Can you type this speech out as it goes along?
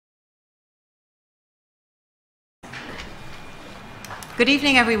Good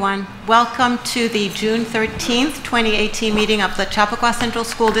evening, everyone. Welcome to the June 13th, 2018 meeting of the Chappaqua Central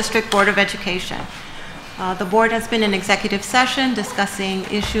School District Board of Education. The board has been in executive session discussing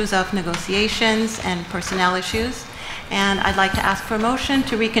issues of negotiations and personnel issues, and I'd like to ask for a motion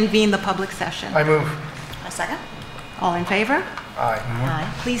to reconvene the public session. I move. A second. All in favor? Aye.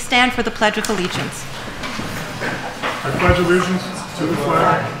 Aye. Please stand for the Pledge of Allegiance. I pledge allegiance to the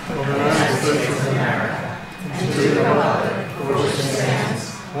flag of the United States of America and to the republic for which it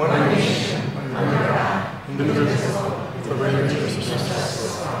stands, one nation, under God, indivisible, with liberty and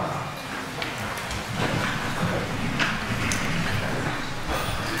justice.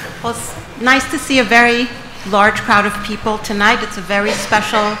 Well, it's nice to see a very large crowd of people tonight. It's a very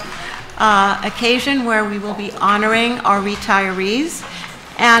special occasion where we will be honoring our retirees.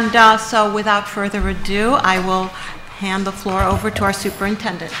 And so without further ado, I will hand the floor over to our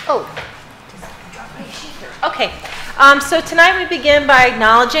superintendent. Oh, okay. So tonight we begin by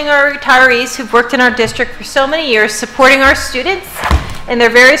acknowledging our retirees who've worked in our district for so many years, supporting our students in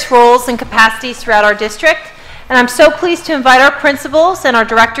their various roles and capacities throughout our district. And I'm so pleased to invite our principals and our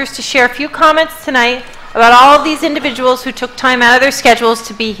directors to share a few comments tonight about all of these individuals who took time out of their schedules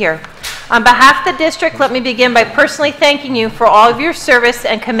to be here. On behalf of the district, let me begin by personally thanking you for all of your service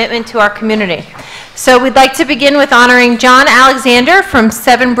and commitment to our community. So we'd like to begin with honoring John Alexander from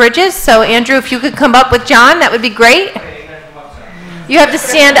Seven Bridges. So Andrew, if you could come up with John, that would be great. You have to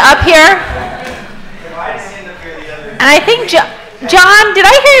stand up here. And I think, John, did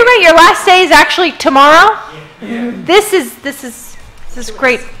I hear you right? Your last day is actually tomorrow? This is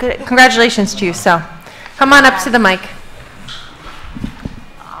great. Good. Congratulations to you. So come on up to the mic.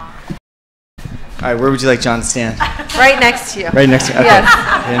 All right, where would you like John to stand? Right next to you. Right next to you? Okay, yes.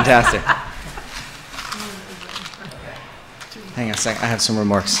 Fantastic. Hang on a second, I have some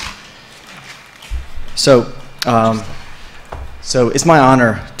remarks. So it's my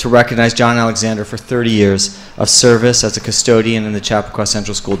honor to recognize John Alexander for 30 years of service as a custodian in the Chappaqua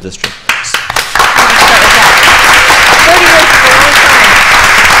Central School District.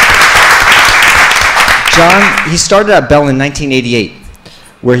 John, he started at Bell in 1988,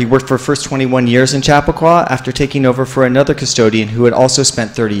 where he worked for the first 21 years in Chappaqua after taking over for another custodian who had also spent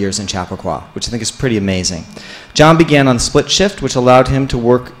 30 years in Chappaqua, which I think is pretty amazing. John began on a split shift, which allowed him to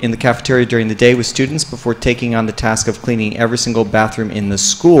work in the cafeteria during the day with students before taking on the task of cleaning every single bathroom in the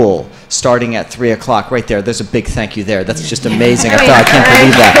school, starting at 3 o'clock. Right there, there's a big thank you there. That's just amazing. I can't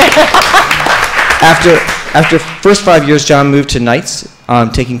believe that. After first 5 years, John moved to nights,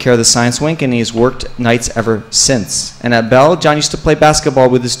 taking care of the science wing, and he's worked nights ever since. And at Bell, John used to play basketball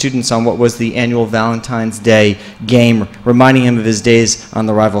with his students on what was the annual Valentine's Day game, reminding him of his days on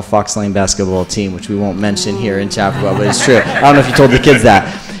the rival Fox Lane basketball team, which we won't mention here in Chappaqua, but it's true. I don't know if you told the kids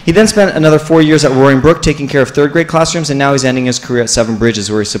that. He then spent another 4 years at Roaring Brook taking care of third grade classrooms, and now he's ending his career at Seven Bridges,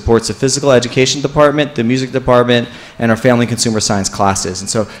 where he supports the physical education department, the music department, and our family and consumer science classes. And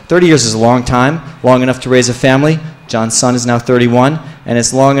so 30 years is a long time, long enough to raise a family. John's son is now 31, and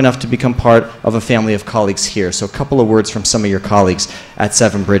it's long enough to become part of a family of colleagues here. So a couple of words from some of your colleagues at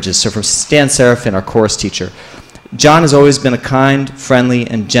Seven Bridges. So from Stan Seraphin, our chorus teacher. John has always been a kind, friendly,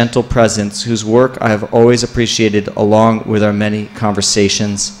 and gentle presence whose work I have always appreciated along with our many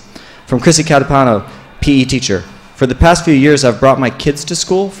conversations. From Chrissy Catapano, PE teacher. For the past few years, I've brought my kids to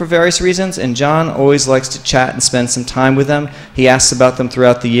school for various reasons, and John always likes to chat and spend some time with them. He asks about them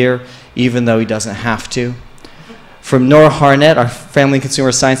throughout the year, even though he doesn't have to. From Nora Harnett, our family and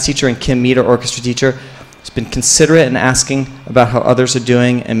consumer science teacher, and Kim Mead, our orchestra teacher, has been considerate in asking about how others are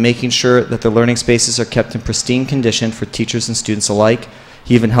doing and making sure that their learning spaces are kept in pristine condition for teachers and students alike.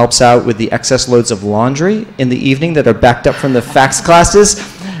 He even helps out with the excess loads of laundry in the evening that are backed up from the fax classes.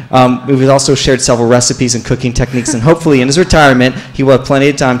 We've also shared several recipes and cooking techniques, and hopefully in his retirement, he will have plenty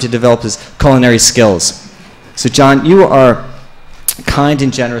of time to develop his culinary skills. So John, you are kind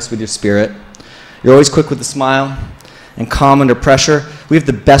and generous with your spirit. You're always quick with a smile and calm under pressure. We have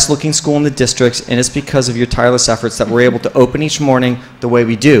the best looking school in the district, and it's because of your tireless efforts that we're able to open each morning the way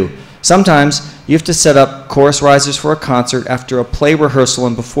we do. Sometimes you have to set up chorus risers for a concert after a play rehearsal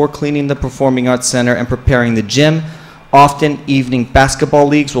and before cleaning the Performing Arts Center and preparing the gym. Often evening basketball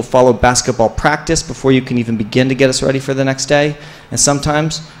leagues will follow basketball practice before you can even begin to get us ready for the next day. And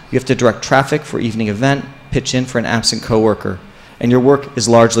sometimes you have to direct traffic for evening event, pitch in for an absent coworker. And your work is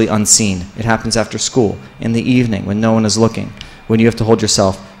largely unseen. It happens after school, in the evening, when no one is looking, when you have to hold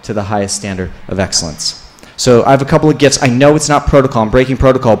yourself to the highest standard of excellence. So I have a couple of gifts. I know it's not protocol, I'm breaking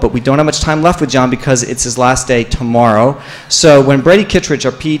protocol, but we don't have much time left with John because it's his last day tomorrow. So when Brady Kittredge,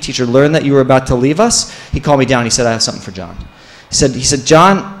 our PE teacher, learned that you were about to leave us, he called me down. He said, I have something for John. He said,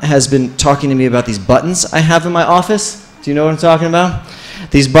 John has been talking to me about these buttons I have in my office. Do you know what I'm talking about?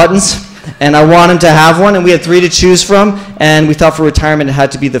 These buttons. And I want him to have one, and we had 3 to choose from, and we thought for retirement it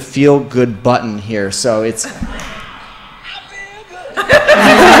had to be the feel-good button here. So it's... So John,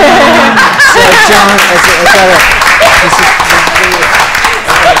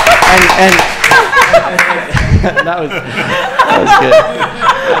 that was good.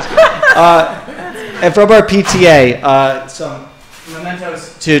 And from our PTA, some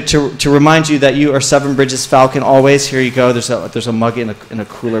mementos to remind you that you are Seven Bridges Falcon always. Here you go. There's a mug in a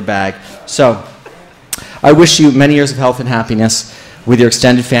cooler bag. So I wish you many years of health and happiness with your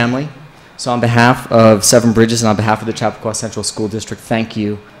extended family. So on behalf of Seven Bridges and on behalf of the Chappaqua Central School District, thank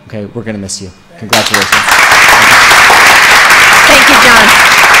you. Okay, we're going to miss you. Congratulations. Thank you, John.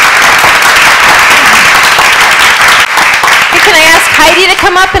 Hey, can I ask Heidi to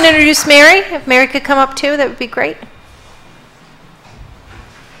come up and introduce Mary? If Mary could come up too, that would be great.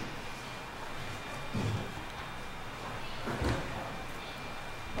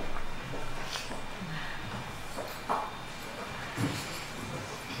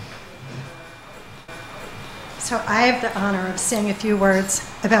 So I have the honor of saying a few words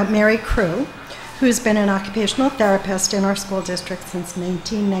about Mary Crew, who's been an occupational therapist in our school district since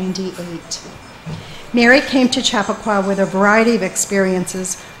 1998. Mary came to Chappaqua with a variety of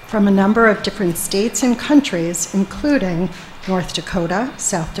experiences from a number of different states and countries, including North Dakota,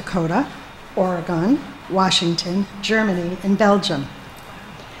 South Dakota, Oregon, Washington, Germany, and Belgium.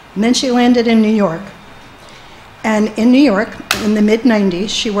 And then she landed in New York. And in New York, in the mid-90s,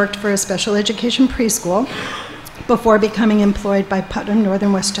 she worked for a special education preschool before becoming employed by Putnam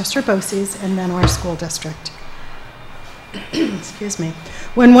Northern Westchester BOCES and then our school district. Excuse me.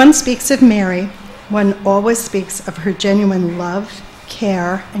 When one speaks of Mary, one always speaks of her genuine love,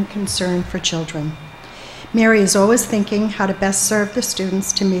 care, and concern for children. Mary is always thinking how to best serve the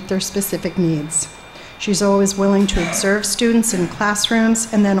students to meet their specific needs. She's always willing to observe students in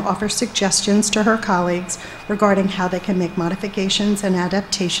classrooms and then offer suggestions to her colleagues regarding how they can make modifications and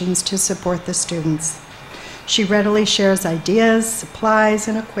adaptations to support the students. She readily shares ideas, supplies,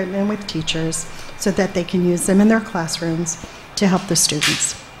 and equipment with teachers so that they can use them in their classrooms to help the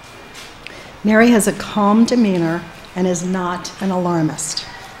students. Mary has a calm demeanor and is not an alarmist,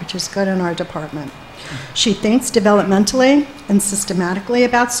 which is good in our department. She thinks developmentally and systematically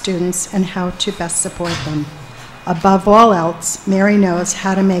about students and how to best support them. Above all else, Mary knows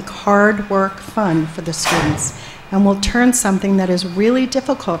how to make hard work fun for the students and will turn something that is really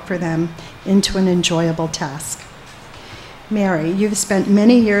difficult for them into an enjoyable task. Mary, you've spent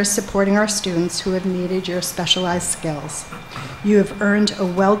many years supporting our students who have needed your specialized skills. You have earned a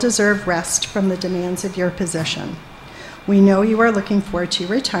well-deserved rest from the demands of your position. We know you are looking forward to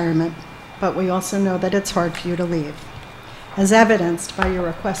your retirement, but we also know that it's hard for you to leave, as evidenced by your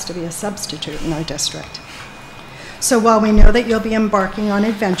request to be a substitute in our district. So while we know that you'll be embarking on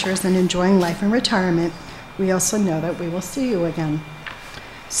adventures and enjoying life in retirement, we also know that we will see you again.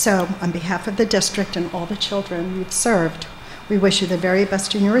 So on behalf of the district and all the children you've served, we wish you the very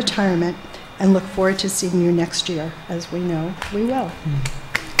best in your retirement and look forward to seeing you next year, as we know we will.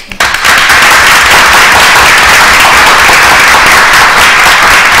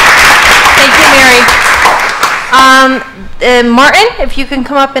 Thank you, Mary. Martin, if you can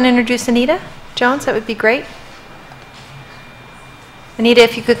come up and introduce Anita Jones, that would be great. Anita,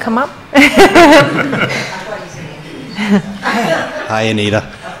 if you could come up. Hi, Anita.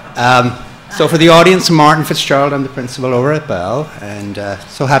 So for the audience, Martin Fitzgerald, I'm the principal over at Bell, and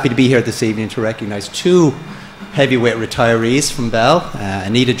so happy to be here this evening to recognize 2 heavyweight retirees from Bell,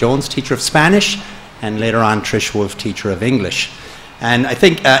 Anita Jones, teacher of Spanish, and later on Trish Wolf, teacher of English. And I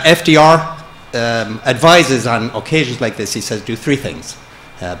think FDR advises on occasions like this, he says, do 3 things.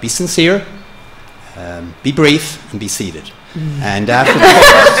 Be sincere, be brief, and be seated. And after the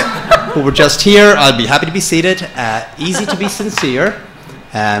folks who were just here, I'll be happy to be seated. Easy to be sincere,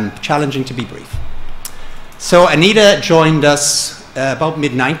 challenging to be brief. So Anita joined us about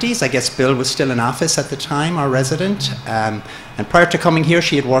mid-90s. I guess Bill was still in office at the time, our resident. And prior to coming here,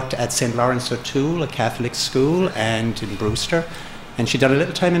 she had worked at St. Lawrence O'Toole, a Catholic school, and in Brewster. And she'd done a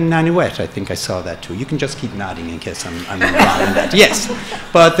little time in Nanuet. I think I saw that too. You can just keep nodding in case I'm wrong on that. Yes.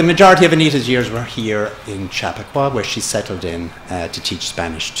 But the majority of Anita's years were here in Chappaqua, where she settled in to teach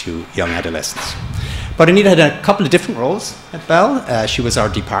Spanish to young adolescents. But Anita had a couple of different roles at Bell. She was our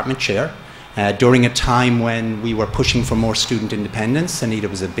department chair. During a time when we were pushing for more student independence, Anita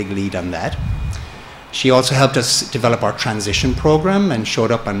was a big lead on that. She also helped us develop our transition program and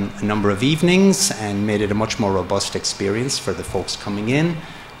showed up on a number of evenings and made it a much more robust experience for the folks coming in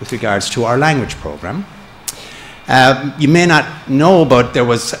with regards to our language program. You may not know, but there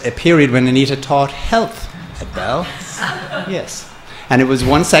was a period when Anita taught health at Bell. Yes. And it was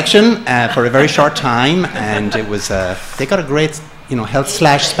one section for a very short time, and it was, they got a great,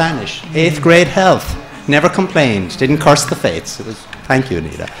 health/Spanish. 8th grade health. Never complained, didn't curse the fates. It was, thank you,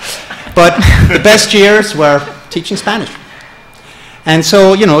 Anita. But the best years were teaching Spanish. And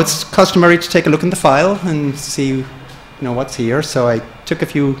so, it's customary to take a look in the file and see, what's here. So I took a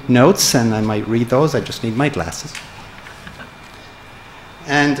few notes, and I might read those. I just need my glasses.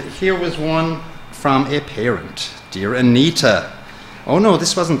 And here was one from a parent. Dear Anita. Oh no,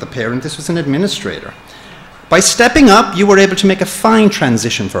 this wasn't the parent, this was an administrator. By stepping up, you were able to make a fine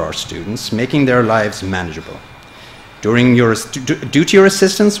transition for our students, making their lives manageable. Due to your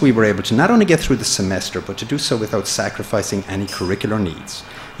assistance, we were able to not only get through the semester, but to do so without sacrificing any curricular needs.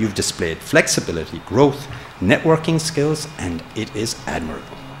 You've displayed flexibility, growth, networking skills, and it is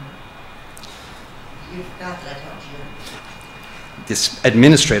admirable. You've got that up here. This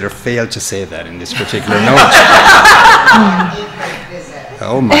administrator failed to say that in this particular note.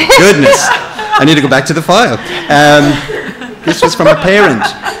 Oh my goodness. I need to go back to the file. This was from a parent.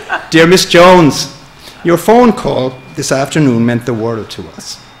 Dear Miss Jones, your phone call this afternoon meant the world to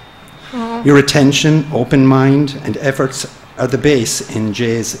us. Aww. Your attention, open mind, and efforts are the base in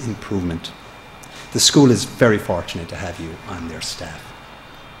Jay's improvement. The school is very fortunate to have you on their staff.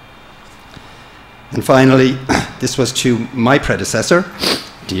 And finally, this was to my predecessor,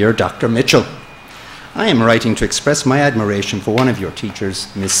 dear Dr. Mitchell. I am writing to express my admiration for one of your teachers,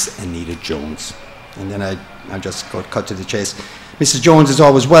 Miss Anita Jones. And then I'll just cut to the chase. Mrs. Jones is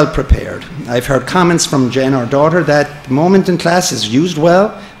always well prepared. I've heard comments from Jen, our daughter, that the moment in class is used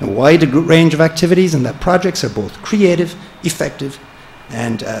well, a wide range of activities, and that projects are both creative, effective,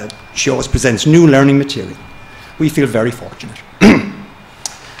 and she always presents new learning material. We feel very fortunate.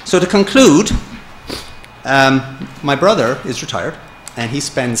 So to conclude, my brother is retired, and he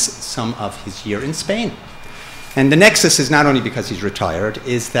spends some of his year in Spain. And the nexus is not only because he's retired,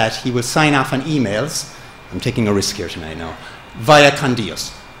 is that he will sign off on emails. I'm taking a risk here tonight now. Via con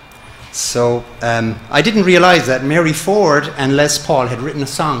Dios. So I didn't realize that Mary Ford and Les Paul had written a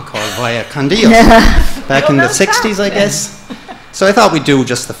song called Via con Dios back in the 60s, I guess. So I thought we'd do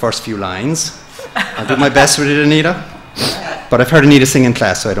just the first few lines. I'll do my best with it, Anita. But I've heard Anita sing in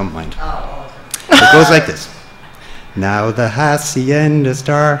class, so I don't mind. It goes like this. Now the hacienda's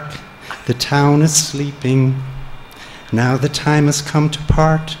dark, the town is sleeping. Now the time has come to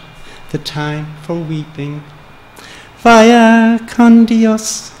part, the time for weeping. Vaya con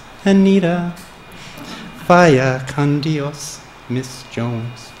Dios, Anita. Vaya con Dios, Miss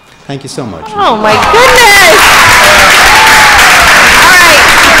Jones. Thank you so much. Oh my goodness!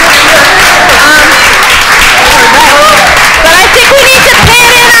 All right. But I think we need to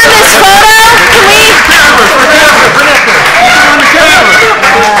pan in on this photo. Can we?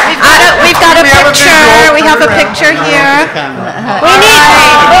 We've got a picture. We have a picture here. We need.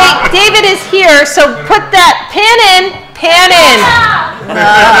 Wait, David is here, so put that pan in.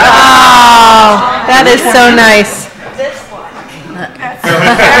 Oh, that is so nice.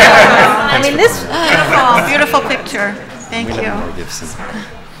 I mean, this Beautiful picture. Thank you.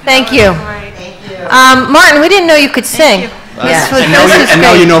 Thank you. Martin, we didn't know you could sing. This was And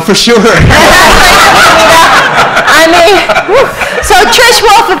now you know for sure. I mean, so Trish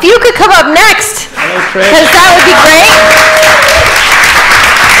Wolf, if you could come up next, because that would be great.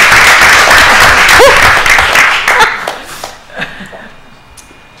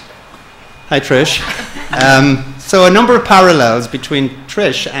 Hi, Trish. So a number of parallels between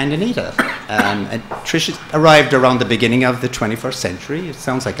Trish and Anita. Trish arrived around the beginning of the 21st century. It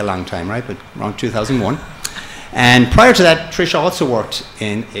sounds like a long time, right? But around 2001. And prior to that, Trish also worked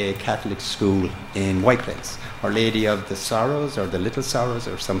in a Catholic school in White Plains. Our Lady of the Sorrows, or the Little Sorrows,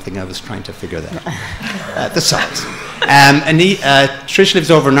 or something. I was trying to figure that out. The Sorrows. Trish lives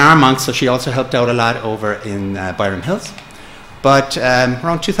over in Armonk, so she also helped out a lot over in Byram Hills. But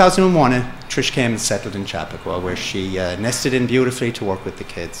around 2001, Trish came and settled in Chappaqua, where she nested in beautifully to work with the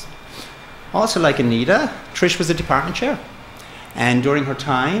kids. Also, like Anita, Trish was a department chair. And during her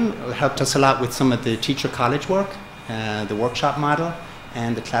time, helped us a lot with some of the teacher college work, the workshop model,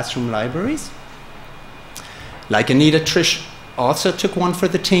 and the classroom libraries. Like Anita, Trish also took one for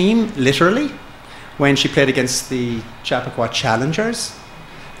the team, literally, when she played against the Chappaqua Challengers.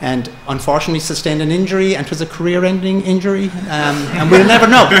 And unfortunately sustained an injury, and it was a career-ending injury, and we'll never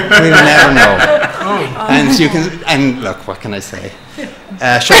know. We'll never know. And you can, and look, what can I say?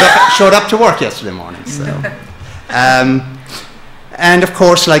 Showed up to work yesterday morning. So, and of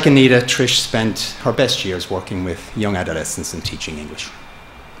course, like Anita, Trish spent her best years working with young adolescents and teaching English.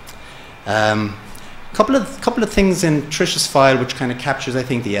 Couple of things in Trish's file which kind of captures, I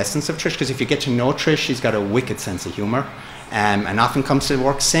think, the essence of Trish, because if you get to know Trish, she's got a wicked sense of humor, and often comes to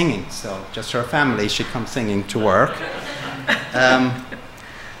work singing. So just her family, she'd come singing to work.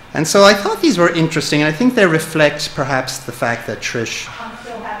 And so I thought these were interesting, and I think they reflect perhaps the fact that Trish... I'm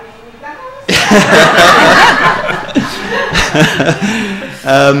so happy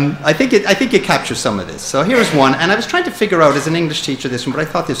I think it captures some of this. So here's one, and I was trying to figure out as an English teacher this one, but I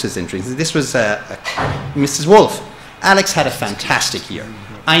thought this was interesting. This was Mrs. Wolf. Alex had a fantastic year.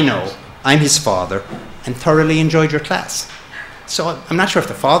 I know, I'm his father, and thoroughly enjoyed your class. So I'm not sure if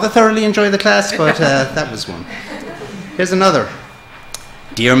the father thoroughly enjoyed the class, but that was one. Here's another.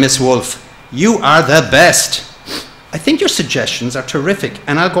 Dear Miss Wolf, you are the best. I think your suggestions are terrific,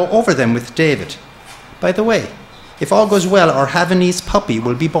 and I'll go over them with David. By the way, if all goes well, our Havanese puppy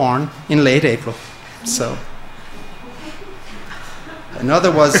will be born in late April. So,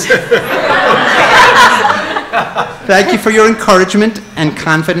 another was, thank you for your encouragement and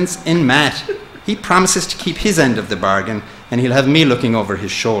confidence in Matt. He promises to keep his end of the bargain, and he'll have me looking over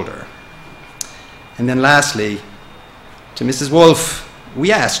his shoulder. And then lastly, to Mrs. Wolf,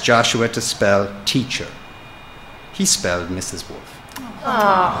 we asked Joshua to spell teacher. He spelled Mrs. Wolf.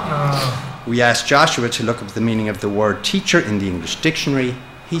 Aww. We asked Joshua to look up the meaning of the word teacher in the English dictionary.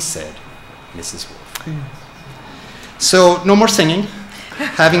 He said Mrs. Wolf. So no more singing.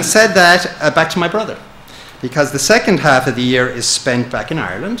 Having said that, back to my brother. Because the second half of the year is spent back in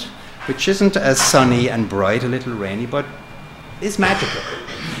Ireland, which isn't as sunny and bright, a little rainy, but is magical.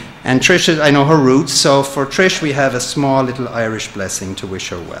 And Trish, I know her roots, so for Trish we have a small little Irish blessing to wish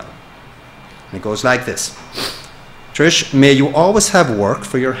her well. And it goes like this. Trish, may you always have work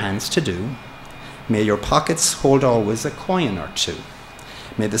for your hands to do. May your pockets hold always a coin or two.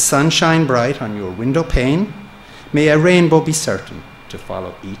 May the sun shine bright on your window pane. May a rainbow be certain to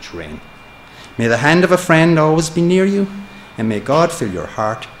follow each rain. May the hand of a friend always be near you, and may God fill your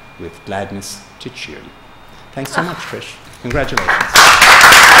heart with gladness to cheer you. Thanks so much, Trish. Congratulations.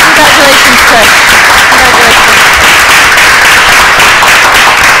 Congratulations, Trish.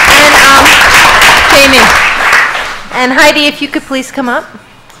 Congratulations. And Jamie. And Heidi, if you could please come up.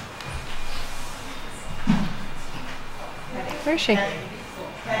 Where is she?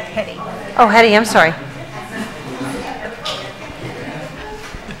 Hetty. Oh, Hetty, I'm sorry.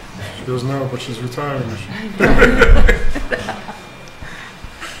 She doesn't know, but she's retiring.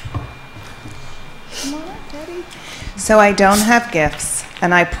 So I don't have gifts,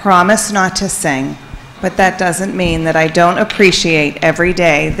 and I promise not to sing, but that doesn't mean that I don't appreciate every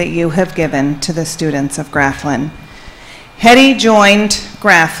day that you have given to the students of Grafflin. Hetty joined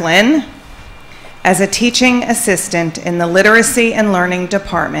Grafflin as a teaching assistant in the Literacy and Learning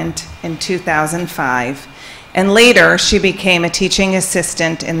Department in 2005, and later she became a teaching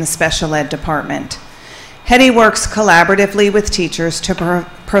assistant in the Special Ed Department. Hetty works collaboratively with teachers to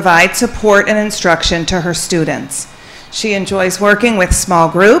provide support and instruction to her students. She enjoys working with small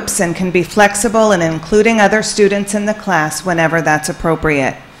groups and can be flexible in including other students in the class whenever that's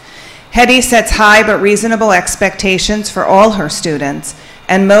appropriate. Hetty sets high but reasonable expectations for all her students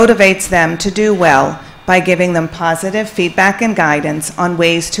and motivates them to do well by giving them positive feedback and guidance on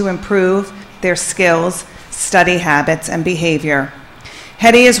ways to improve their skills, study habits, and behavior.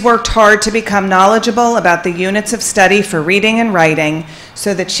 Hetty has worked hard to become knowledgeable about the units of study for reading and writing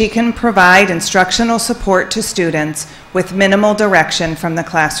so that she can provide instructional support to students with minimal direction from the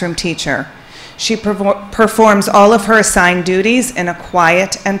classroom teacher. She performs all of her assigned duties in a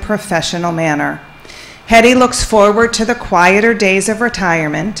quiet and professional manner. Hetty looks forward to the quieter days of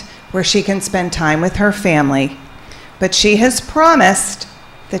retirement where she can spend time with her family, but she has promised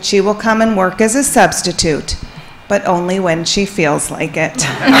that she will come and work as a substitute, but only when she feels like it.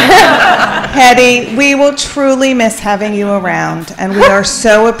 Hetty, we will truly miss having you around, and we are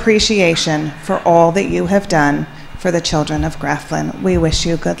so appreciation for all that you have done for the children of Grafflin. We wish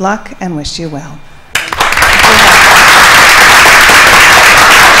you good luck and wish you well.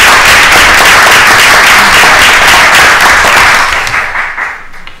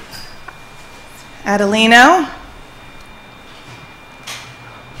 Adelino.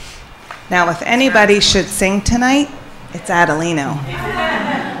 Now, if anybody should sing tonight, it's Adelino.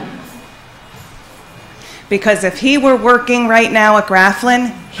 Because if he were working right now at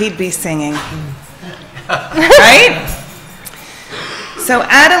Grafflin, he'd be singing. Right? So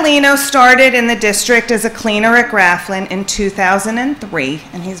Adelino started in the district as a cleaner at Grafflin in 2003,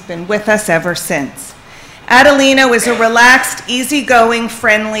 and he's been with us ever since. Adelino is a relaxed, easygoing,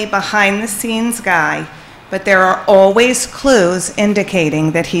 friendly, behind-the-scenes guy, but there are always clues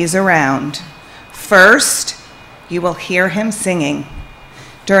indicating that he's around. First, you will hear him singing.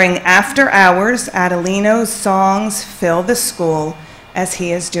 During after hours, Adelino's songs fill the school as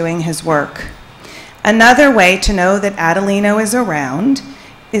he is doing his work. Another way to know that Adelino is around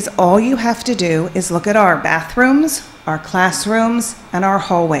is all you have to do is look at our bathrooms, our classrooms, and our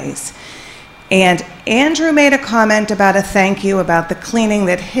hallways. And Andrew made a comment about a thank you about the cleaning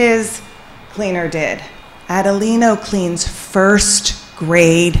that his cleaner did. Adelino cleans first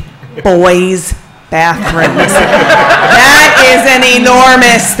grade boys' bathrooms. That is an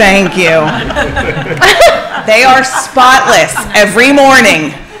enormous thank you. They are spotless every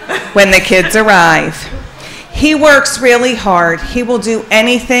morning when the kids arrive. He works really hard. He will do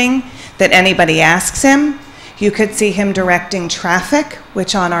anything that anybody asks him. You could see him directing traffic,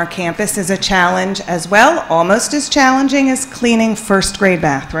 which on our campus is a challenge as well, almost as challenging as cleaning first grade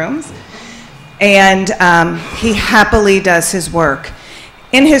bathrooms. And he happily does his work.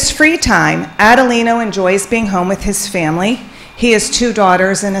 In his free time, Adelino enjoys being home with his family. He has 2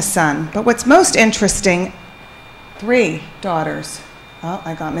 daughters and a son. But what's most interesting, 3 daughters. Oh,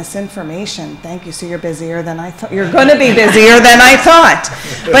 I got misinformation. Thank you. So you're busier than I thought. You're going to be busier than I thought.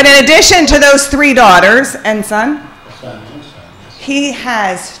 But in addition to those 3 daughters and son, he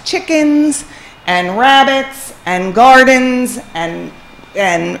has chickens and rabbits and gardens and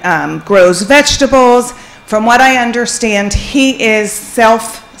grows vegetables. From what I understand, he is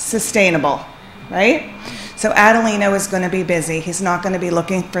self-sustainable, right? So Adelino is going to be busy. He's not going to be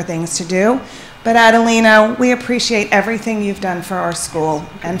looking for things to do. But Adelino, we appreciate everything you've done for our school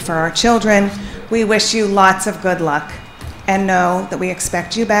and for our children. We wish you lots of good luck. And know that we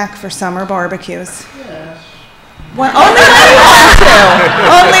expect you back for summer barbecues. Yes. Well, only when you want to.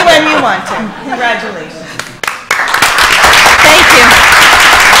 Only when you want to. Congratulations. Thank you.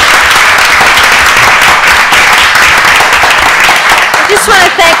 I just want to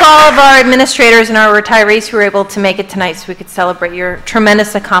thank all of our administrators and our retirees who were able to make it tonight so we could celebrate your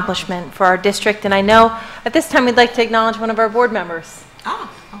tremendous accomplishment for our district. And I know at this time we'd like to acknowledge one of our board members.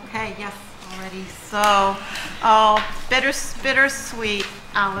 Oh, okay, yes, already. So, oh, bittersweet,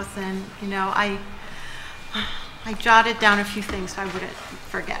 Allison. You know, I jotted down a few things so I wouldn't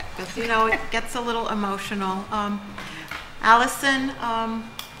forget, because, you know, it gets a little emotional. Allison,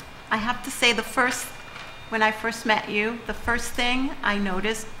 I have to say when I first met you, the first thing I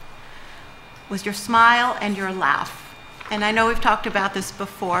noticed was your smile and your laugh. And I know we've talked about this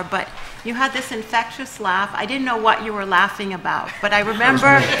before, but you had this infectious laugh. I didn't know what you were laughing about, but I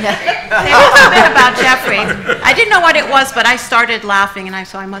remember there was a bit about Jeffrey. I didn't know what it was, but I started laughing, and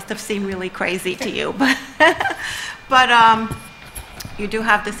so I must have seemed really crazy to you. But you do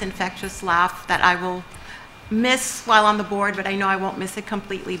have this infectious laugh that I will miss while on the board, but I know I won't miss it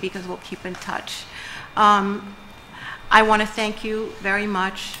completely because we'll keep in touch. I want to thank you very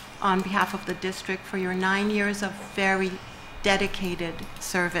much on behalf of the district for your 9 years of very dedicated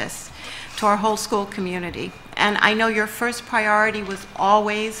service to our whole school community. And I know your first priority was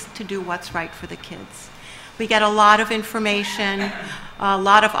always to do what's right for the kids. We get a lot of information, a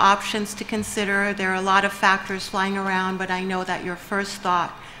lot of options to consider. There are a lot of factors flying around, but I know that your first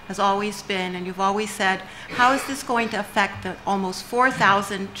thought has always been, and you've always said, how is this going to affect the almost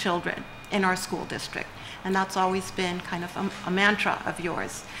 4,000 children in our school district? And that's always been kind of a mantra of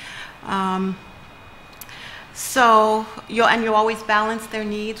yours. So you always balance their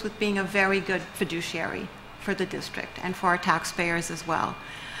needs with being a very good fiduciary for the district and for our taxpayers as well.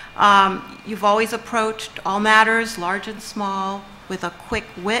 You've always approached all matters, large and small, with a quick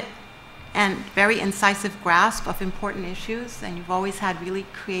wit and very incisive grasp of important issues, and you've always had really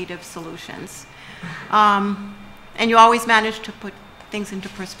creative solutions. And you always managed to put things into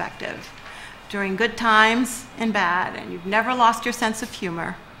perspective during good times and bad, and you've never lost your sense of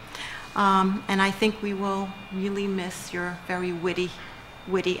humor. And I think we will really miss your very witty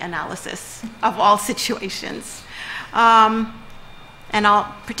analysis of all situations. And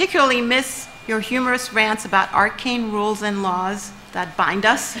I'll particularly miss your humorous rants about arcane rules and laws that bind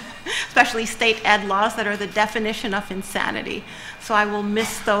us, especially state ed laws that are the definition of insanity. So I will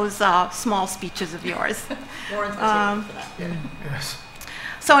miss those small speeches of yours. Yes.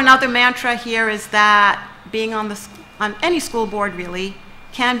 So another mantra here is that being on any school board really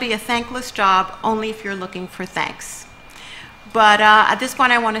can be a thankless job only if you're looking for thanks. But at this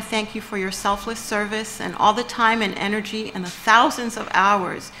point, I want to thank you for your selfless service and all the time and energy and the thousands of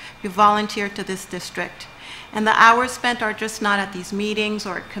hours you volunteered to this district. And the hours spent are just not at these meetings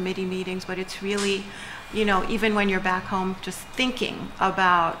or at committee meetings, but it's really, you know, even when you're back home, just thinking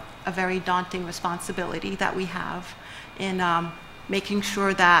about a very daunting responsibility that we have in making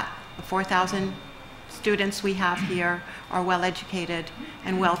sure that the 4,000 students we have here are well educated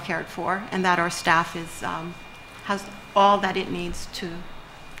and well cared for, and that our staff is, has all that it needs to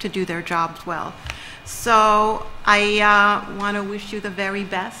to do their jobs well. So I want to wish you the very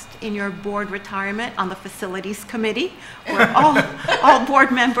best in your board retirement on the facilities committee, where all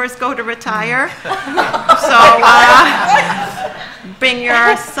board members go to retire. So bring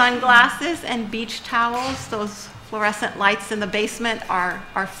your sunglasses and beach towels. Those fluorescent lights in the basement are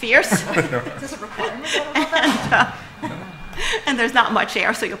fierce. Is this a requirement? And there's not much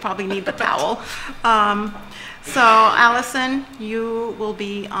air, so you'll probably need the towel. So Allison, you will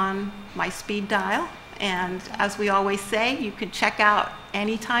be on my speed dial. And as we always say, you can check out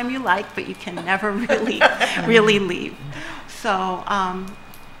anytime you like, but you can never really leave. So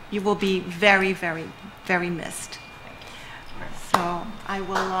you will be very, very, very missed. So I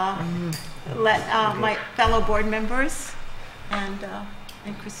will let my fellow board members and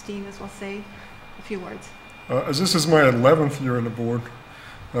Christine as well say a few words. As this is my 11th year on the board,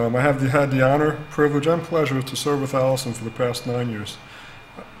 I have had the honor, privilege, and pleasure to serve with Allison for the past 9 years.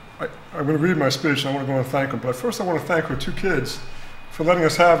 I'm going to read my speech, and I want to go and thank her. But first, I want to thank her 2 kids for letting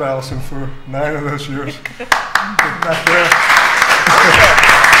us have Allison for 9 of those years.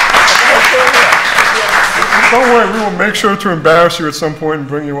 Don't worry, we will make sure to embarrass you at some point and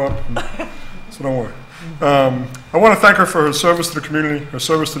bring you up. So don't worry. I want to thank her for her service to the community, her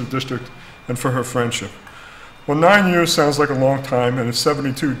service to the district, and for her friendship. Well, 9 years sounds like a long time, and it's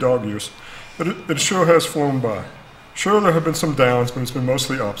 72 dog years, but it sure has flown by. Sure, there have been some downs, but it's been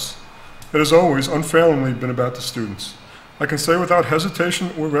mostly ups. It has always, unfailingly, been about the students. I can say without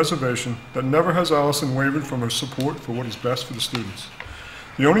hesitation or reservation that never has Allison wavered from her support for what is best for the students.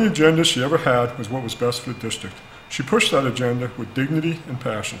 The only agenda she ever had was what was best for the district. She pushed that agenda with dignity and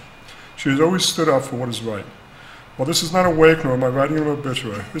passion. She has always stood up for what is right. While this is not a wake nor am I writing an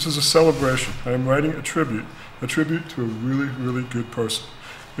obituary, this is a celebration. I am writing a tribute to a really, really good person.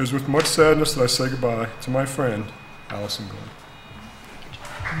 It is with much sadness that I say goodbye to my friend, Allison Glenn.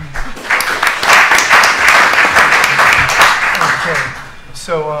 Okay,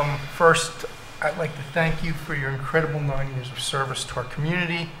 so first, I'd like to thank you for your incredible 9 years of service to our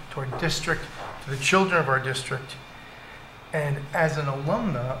community, to our district, to the children of our district. And as an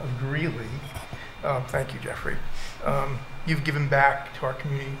alumna of Greeley, thank you, Jeffrey, you've given back to our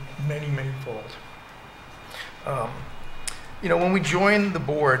community many, many fold. You know, when we join the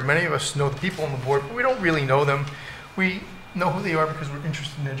board, many of us know the people on the board, but we don't really know them. We know who they are because we're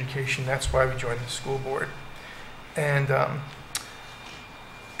interested in education. That's why we joined the school board. And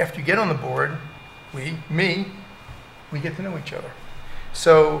after you get on the board, we get to know each other.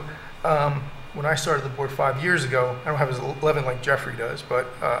 So when I started the board 5 years ago, I don't have as 11 like Jeffrey does, but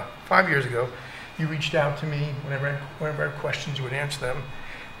 5 years ago, you reached out to me whenever I had questions, you would answer them.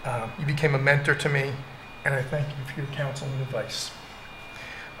 You became a mentor to me, and I thank you for your counsel and advice.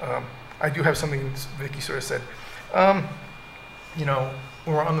 I do have something Vicki sort of said. You know,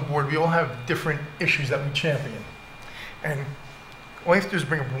 when we're on the board, we all have different issues that we champion. And all you have to do is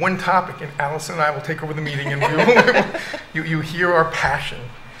bring up one topic, and Allison and I will take over the meeting, and you hear our passion.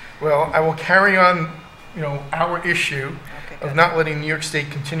 Well, I will carry on, you know, our issue of not letting New York State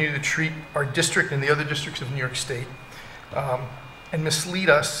continue to treat our district and the other districts of New York State and mislead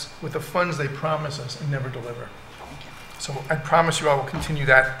us with the funds they promise us and never deliver. So I promise you I will continue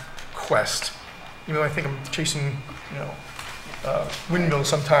that quest. Even though I think I'm chasing, you know, windmills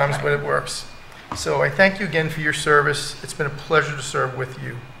sometimes, but it works. So I thank you again for your service. It's been a pleasure to serve with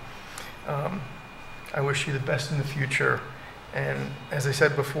you. I wish you the best in the future. And as I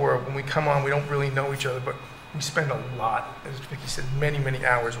said before, when we come on, we don't really know each other, but we spend a lot, as Vicki said, many, many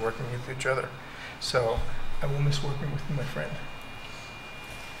hours working with each other. So I will miss working with you, my friend.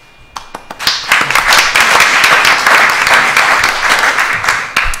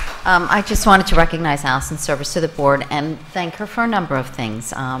 I just wanted to recognize Allison's service to the board and thank her for a number of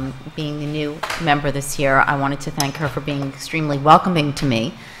things. Being the new member this year, I wanted to thank her for being extremely welcoming to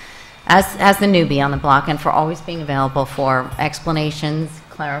me as the newbie on the block, and for always being available for explanations,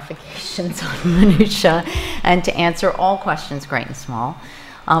 clarifications on minutia, and to answer all questions, great and small.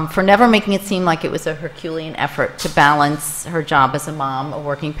 For never making it seem like it was a Herculean effort to balance her job as a mom, a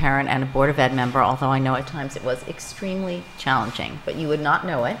working parent, and a Board of Ed member, although I know at times it was extremely challenging, but you would not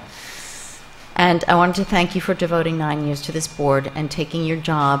know it. And I wanted to thank you for devoting 9 years to this board and taking your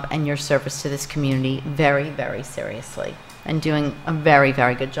job and your service to this community very, very seriously, and doing a very,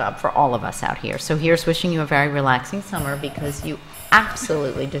 very good job for all of us out here. So here's wishing you a very relaxing summer, because you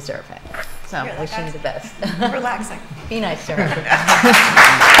absolutely deserve it. So wishing you the best. Relaxing. Be nice to her. And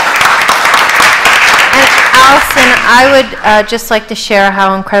Allison, I would just like to share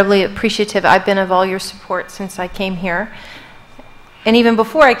how incredibly appreciative I've been of all your support since I came here. and even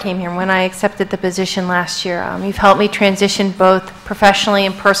before I came here, when I accepted the position last year. You've helped me transition both professionally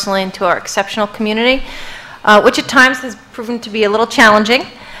and personally into our exceptional community, which at times has proven to be a little challenging.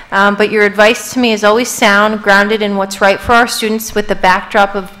 But your advice to me is always sound, grounded in what's right for our students, with the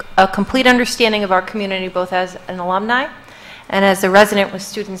backdrop of a complete understanding of our community, both as an alumni and as a resident with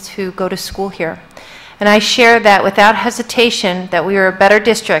students who go to school here. And I share that without hesitation, that we are a better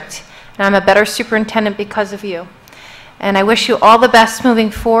district, and I'm a better superintendent because of you. And I wish you all the best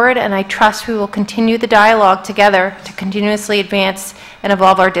moving forward, and I trust we will continue the dialogue together to continuously advance and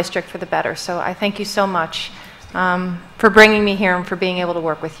evolve our district for the better. So I thank you so much for bringing me here and for being able to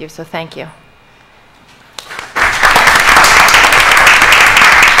work with you. So thank you.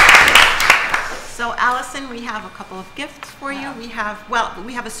 So Allison, we have a couple of gifts for you. We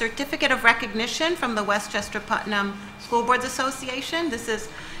have a certificate of recognition from the Westchester Putnam School Boards Association. This is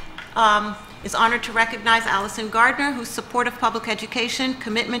honored to recognize Allison Gardner, whose support of public education,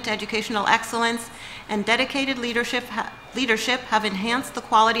 commitment to educational excellence, and dedicated leadership have enhanced the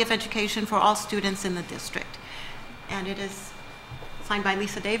quality of education for all students in the district. And it is signed by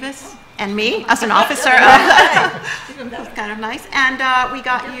Lisa Davis and me as an officer. It's kind of nice. And we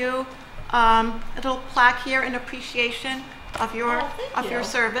got you a little plaque here in appreciation of your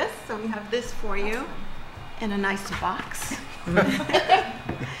service. So we have this for you in a nice box.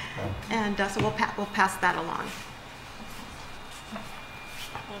 And so we'll pass that along.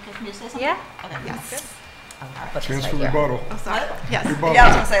 Okay, for me to say something? Yeah? Okay. Yes. Chance for rebuttal. Oh, sorry. Yes. Rebuttal. Yeah, I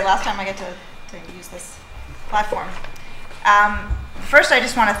was going to say, last time I get to use this platform. First, I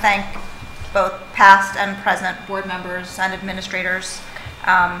just want to thank both past and present board members and administrators.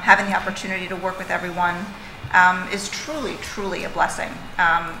 Having the opportunity to work with everyone is truly, truly a blessing.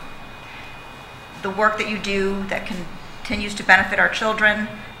 The work that you do that continues to benefit our children,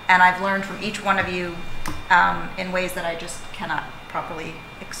 and I've learned from each one of you in ways that I just cannot properly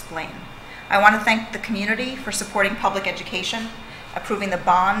explain. I want to thank the community for supporting public education, approving the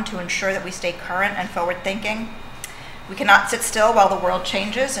bond to ensure that we stay current and forward-thinking. We cannot sit still while the world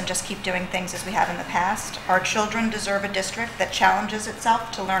changes and just keep doing things as we have in the past. Our children deserve a district that challenges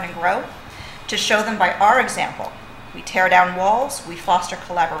itself to learn and grow, to show them by our example. We tear down walls, we foster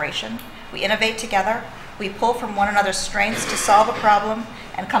collaboration, we innovate together, we pull from one another's strengths to solve a problem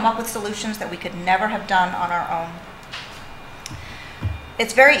and come up with solutions that we could never have done on our own.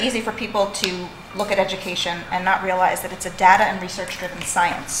 It's very easy for people to look at education and not realize that it's a data and research-driven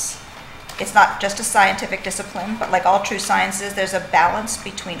science. It's not just a scientific discipline, but like all true sciences, there's a balance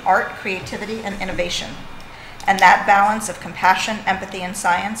between art, creativity, and innovation. And that balance of compassion, empathy, and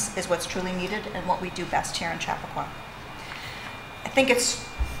science is what's truly needed and what we do best here in Chappaqua. I think it's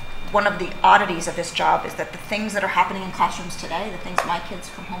one of the oddities of this job is that the things that are happening in classrooms today, the things my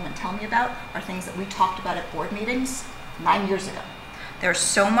kids come home and tell me about, are things that we talked about at board meetings 9 years ago. There's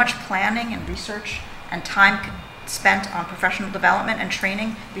so much planning and research and time spent on professional development and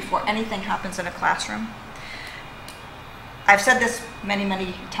training before anything happens in a classroom. I've said this many,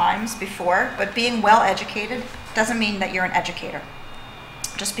 many times before, but being well educated doesn't mean that you're an educator.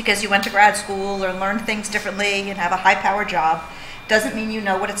 Just because you went to grad school or learned things differently and have a high-powered job doesn't mean you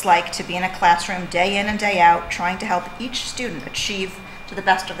know what it's like to be in a classroom day in and day out trying to help each student achieve to the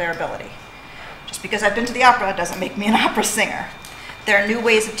best of their ability. Just because I've been to the opera doesn't make me an opera singer. There are new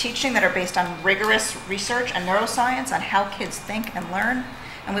ways of teaching that are based on rigorous research and neuroscience on how kids think and learn,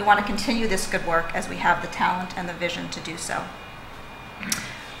 and we want to continue this good work as we have the talent and the vision to do so.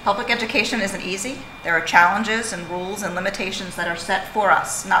 Public education isn't easy. There are challenges and rules and limitations that are set for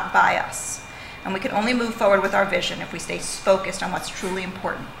us, not by us. And we can only move forward with our vision if we stay focused on what's truly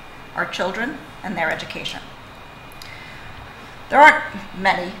important, our children and their education. There aren't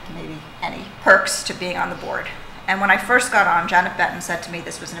many, maybe any, perks to being on the board. And when I first got on, Janet Benton said to me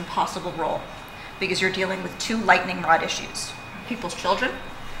this was an impossible role because you're dealing with two lightning rod issues, people's children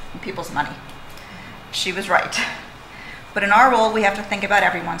and people's money. She was right. But in our role, we have to think about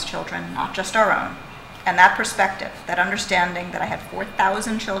everyone's children, not just our own. And that perspective, that understanding that I had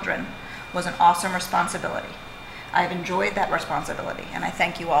 4,000 children was an awesome responsibility. I've enjoyed that responsibility, and I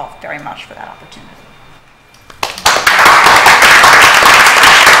thank you all very much for that opportunity.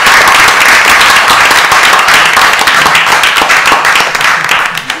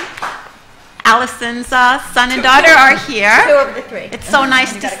 Allison's son and daughter are here. 2 over the 3. It's so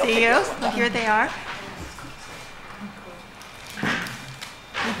nice to see you. So here they are.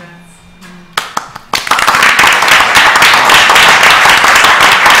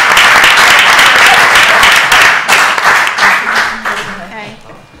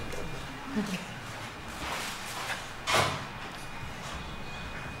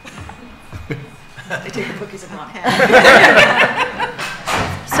 They take the cookies and run.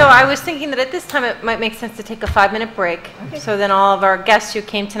 So I was thinking that at this time it might make sense to take a 5-minute break. So then all of our guests who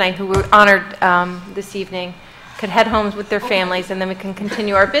came tonight, who were honored this evening, could head home with their families, and then we can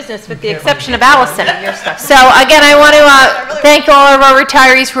continue our business with the exception of Allison. So again, I want to thank all of our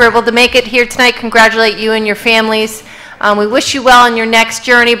retirees who were able to make it here tonight, congratulate you and your families. We wish you well on your next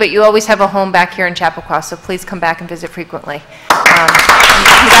journey, but you always have a home back here in Chappaqua, so please come back and visit frequently.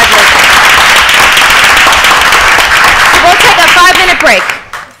 Congratulations. So we'll take a 5-minute break.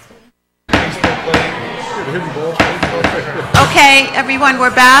 Okay, everyone,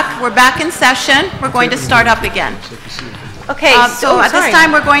 we're back. We're back in session. We're going to start up again. Okay, So at this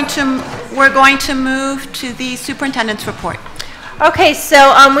time, we're going to move to the superintendent's report. Okay,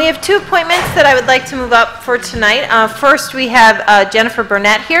 so we have 2 appointments that I would like to move up for tonight. First, we have Jennifer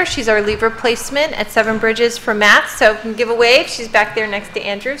Burnett here. She's our leave replacement at Seven Bridges for math. So can give a wave. She's back there next to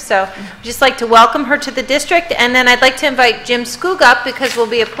Andrew. So I'd just like to welcome her to the district. And then I'd like to invite Jim Skoog up because we'll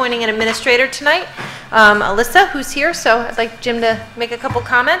be appointing an administrator tonight. Alyssa, who's here. So I'd like Jim to make a couple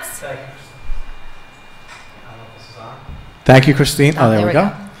comments. Thank you, Christine. Oh, there we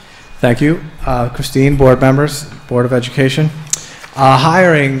go. Thank you, Christine, board members, Board of Education.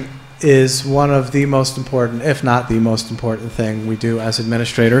 Hiring is one of the most important, if not the most important thing we do as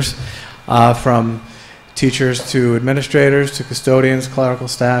administrators, from teachers to administrators to custodians, clerical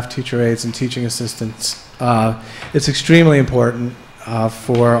staff, teacher aides, and teaching assistants. It's extremely important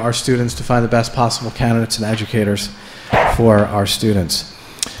for our students to find the best possible candidates and educators for our students.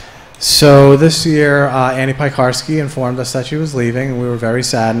 So this year, Annie Piekarski informed us that she was leaving, and we were very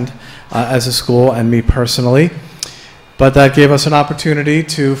saddened as a school and me personally. But that gave us an opportunity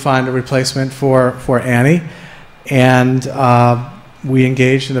to find a replacement for Annie, and we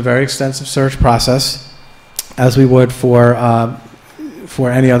engaged in a very extensive search process, as we would for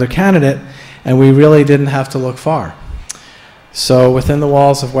any other candidate, and we really didn't have to look far. So within the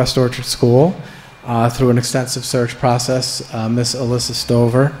walls of West Orchard School, through an extensive search process, Miss Alyssa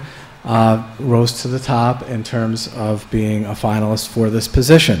Stover rose to the top in terms of being a finalist for this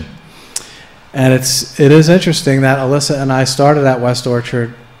position. And it is interesting that Alyssa and I started at West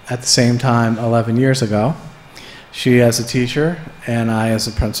Orchard at the same time 11 years ago. She as a teacher and I as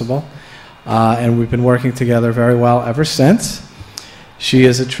a principal. And we've been working together very well ever since. She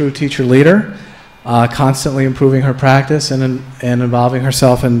is a true teacher leader, constantly improving her practice and involving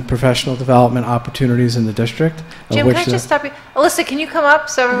herself in professional development opportunities in the district. Jim, can I just stop you? Alyssa, can you come up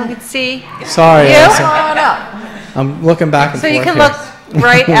so everyone can see Sorry, you? Alyssa. Come on up. I'm looking back and so forth you can here. look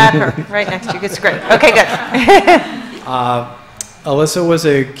right at her, right next to you. It's great. Okay, good. Alyssa was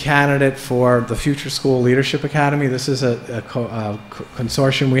a candidate for the Future School Leadership Academy. This is a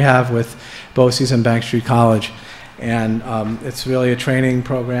consortium we have with BOCES and Bank Street College. And it's really a training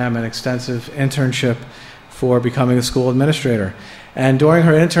program and extensive internship for becoming a school administrator. And during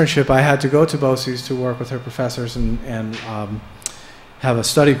her internship, I had to go to BOCES to work with her professors and have a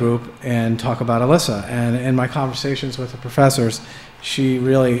study group and talk about Alyssa. And in my conversations with the professors, they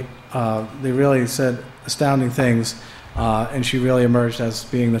really said astounding things, and she really emerged as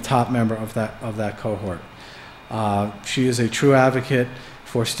being the top member of that cohort. She is a true advocate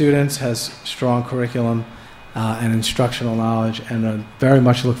for students, has strong curriculum and instructional knowledge, and very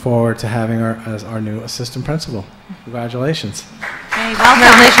much look forward to having her as our new assistant principal. Congratulations. Hey,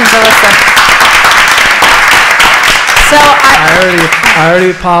 congratulations, Alyssa. So I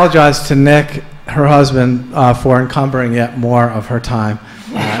already apologized to Nick, her husband, for encumbering yet more of her time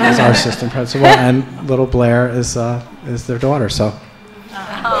as our assistant principal, and little Blair is their daughter. So,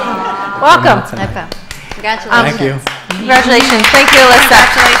 welcome. Congratulations. Thank you. Congratulations. Thank you,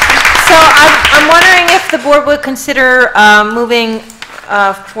 Alyssa. So I'm wondering if the board would consider moving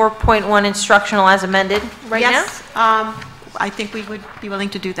 4.1 instructional as amended right now? Yes, I think we would be willing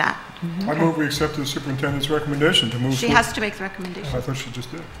to do that. I move we accept the superintendent's recommendation to move. She has to make the recommendation. I thought she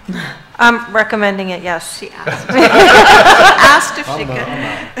just did. I'm recommending it, yes. She asked. Asked if she could.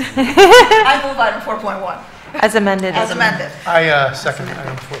 I move item 4.1 As amended. as amended. I second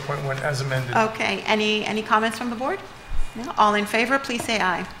item 4.1 as amended. Okay, any comments from the board? No? All in favor, please say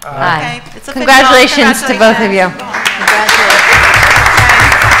aye. Aye. Okay, it's official. Congratulations to both of you.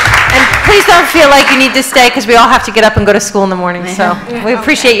 And please don't feel like you need to stay because we all have to get up and go to school in the morning, so we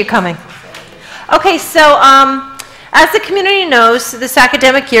appreciate you coming. Okay, so as the community knows, this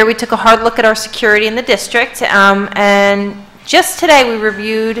academic year we took a hard look at our security in the district, and just today we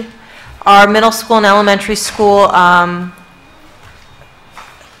reviewed our middle school and elementary school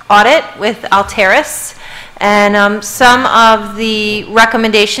audit with Alteris, and some of the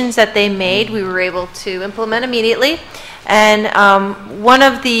recommendations that they made we were able to implement immediately. And one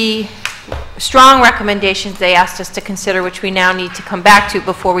of the strong recommendations they asked us to consider, which we now need to come back to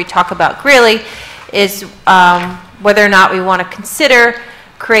before we talk about Greeley, is whether or not we want to consider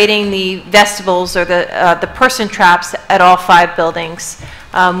creating the vestibules or the person traps at all 5 buildings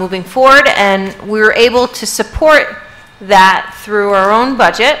moving forward. And we were able to support that through our own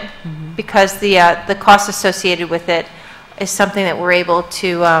budget because the cost associated with it is something that we're able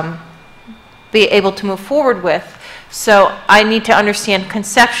to be able to move forward with. So I need to understand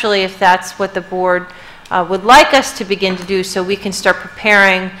conceptually if that's what the board would like us to begin to do, so we can start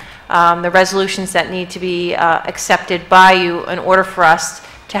preparing the resolutions that need to be accepted by you in order for us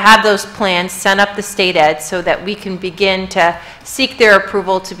to have those plans sent up the state ed so that we can begin to seek their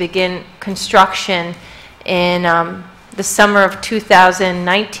approval to begin construction in the summer of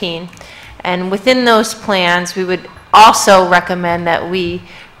 2019. And within those plans, we would also recommend that we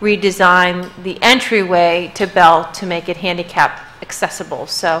redesign the entryway to Bell to make it handicap accessible.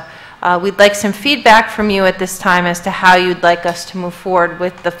 So we'd like some feedback from you at this time as to how you'd like us to move forward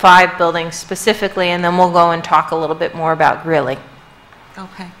with the 5 buildings specifically, and then we'll go and talk a little bit more about Greeley.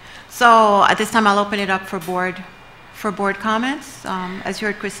 Okay. So at this time, I'll open it up for board comments. As you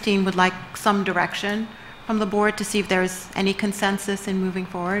heard, Christine would like some direction from the board to see if there's any consensus in moving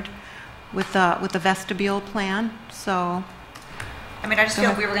forward with the vestibule plan. So, I mean, I just feel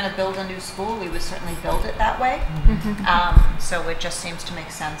if we were going to build a new school, we would certainly build it that way. So it just seems to make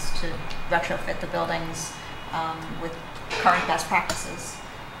sense to retrofit the buildings with current best practices.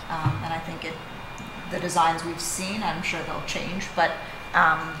 And I think the designs we've seen, I'm sure they'll change, but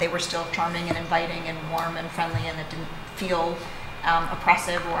they were still charming and inviting and warm and friendly, and it didn't feel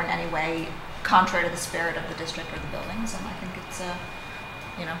oppressive or in any way contrary to the spirit of the district or the buildings. And I think it's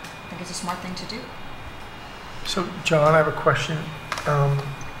a smart thing to do. So, John, I have a question.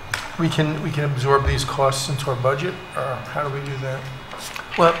 We can absorb these costs into our budget, or how do we do that?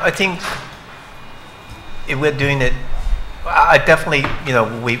 Well, I think if we're doing it, I definitely,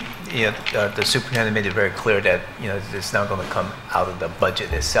 the superintendent made it very clear that, it's not going to come out of the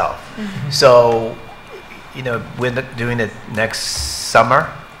budget itself. So, we're not doing it next summer.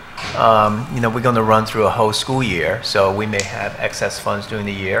 We're going to run through a whole school year, so we may have excess funds during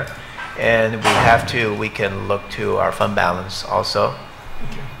the year. And we can look to our fund balance also.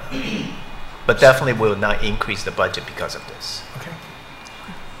 Okay. But definitely will not increase the budget because of this. Okay.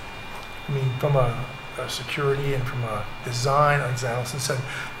 I mean, from a security and from a design, as Allison said,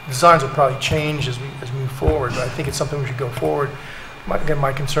 designs will probably change as we move forward, but I think it's something we should go forward. Again,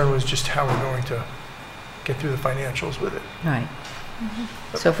 my concern was just how we're going to get through the financials with it. Right.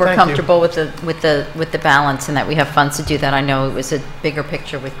 So if we're comfortable with the balance and that we have funds to do that, I know it was a bigger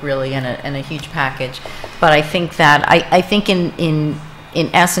picture with Greeley and a huge package, but I think that I think in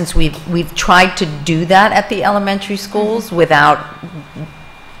essence we've tried to do that at the elementary schools without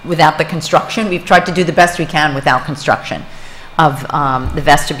the construction. We've tried to do the best we can without construction of the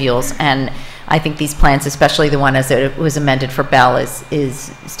vestibules, and I think these plans, especially the one as it was amended for Bell,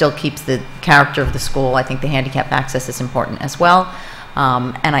 is still keeps the character of the school. I think the handicap access is important as well.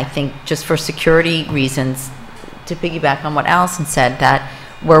 And I think just for security reasons, to piggyback on what Allison said, that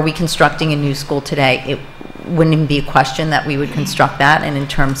were we constructing a new school today, it wouldn't even be a question that we would construct that. And in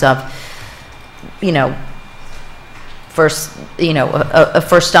terms of, a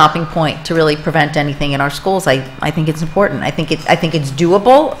first stopping point to really prevent anything in our schools, I think it's important. I think it's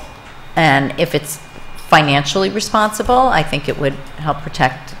doable, and if it's financially responsible, I think it would help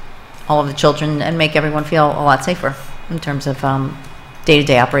protect all of the children and make everyone feel a lot safer in terms of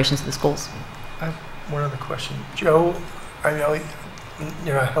day-to-day operations of the schools. I have one other question. Joe, I know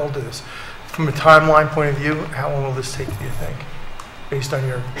you're not held to this. From a timeline point of view, how long will this take, do you think, based on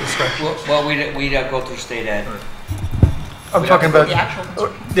your discussion? Well, we go through state ed. I'm talking about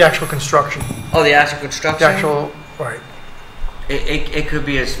the actual construction. Oh, the actual construction? The actual, right. It could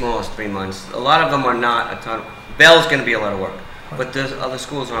be as small as 3 months. A lot of them are not a ton. Bell's going to be a lot of work, but the other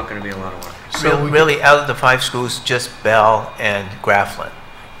schools aren't going to be a lot of work. So really, out of the 5 schools, just Bell and Grafflin,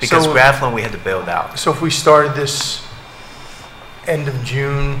 because Grafflin we had to build out. So if we started this end of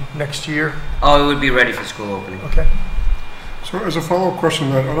June next year? Oh, it would be ready for school opening. Okay. So as a follow-up question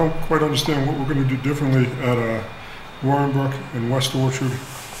to that, I don't quite understand what we're going to do differently at Warrenbrook and West Orchard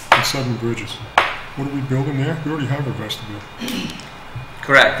and Seven Bridges. What are we building there? We already have a vestibule.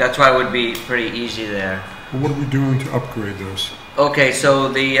 Correct. That's why it would be pretty easy there. Well, what are we doing to upgrade those? Okay,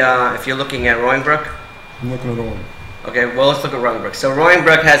 so if you're looking at Royenbrook. I'm looking at all of them. Okay, well, let's look at Royenbrook. So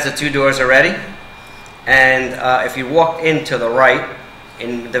Royenbrook has the 2 doors already. And if you walk into the right,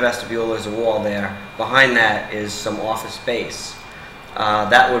 in the vestibule, there's a wall there. Behind that is some office space.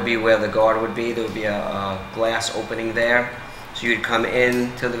 That would be where the guard would be. There would be a glass opening there. So you'd come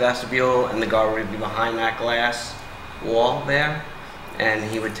into the vestibule, and the guard would be behind that glass wall there, and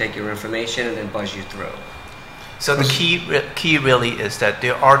he would take your information and then buzz you through. So the key really is that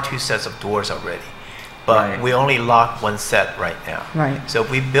there are 2 sets of doors already, but Right. we only lock 1 set right now. Right. So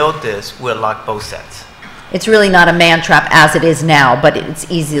if we build this, we'll lock both sets. It's really not a man trap as it is now, but it's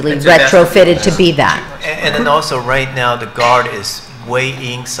easily It's a retrofitted to vestibule. be that. And then also right now, the guard is way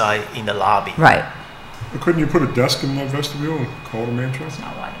inside in the lobby. Right. Couldn't you put a desk in that vestibule and call it a man trap?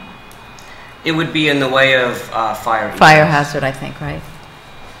 It would be in the way of fire. Fire egress. hazard, I think, right?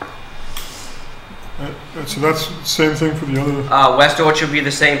 So that's the same thing for the other. West Orchard would be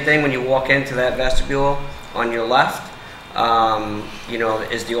the same thing. When you walk into that vestibule, on your left,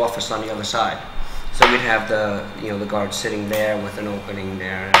 is the office on the other side. So we'd have the guard sitting there with an opening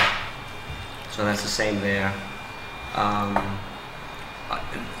there. So that's the same there.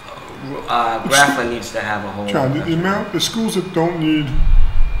 Grafflin needs to have a whole. John, the amount, the schools that don't need,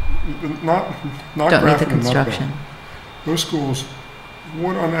 not Don't need the Grafflin, not construction. Bell. Those schools,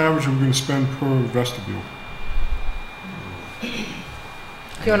 what on average are we going to spend per vestibule? Do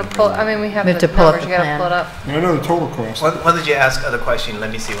you want to pull, I mean, we have We have the to pull up numbers, the you gotta plan. pull it up. And I know the total cost. Why don't you ask other question? Let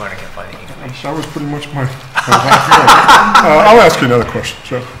me see where I can find the information. That was pretty much my. I'll ask you another question.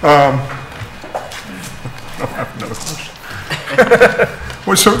 So, I'll have another question.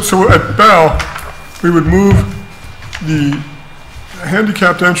 Well, so at Bell, we would move the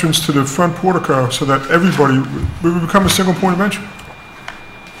handicapped entrance to the front portico so that everybody, we would become a single point of entry.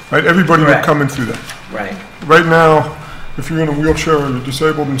 Right? Everybody would Correct. come in through that. Right. Right now, if you're in a wheelchair or you're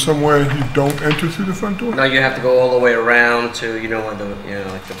disabled in some way, you don't enter through the front door? No, you have to go all the way around to where the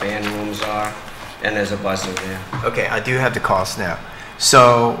like the band rooms are, and there's a buzzer there. Okay, I do have the cost now.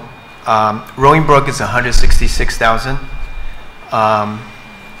 So, Rolling Brook is 166,000.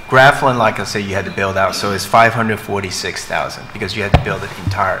 Grafflin, like I said, you had to build out, so it's 546,000 because you had to build the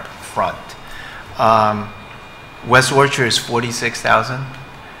entire front. West Orchard is 46,000.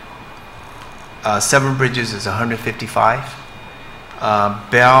 Seven Bridges is 155.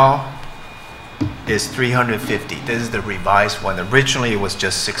 Bell is 350. This is the revised one. Originally, it was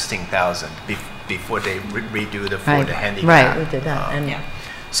just 16,000 before they redo the for the handicap. Right, we did that. And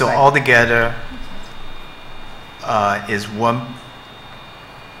So right. altogether is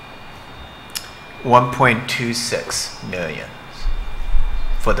 1.26 million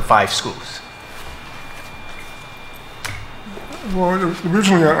for the 5 schools. Well,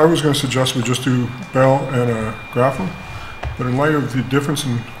 originally I was going to suggest we just do Bell and Grafflin, but in light of the difference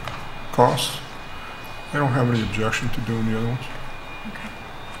in costs, I don't have any objection to doing the other ones.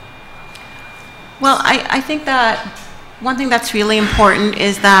 Well, I think that one thing that's really important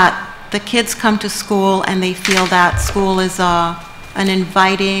is that the kids come to school and they feel that school is an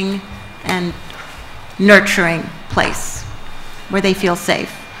inviting and nurturing place where they feel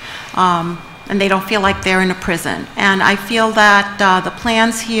safe. And they don't feel like they're in a prison. And I feel that the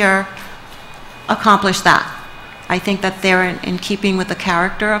plans here accomplish that. I think that they're in keeping with the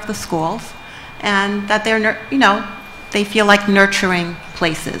character of the schools, and that they're, they feel like nurturing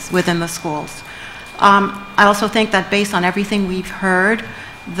places within the schools. I also think that based on everything we've heard,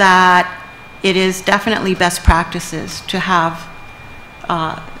 that it is definitely best practices to have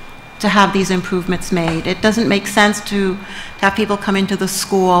these improvements made. It doesn't make sense to have people come into the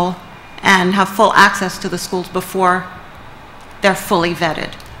school and have full access to the schools before they're fully vetted.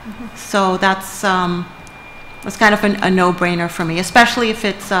 Mm-hmm. So that's kind of a no-brainer for me, especially if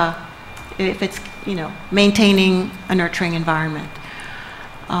it's maintaining a nurturing environment.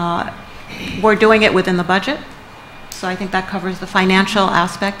 We're doing it within the budget, so I think that covers the financial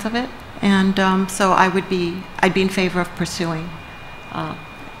aspects of it, and so I'd be in favor of pursuing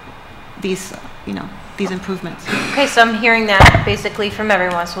these improvements. Okay, so I'm hearing that basically from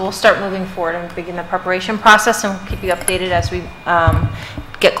everyone, so we'll start moving forward and begin the preparation process, and we'll keep you updated as we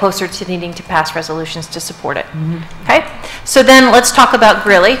get closer to needing to pass resolutions to support it. Mm-hmm. Okay, so then let's talk about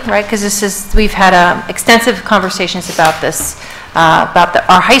Greeley, right? Because we've had extensive conversations about this, about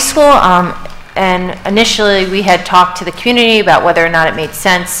our high school, and initially we had talked to the community about whether or not it made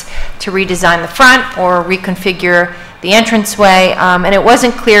sense to redesign the front or reconfigure the entranceway, and it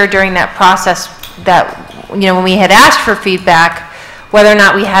wasn't clear during that process that, when we had asked for feedback, whether or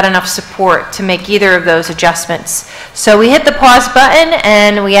not we had enough support to make either of those adjustments. So we hit the pause button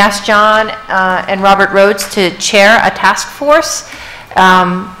and we asked John and Robert Rhodes to chair a task force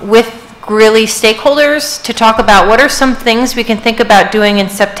with Greeley stakeholders to talk about what are some things we can think about doing in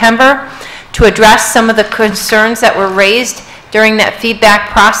September to address some of the concerns that were raised during that feedback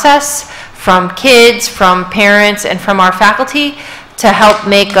process from kids, from parents, and from our faculty, to help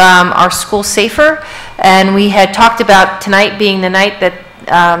make our school safer. And we had talked about tonight being the night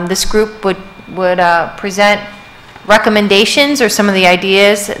that this group would present recommendations or some of the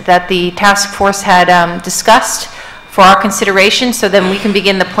ideas that the task force had discussed for our consideration, so then we can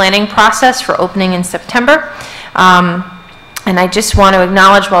begin the planning process for opening in September. And I just want to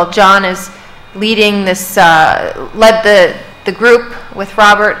acknowledge, while John is leading this, led the group with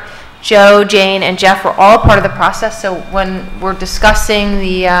Robert, Joe, Jane, and Jeff were all part of the process. So when we're discussing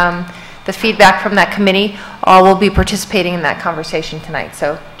the feedback from that committee, all will be participating in that conversation tonight.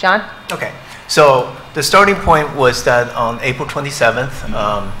 So, John? Okay. So the starting point was that on April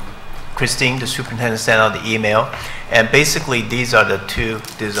 27th, Christine, the superintendent, sent out the email. And basically, these are the two,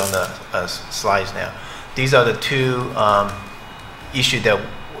 this is on the slides now. These are the two issues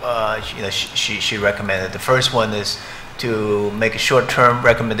that she recommended. The first one is to make short-term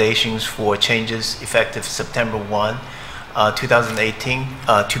recommendations for changes effective September 1, 2018,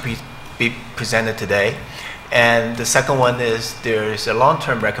 to be presented today. And the second one is there's a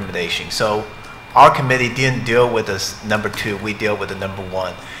long-term recommendation. So our committee didn't deal with this number 2, we deal with the number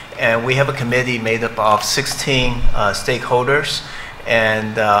 1. And we have a committee made up of 16 stakeholders.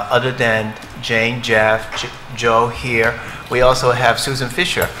 And other than Jane, Jeff, Joe here, we also have Susan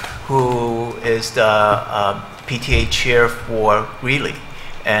Fisher, who is the PTA chair for Greeley,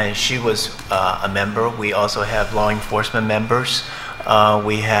 and she was a member. We also have law enforcement members.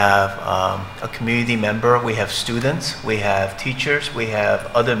 We have a community member. We have students. We have teachers. We have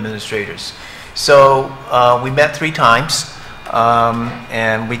other administrators. So we met 3 times,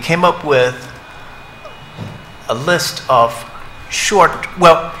 and we came up with a list of short.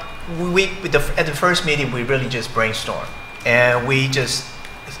 Well, at the first meeting, we really just brainstormed, and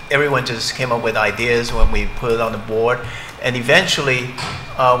everyone just came up with ideas when we put it on the board. And eventually,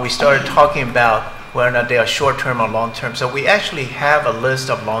 we started talking about whether or not they are short-term or long-term. So we actually have a list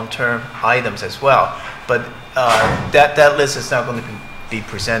of long-term items as well. But that list is not going to be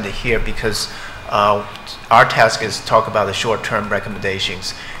presented here because our task is to talk about the short-term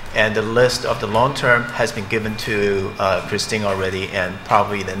recommendations. And the list of the long-term has been given to Christine already, and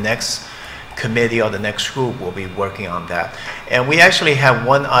probably the next committee or the next group will be working on that. And we actually have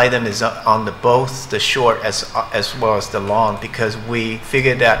one item is on both the short as well as the long, because we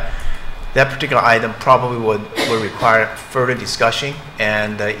figured that that particular item probably would require further discussion,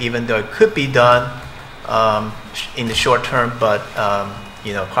 and even though it could be done in the short term, but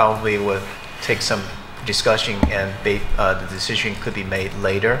probably would take some discussion, and the decision could be made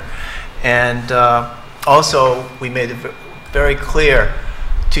later. And also we made it very clear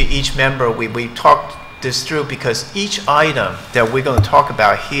to each member, we talked this through, because each item that we're going to talk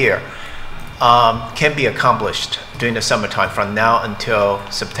about here can be accomplished during the summertime from now until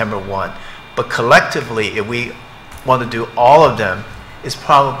September 1. But collectively, if we want to do all of them, it's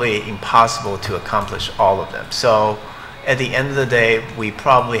probably impossible to accomplish all of them. So at the end of the day, we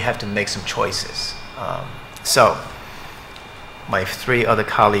probably have to make some choices. So my 3 other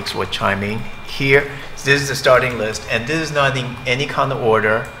colleagues will chime in here. This is the starting list, and this is not in any kind of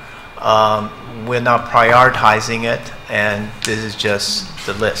order. We're not prioritizing it, and this is just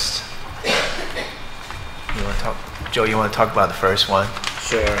the list. You want to talk, Joe? You want to talk about the first one?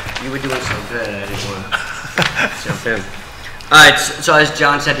 Sure. You were doing so good, I didn't want to jump in. All right. So as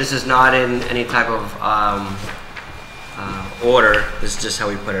John said, this is not in any type of order. This is just how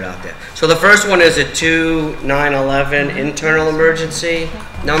we put it out there. So the first one is a 2911 internal emergency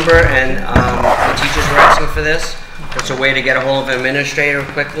number, and the teachers were asking for this. It's a way to get a hold of an administrator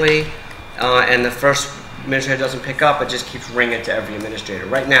quickly, and the first administrator doesn't pick up, it just keeps ringing to every administrator.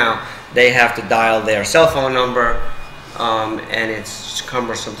 Right now, they have to dial their cell phone number, and it's just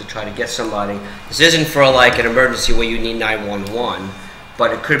cumbersome to try to get somebody. This isn't for like an emergency where you need 911,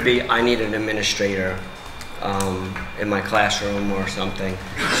 but it could be I need an administrator in my classroom or something.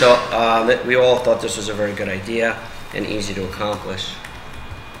 So we all thought this was a very good idea and easy to accomplish.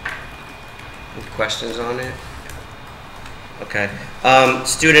 Any questions on it? Okay.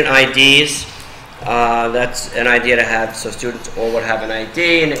 Student IDs. That's an idea to have, so students all would have an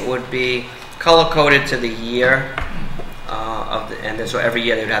ID, and it would be color-coded to the year, and then so every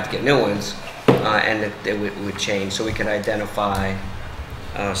year they would have to get new ones, and it would change, so we could identify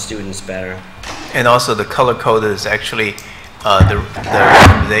students better. And also the color code is actually, the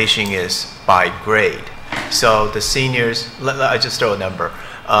recommendation is by grade. So the seniors, I just throw a number,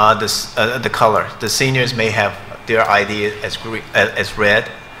 the color. The seniors may have their ID as red,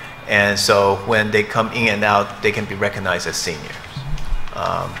 and so when they come in and out, they can be recognized as seniors.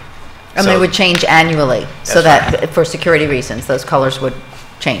 And they would change annually, so that right. For security reasons, those colors would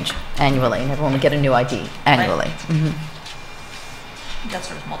change annually, and everyone would get a new ID annually. Right. Mm-hmm. That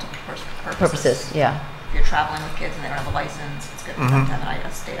serves multiple purposes. Purposes, yeah. If you're traveling with kids and they don't have a license, it's good for them to have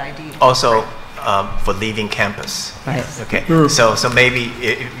a state ID. Also, for leaving campus. Right. Okay. Sure. So maybe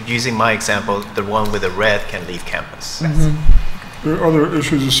using my example, the one with the red can leave campus. There are other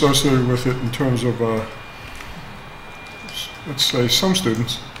issues associated with it in terms of, let's say, some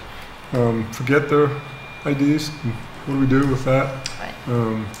students forget their IDs. And what do we do with that?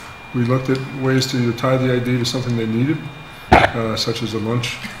 Right. We looked at ways to either tie the ID to something they needed, such as a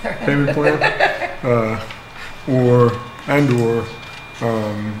lunch payment plan, or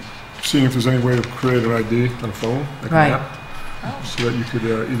seeing if there's any way to create an ID on a phone, like Right. an app, so that you could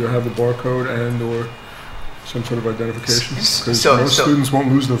either have the barcode and/or some sort of identification. Because most students won't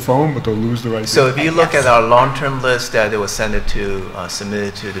lose their phone, but they'll lose their ID. So if you look at our long-term list that they will send it to,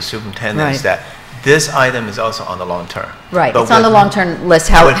 submitted to the superintendents, Right. that this item is also on the long term. Right, But it's on the with- long-term list,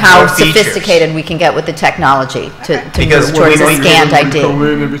 with how more features. sophisticated we can get with the technology to Because move towards we- a we- scanned They ID. come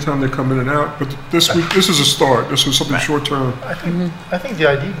in every time they come in and out, but this is a start. This was something short-term. I think the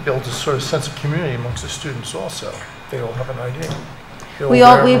ID builds a sort of sense of community amongst the students also. They all have an ID.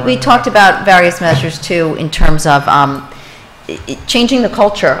 We talked about various measures too in terms of changing the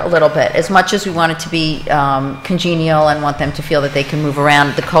culture a little bit. As much as we want it to be congenial and want them to feel that they can move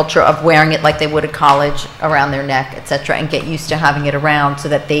around, the culture of wearing it like they would at college around their neck, etc., and get used to having it around, so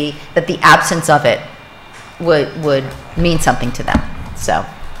that the absence of it would mean something to them. So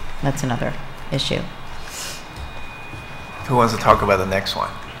that's another issue. Who wants to talk about the next one?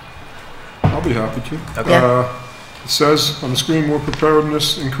 I'll be happy to. Okay. It says on the screen, more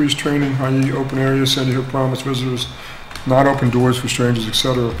preparedness, increased training, i.e. open areas, Sandy Hook promised visitors, not open doors for strangers,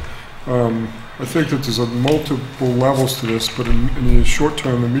 etc. I think that there's multiple levels to this, but in the short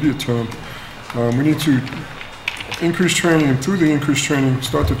term, immediate term, we need to increase training, and through the increased training,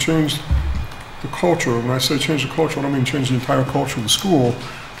 start to change the culture. When I say change the culture, I don't mean change the entire culture of the school,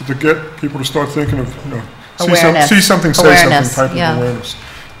 but to get people to start thinking of, Awareness. see something, say Awareness, something type yeah. of awareness.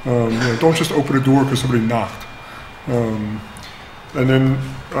 Don't just open a door because somebody knocked. And then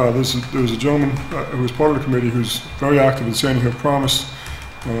there's a gentleman who was part of the committee who's very active in Sandy Hook Promise,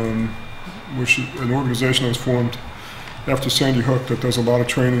 which is an organization that was formed after Sandy Hook that does a lot of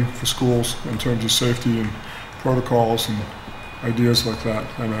training for schools in terms of safety and protocols and ideas like that.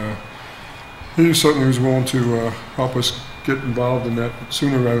 And he certainly was willing to help us get involved in that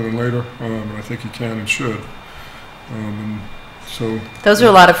sooner rather than later, and I think he can and should. So Those are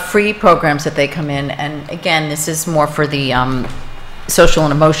a lot of free programs that they come in, and again, this is more for the social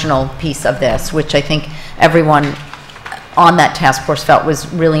and emotional piece of this, which I think everyone on that task force felt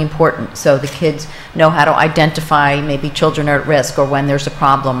was really important. So the kids know how to identify maybe children are at risk, or when there's a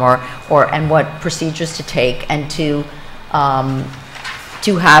problem, and what procedures to take, and to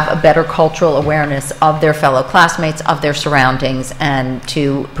have a better cultural awareness of their fellow classmates, of their surroundings, and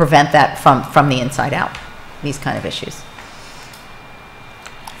to prevent that from the inside out, these kind of issues.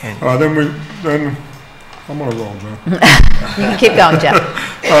 then I'm on a roll, John. You can keep going, Jeff.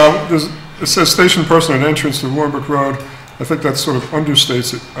 It says station person at entrance to Warrenbrook Road. I think that sort of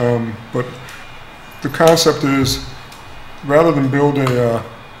understates it, but the concept is, rather than build a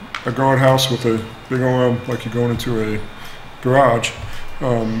guardhouse with a big arm like you're going into a garage,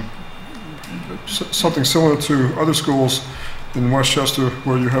 something similar to other schools in Westchester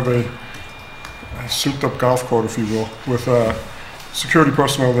where you have a souped-up golf cart, if you will, with security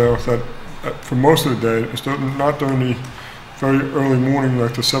personnel there that for most of the day, it's not during the very early morning,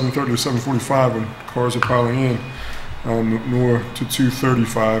 like the 7:30 to 7:45 when cars are piling in, nor to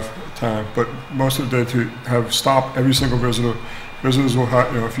 2:35 time, but most of the day to have stop every single visitor. Visitors will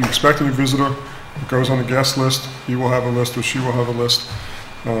have, if you're expecting a visitor, it goes on the guest list, he will have a list or she will have a list,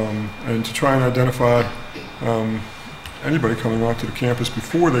 and to try and identify anybody coming onto the campus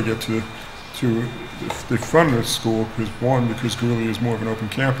before they get to the front of the school, because Greeley is more of an open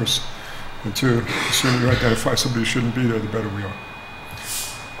campus, and two, the sooner you identify somebody who shouldn't be there, the better we are.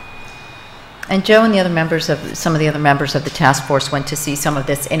 And Joe and some of the other members of the task force went to see some of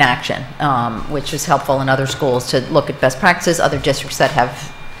this in action, which is helpful in other schools to look at best practices, other districts that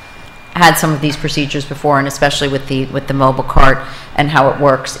have had some of these procedures before, and especially with the mobile cart and how it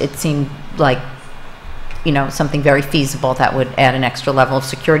works. It seemed like something very feasible that would add an extra level of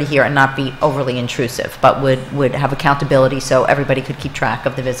security here and not be overly intrusive, but would have accountability so everybody could keep track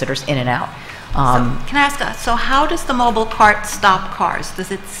of the visitors in and out. Can I ask, so how does the mobile cart stop cars?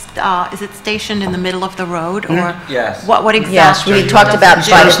 Is it stationed in the middle of the road, or Yes. what exactly? Yes, we talked about does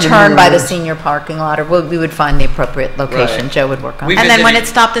it by do? the turn by the senior parking lot, or we would find the appropriate location. Right. Joe would work on We it. And then when visited-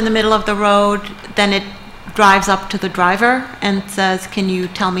 it's stopped in the middle of the road, then it drives up to the driver and says, "Can you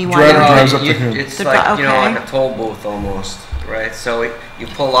tell me why?" Driver you're drives here?" up to him. It's The like, okay. like a toll booth almost, right? So you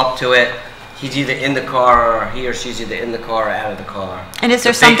pull up to it, he's either in the car or he or she's either in the car or out of the car. And is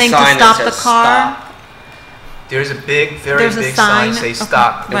there The big something to sign that stop the says car? stop There's a big, very There's a big sign sign? say Okay.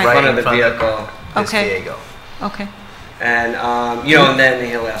 stop Right. right in front of the vehicle. Miss Okay. Diego. Okay. And, you know, and then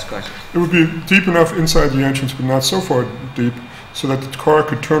he'll ask questions. It would be deep enough inside the entrance, but not so far deep, so that the car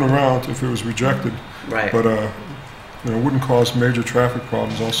could turn around if it was rejected. Right. But, you know, it wouldn't cause major traffic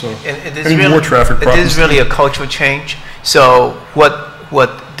problems also. And it is Any really, more traffic it problems. is really a cultural change. So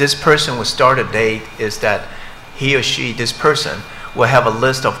what this person will start a date is that he or she, this person, will have a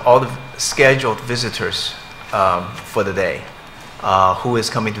list of all the scheduled visitors for the day. Who is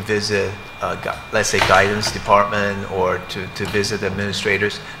coming to visit, let's say, guidance department or to visit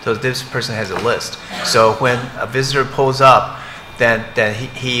administrators. So this person has a list. So when a visitor pulls up, then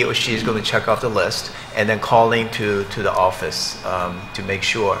he or she is going to check off the list and then calling to the office to make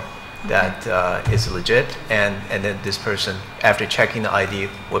sure that it's legit. And then this person, after checking the ID,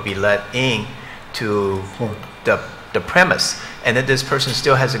 will be let in to the premise. And then this person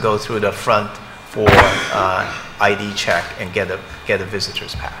still has to go through the front for ID check and get a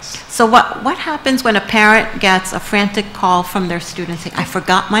visitor's pass. So what happens when a parent gets a frantic call from their student saying, I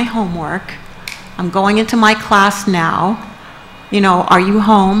forgot my homework, I'm going into my class now, you know, are you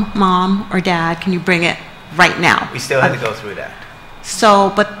home, mom or dad, can you bring it right now? We still have to go through that.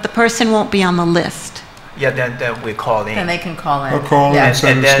 So, but the person won't be on the list. Yeah, then we call in. Then they can call in. I'll call Yeah. and say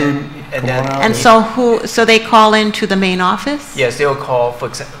to And the then- student, and come then- on out. And so they call into the main office? Yes, they'll call, for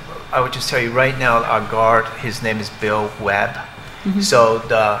example, I would just tell you right now, our guard, his name is Bill Webb. So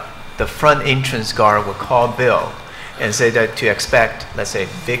the front entrance guard will call Bill and say that to expect, let's say,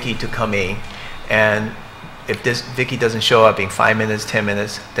 Vicky to come in. And if this Vicky doesn't show up in 5 minutes, 10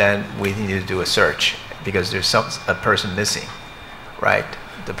 minutes, then we need to do a search because there's a person missing, right?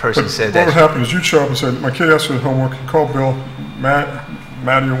 The person But said what would that. happen is you'd show up and say, my kid asked for his homework, you call Bill,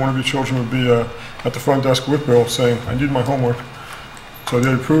 Maddie or one of your children would be at the front desk with Bill saying, I need my homework. So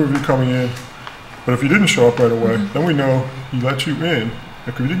they'd approve of you coming in. But if you didn't show up right away, then we know he let you in.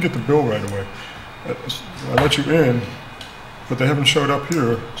 If you didn't get the bill right away, I let you in, but they haven't showed up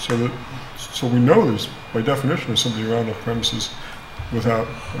here, so we know there's, by definition, there's somebody around the premises without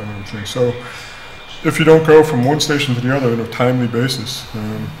anything. So if you don't go from one station to the other on a timely basis,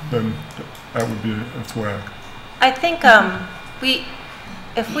 then that would be a flag. I think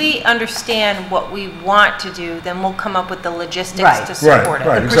if we understand what we want to do, then we'll come up with the logistics Right. to support it.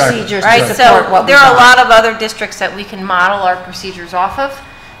 Right, The exactly. procedures Right, to support so what we there are a want. lot of other districts that we can model our procedures off of.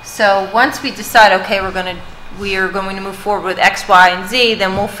 So once we decide, okay, we are going to move forward with X, Y, and Z,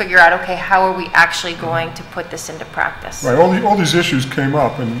 then we'll figure out, okay, how are we actually going to put this into practice? Right, all these issues came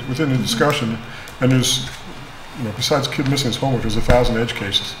up and within the discussion, and there's, you know, besides kid missing his homework, there's 1,000 edge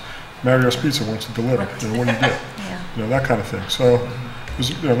cases. Mario's Pizza wants to deliver, you know, what do you do? You know, that kind of thing. So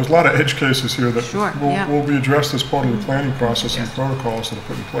there's a lot of edge cases here that will be addressed as part of the planning process and protocols that are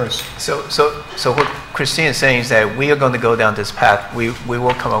put in place. So what Christine is saying is that we are going to go down this path. We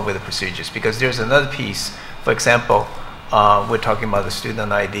will come up with the procedures because there's another piece. For example, we're talking about the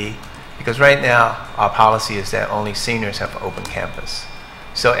student ID because right now our policy is that only seniors have open campus.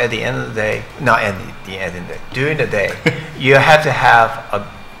 So at the end of the day, not at the end of the day, during the day, you have to have a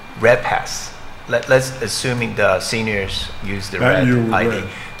red pass. Let's assuming the seniors use the red ID,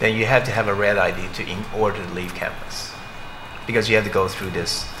 then you have to have a red ID in order to leave campus because you have to go through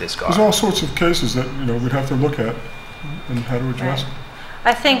this guard. There's all sorts of cases that, you know, we'd have to look at and how to address it.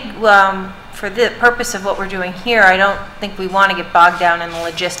 I think for the purpose of what we're doing here, I don't think we want to get bogged down in the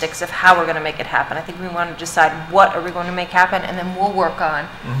logistics of how we're going to make it happen. I think we want to decide what are we going to make happen, and then we'll work on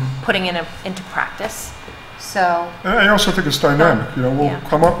putting it into practice. So. And I also think it's dynamic. You know, we'll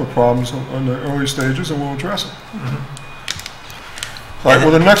come up with problems on the early stages and we'll address it. All right.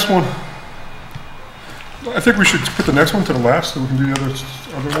 Well, the next one, I think we should put the next one to the last so we can do the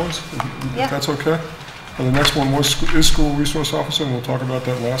other ones. If that's okay. Well, the next one is school resource officer, and we'll talk about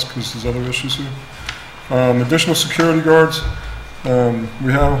that last because there's other issues here. Additional security guards.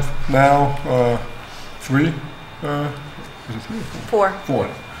 We have now 3. Is it 3 or 4?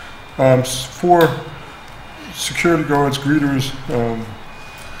 4. 4 security guards, greeters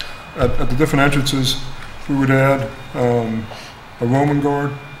at the different entrances. We would add a roaming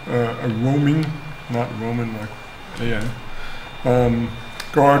guard, a roaming, not Roman like A-N,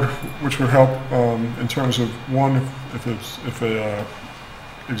 guard, which would help in terms of one, if a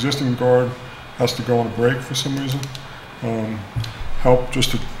existing guard has to go on a break for some reason, help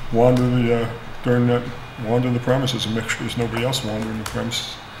just to wander the premises and make sure there's nobody else wandering the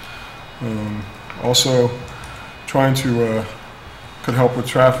premises. Also, trying to could help with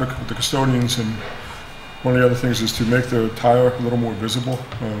traffic with the custodians and one of the other things is to make the tire a little more visible,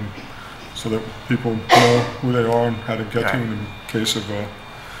 so that people know who they are and how to get to them in case of.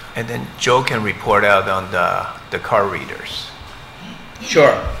 And then Joe can report out on the car readers.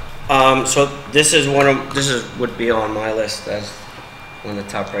 Sure. So this would be on my list as one of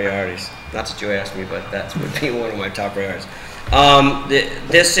the top priorities. Not that you asked me, but that would be one of my top priorities.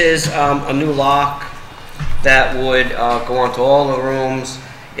 This is a new lock that would go onto all the rooms.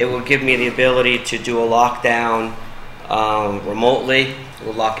 It would give me the ability to do a lockdown remotely. It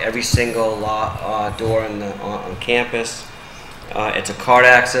will lock every single door on campus. It's a card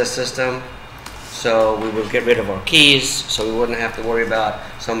access system, so we would get rid of our keys, so we wouldn't have to worry about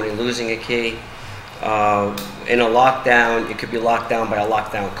somebody losing a key. In a lockdown, it could be locked down by a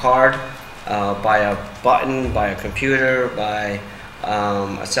lockdown card, by a button, by a computer, by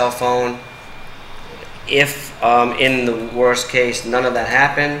a cell phone. If in the worst case none of that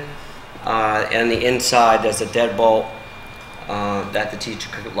happened, and the inside there's a deadbolt, that the teacher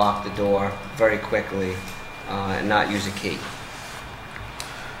could lock the door very quickly and not use a key.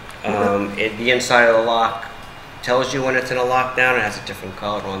 The inside of the lock tells you when it's in a lockdown. It has a different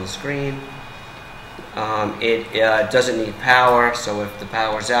color on the screen. It doesn't need power, so if the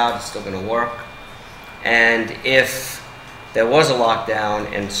power's out, it's still going to work. And if there was a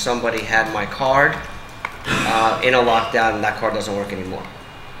lockdown and somebody had my card in a lockdown and that card doesn't work anymore,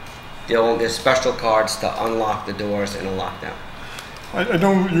 there's special cards to unlock the doors in a lockdown. I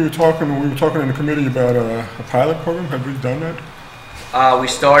know we were talking in the committee about a pilot program. Have we done that? We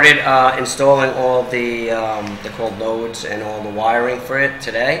started installing all they're called nodes and all the wiring for it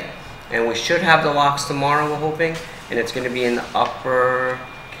today. And we should have the locks tomorrow, we're hoping. And it's going to be in the upper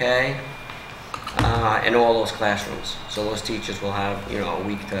K in all those classrooms. So those teachers will have, a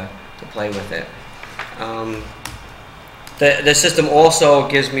week to play with it. The system also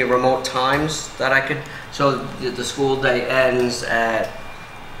gives me remote times that I could, so the school day ends at,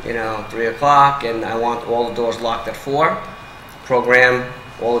 3 o'clock, and I want all the doors locked at 4. Program,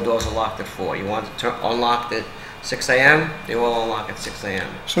 all the doors are locked at 4. You want to unlock at 6 a.m., they will unlock at 6 a.m.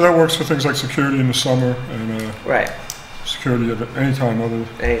 So that works for things like security in the summer and right. Security at any time other.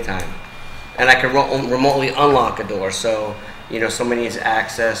 Anytime. And I can remotely unlock a door, so, somebody needs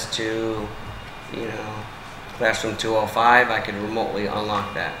access to, classroom 205, I could remotely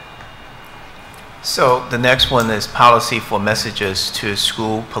unlock that. So the next one is policy for messages to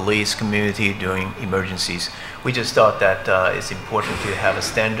school, police, community during emergencies. We just thought that it's important to have a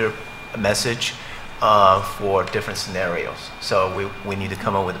standard message for different scenarios. So we need to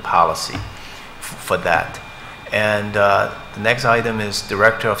come up with a policy for that. And the next item is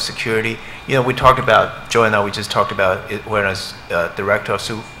Director of Security. We talked about, Joe and I, we just talked about it whereas Director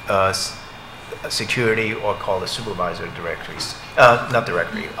of Security, or called the Supervisor Directories, not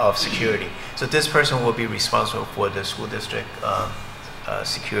Directory, of Security. So this person will be responsible for the school district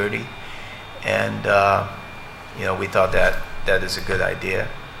security. And, we thought that is a good idea.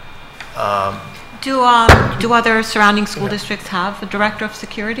 Do other surrounding school districts have a director of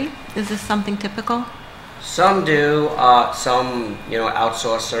security? Is this something typical? Some do, some,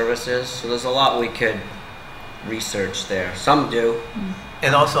 outsource services. So there's a lot we could research there. Some do.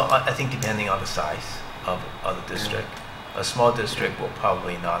 And also, I think depending on the size of the district. A small district will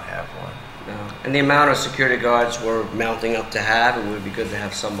probably not have one. No. And the amount of security guards we're mounting up to have, it would be good to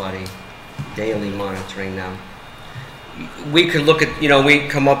have somebody daily monitoring them. We could look at, we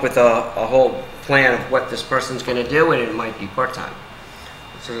come up with a whole plan of what this person's going to do, and it might be part-time.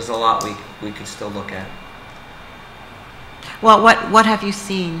 So there's a lot we could still look at. Well, what have you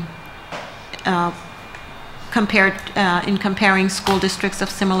seen compared in comparing school districts of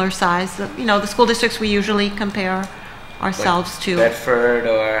similar size? The school districts we usually compare ourselves like to. Bedford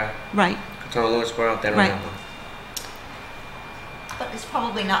or right. Lewisboro, they don't right. have one. But it's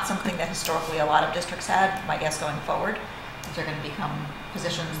probably not something that historically a lot of districts had, my guess going forward. These are going to become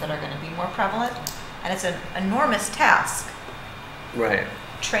positions that are going to be more prevalent. And it's an enormous task. Right.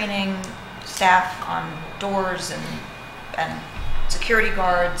 Training staff on doors and security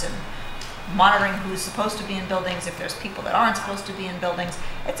guards and monitoring who's supposed to be in buildings, if there's people that aren't supposed to be in buildings.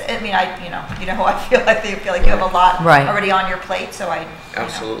 You know how I feel. I feel like you have a lot already on your plate, so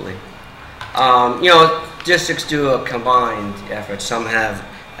Absolutely. Districts do a combined effort. Some have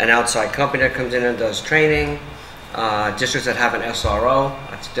an outside company that comes in and does training. Districts that have an SRO,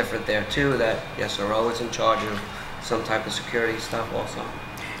 that's different there too, that the SRO is in charge of some type of security stuff also.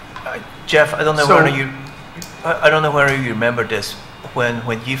 Jeff, I don't know whether you remember this.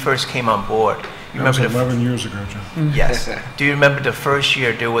 When you first came on board, that was 11 years ago, Jeff. Yes. Do you remember the first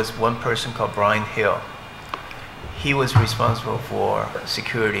year there was one person called Brian Hill? he was responsible for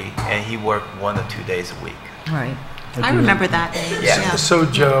security, and he worked 1 or 2 days a week. Right. I remember that. Yeah. So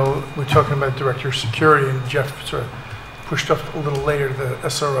Joe, we're talking about Director of Security, and Jeff sort of pushed up a little later the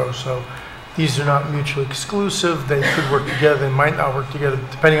SRO, so these are not mutually exclusive. They could work together, they might not work together,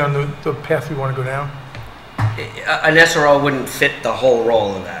 depending on the path we want to go down. An SRO wouldn't fit the whole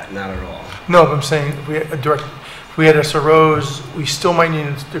role of that, not at all. No, but I'm saying if we had SROs, we still might need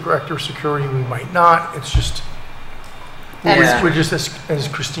a Director of Security, we might not. It's just, Yeah. we're just, as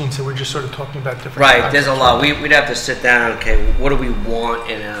Christine said, we're just sort of talking about different. Right, there's a lot. We'd have to sit down, okay, what do we want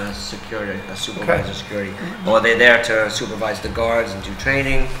in a supervisor of security? Or are they there to supervise the guards and do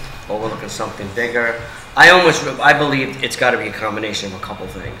training, or we're looking at something bigger? I believe it's got to be a combination of a couple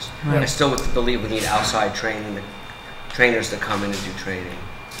things. Right. I still believe we need outside trainers to come in and do training.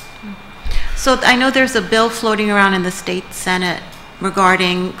 So I know there's a bill floating around in the state Senate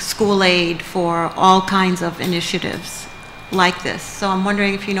regarding school aid for all kinds of initiatives like this. So I'm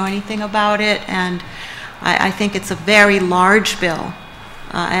wondering if you know anything about it, and I think it's a very large bill.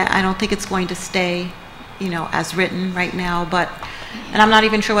 I don't think it's going to stay, as written right now, and I'm not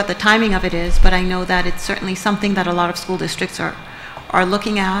even sure what the timing of it is, but I know that it's certainly something that a lot of school districts are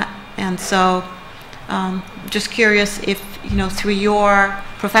looking at, and so just curious if, through your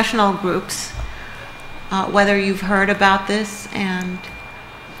professional groups, whether you've heard about this and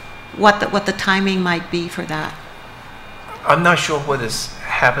what the timing might be for that. I'm not sure what is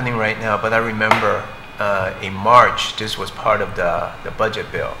happening right now, but I remember in March, this was part of the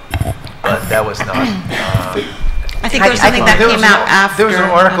budget bill, but that was not. I think there was something that came out after. There was an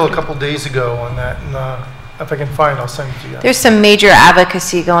article a couple days ago on that, and if I can find it, I'll send it to you. There's some major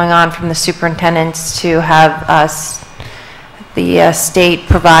advocacy going on from the superintendents to have the state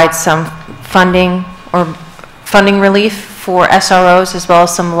provide some funding relief for SROs, as well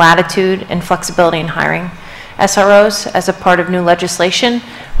as some latitude and flexibility in hiring SROs as a part of new legislation,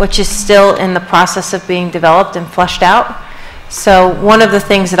 which is still in the process of being developed and fleshed out. So one of the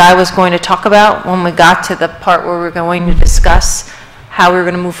things that I was going to talk about when we got to the part where we're going to discuss how we're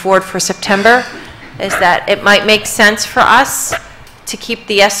going to move forward for September is that it might make sense for us to keep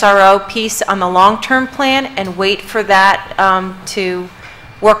the SRO piece on the long-term plan and wait for that to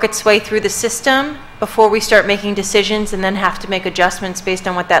work its way through the system before we start making decisions and then have to make adjustments based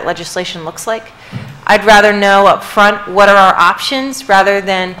on what that legislation looks like. I'd rather know up front what are our options rather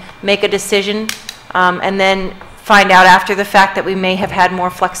than make a decision and then find out after the fact that we may have had more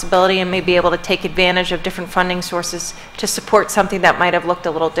flexibility and may be able to take advantage of different funding sources to support something that might have looked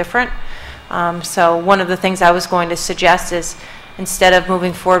a little different. So one of the things I was going to suggest is instead of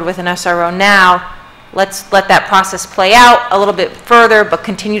moving forward with an SRO now, let's let that process play out a little bit further, but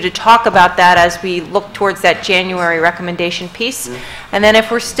continue to talk about that as we look towards that January recommendation piece. And then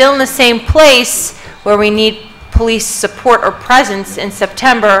if we're still in the same place where we need police support or presence in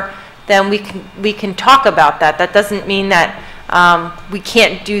September, then we can talk about that. That doesn't mean that we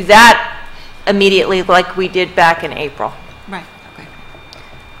can't do that immediately like we did back in April. Right. Okay.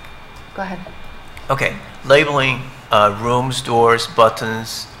 Go ahead. Okay, labeling rooms, doors,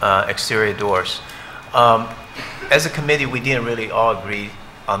 buttons, exterior doors. As a committee, we didn't really all agree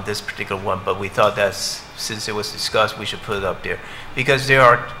on this particular one, but we thought that since it was discussed, we should put it up there. Because there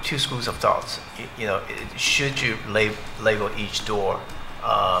are two schools of thoughts. Should you label each door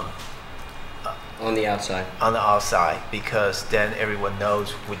on the outside? On the outside, because then everyone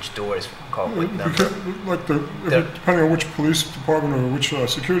knows which door is called what number. Depending on which police department or which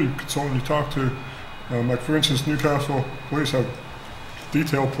security consultant you talk to, like for instance, Newcastle Police have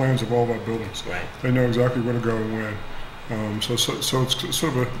detailed plans of all of our buildings. Right. They know exactly where to go and when. So it's sort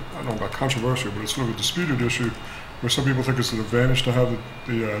of a, I don't know about controversial, but it's sort of a disputed issue where some people think it's an advantage to have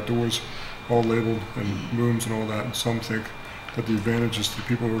the doors all labeled and rooms and all that, and some think that the advantage is to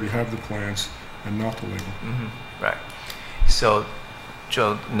people who already have the plans and not to label. Mm-hmm. Right. So,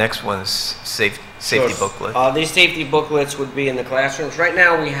 Joe, next one's safety booklet. These safety booklets would be in the classrooms. Right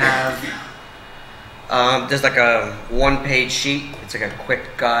now we have, there's like a one-page sheet. It's like a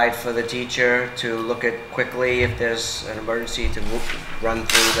quick guide for the teacher to look at quickly if there's an emergency to run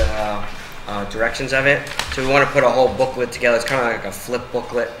through the directions of it. So we want to put a whole booklet together. It's kind of like a flip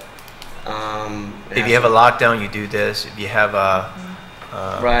booklet. If you have a lockdown, you do this. If you have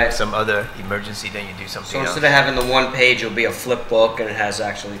right. some other emergency, then you do something else. So instead of having the one page, it'll be a flip book, and it has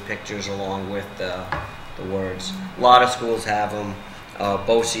actually pictures along with the words. A lot of schools have them.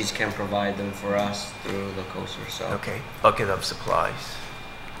 BOCES can provide them for us through the COSER. So. Okay, bucket of supplies.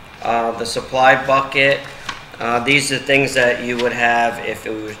 The supply bucket, these are things that you would have if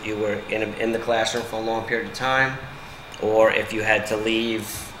you were in the classroom for a long period of time, or if you had to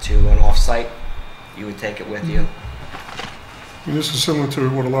leave to an off-site you would take it with you. And this is similar to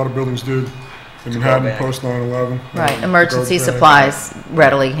what a lot of buildings did in Manhattan bag. post 9/11. Right, emergency garbage bag. supplies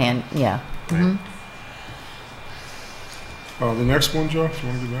readily yeah. Mhm. The next one, Joe, if you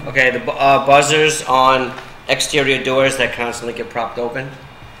want to do that. Okay, the buzzers on exterior doors that constantly get propped open.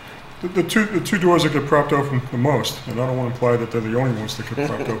 The two doors that get propped open the most, and I don't want to imply that they're the only ones that get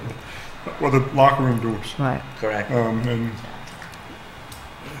propped open, well, the locker room doors. Right. Correct. And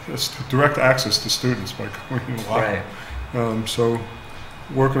it's direct access to students by going in the locker room. So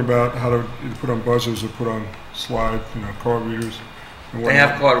working about how to either put on buzzers or put on slide, card readers. And They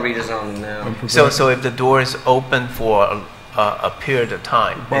have card readers on them now. So if the door is open for a period of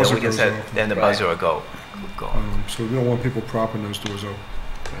time, Buzzer we can goes set, off. then the buzzer will go on. So we don't want people propping those doors open.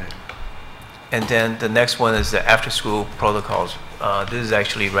 Right. And then the next one is the after-school protocols. This is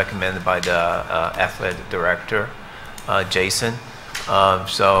actually recommended by the athletic director, Jason.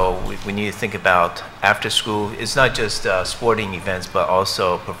 So we need to think about after school. It's not just sporting events, but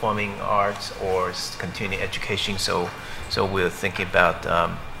also performing arts or continuing education. So we're thinking about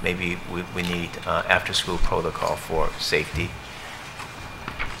maybe we need after-school protocol for safety.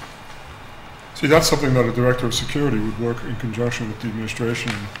 See, that's something that a director of security would work in conjunction with the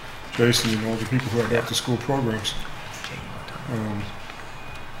administration and Jason and all the people who have after-school programs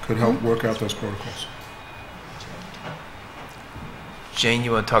could help work out those protocols. Jane,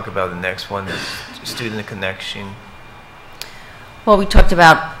 you want to talk about the next one, the student connection? Well, we talked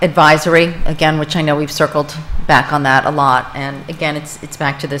about advisory, again, which I know we've circled back on that a lot. And again, it's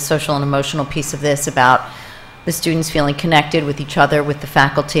back to the social and emotional piece of this about the students feeling connected with each other, with the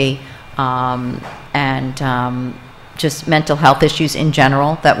faculty, and just mental health issues in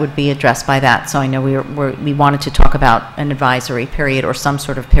general that would be addressed by that. So I know we wanted to talk about an advisory period or some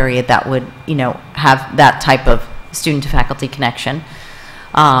sort of period that would, have that type of student to faculty connection.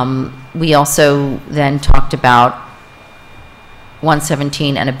 We also then talked about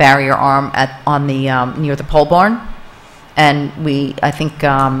 117 and a barrier arm on the near the pole barn, and I think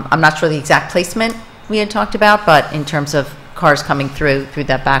I'm not sure the exact placement we had talked about, but in terms of cars coming through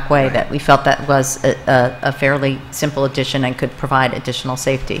that back way, that we felt that was a fairly simple addition and could provide additional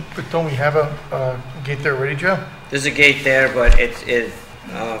safety. But don't we have a gate there already, Joe? There's a gate there, but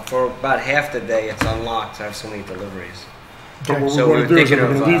for about half the day it's unlocked. I have so many deliveries. But what So we want to do is thinking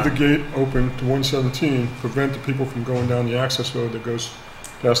we're going to leave of, the gate open to 117, prevent the people from going down the access road that goes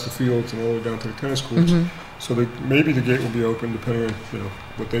past the fields and all the way down to the tennis courts. So that maybe the gate will be open depending on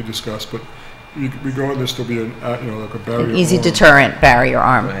what they discuss. But regardless, there'll be like a barrier. An easy arm. deterrent barrier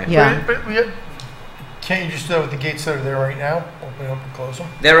arm. Right. Yeah. But can't you just do it with the gates that are there right now? Open up and close them?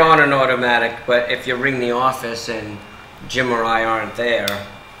 They're on an automatic, but if you ring the office and Jim or I aren't there,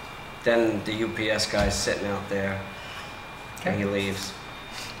 then the UPS guy's sitting out there and he leaves.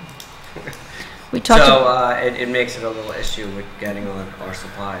 We talked. It makes it a little issue with getting our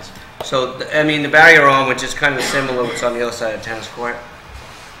supplies. So, the barrier arm, which is kind of similar to what's on the other side of the tennis court.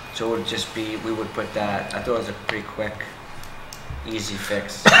 So it would just be, we would put that, I thought it was a pretty quick, easy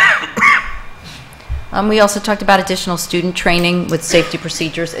fix. We also talked about additional student training with safety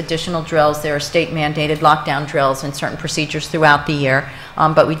procedures, additional drills. There are state-mandated lockdown drills and certain procedures throughout the year.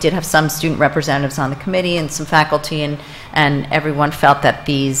 But we did have some student representatives on the committee and some faculty, and everyone felt that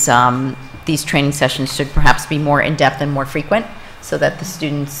these training sessions should perhaps be more in-depth and more frequent, so that the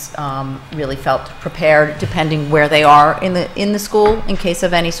students really felt prepared depending where they are in the school in case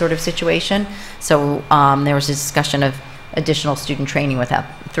of any sort of situation. So there was a discussion of additional student training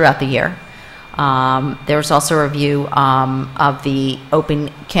throughout the year. There was also a review of the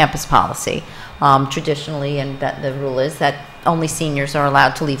open campus policy. Traditionally, and that the rule is that only seniors are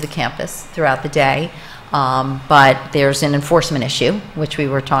allowed to leave the campus throughout the day. But there's an enforcement issue, which we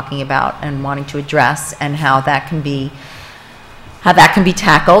were talking about and wanting to address, and how that can be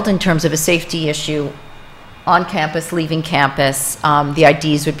tackled in terms of a safety issue on campus, leaving campus. The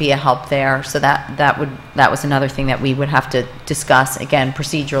IDs would be a help there, so that was another thing that we would have to discuss, again,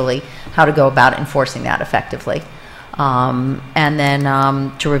 procedurally, how to go about enforcing that effectively. And then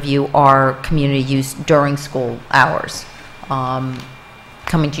to review our community use during school hours.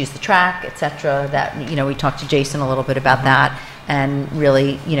 Coming to use the track, etc. That, we talked to Jason a little bit about that, and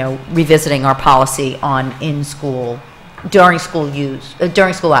really, revisiting our policy on during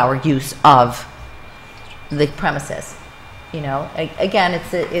school hour use of the premises. Again,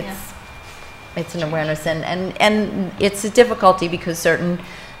 it's an awareness, and it's a difficulty because certain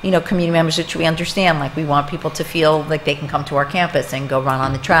community members, which we understand, like we want people to feel like they can come to our campus and go run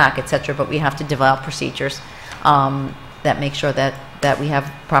on the track, etc. But we have to develop procedures that make sure that we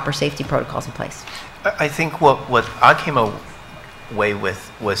have proper safety protocols in place. I think what I came away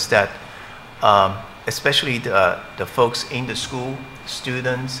with was that especially the folks in the school,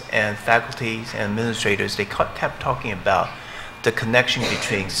 students and faculties and administrators, they kept talking about the connection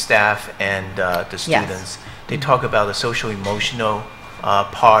between staff and the students. They talk about the social emotional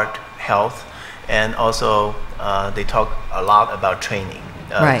part, health, and also they talk a lot about training,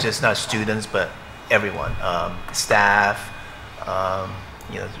 just not students but everyone, staff,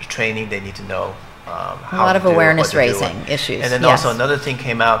 the training they need to know. A lot of awareness raising issues. And then also another thing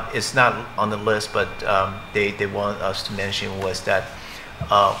came out, it's not on the list, but they want us to mention was that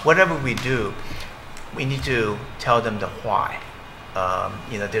whatever we do, we need to tell them the why.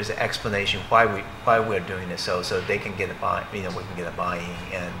 There's an explanation why we're doing this, so they can get a buy. We can get a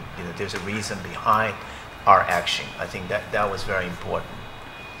buy-in, and there's a reason behind our action. I think that was very important.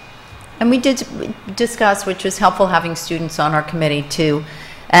 And we did discuss, which was helpful having students on our committee too,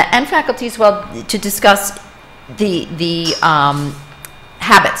 and faculty as well, to discuss the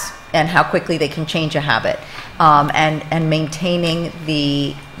habits and how quickly they can change a habit, and maintaining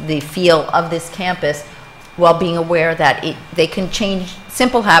the feel of this campus while being aware that they can change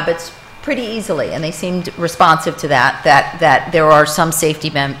simple habits pretty easily, and they seemed responsive to that there are some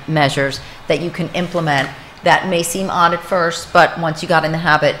safety measures that you can implement that may seem odd at first, but once you got in the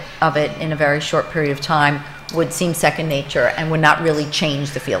habit of it in a very short period of time, would seem second nature and would not really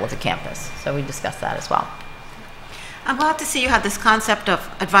change the feel of the campus. So we discussed that as well. I'm glad to see you had this concept of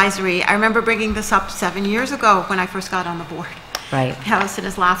advisory. I remember bringing this up 7 years ago when I first got on the board. Right. Allison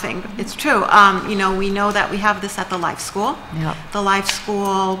is laughing. It's true. We know that we have this at the Life School. Yep. The Life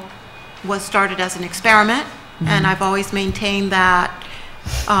School was started as an experiment, and I've always maintained that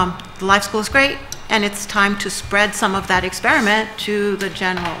the Life School is great, and it's time to spread some of that experiment to the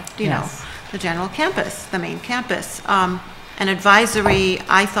general, the general campus, the main campus. And advisory,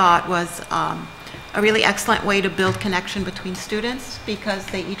 I thought, was a really excellent way to build connection between students, because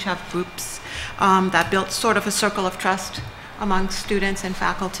they each have groups that built sort of a circle of trust among students and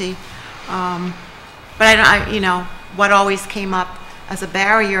faculty. But what always came up as a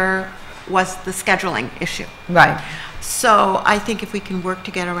barrier was the scheduling issue. Right. So I think if we can work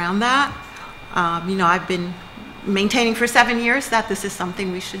to get around that, I've been maintaining for 7 years that this is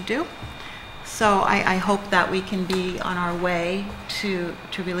something we should do. So I hope that we can be on our way to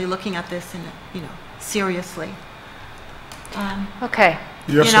really looking at this in, seriously. Okay.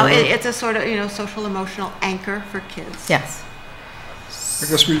 Yes, it's a sort of, social emotional anchor for kids. Yes. I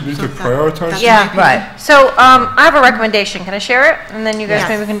guess we need to prioritize. Yeah, right. So I have a recommendation. Can I share it? And then you guys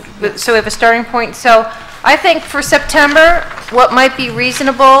maybe can. So we have a starting point. So I think for September, what might be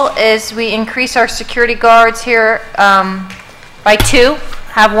reasonable is we increase our security guards here by 2.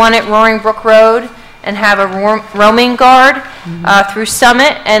 Have one at Roaring Brook Road and have a roaming guard through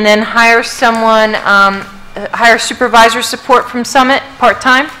Summit, and then hire someone, hire supervisor support from Summit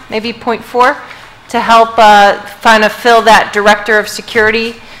part-time, maybe 0.4, to help kind of fill that director of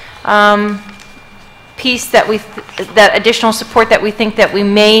security piece that additional support that we think that we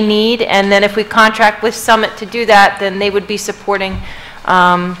may need. And then if we contract with Summit to do that, then they would be supporting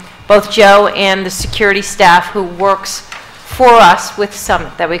both Joe and the security staff who works for us with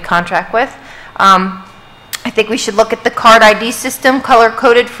Summit that we contract with. I think we should look at the card ID system,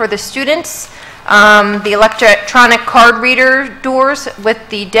 color-coded for the students, the electronic card reader doors with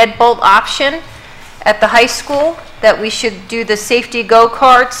the deadbolt option at the high school, that we should do the safety go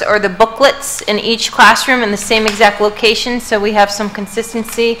cards or the booklets in each classroom in the same exact location, so we have some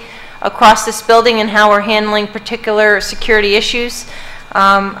consistency across this building and how we're handling particular security issues.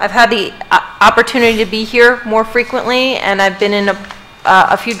 I've had the opportunity to be here more frequently, and I've been in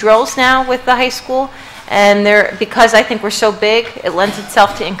a few drills now with the high school, and because I think we're so big, it lends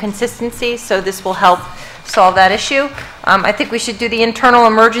itself to inconsistency, so this will help solve that issue. I think we should do the internal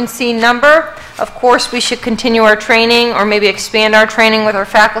emergency number. Of course, we should continue our training or maybe expand our training with our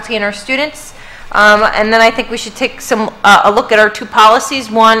faculty and our students. And then I think we should take a look at our 2 policies.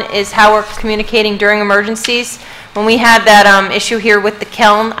 One is how we're communicating during emergencies. When we had that issue here with the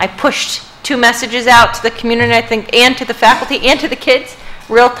kiln, I pushed 2 messages out to the community, I think, and to the faculty and to the kids,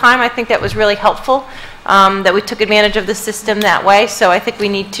 real time. I think that was really helpful, that we took advantage of the system that way. So I think we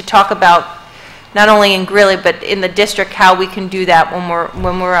need to talk about, not only in Greeley, but in the district, how we can do that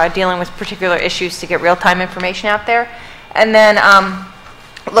when we're dealing with particular issues to get real-time information out there. And then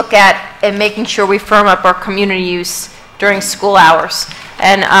look at and making sure we firm up our community use during school hours.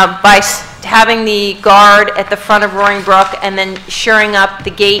 And by having the guard at the front of Roaring Brook and then shoring up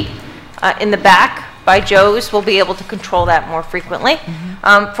the gate in the back by Joe's, we'll be able to control that more frequently.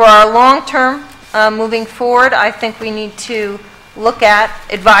 For our long-term moving forward, I think we need to look at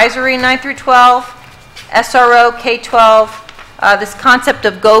advisory 9 through 12, SRO K-12, this concept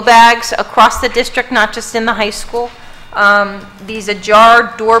of go bags across the district, not just in the high school. These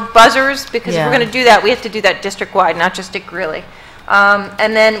ajar door buzzers, because if we're going to do that, we have to do that district-wide, not just at Greeley.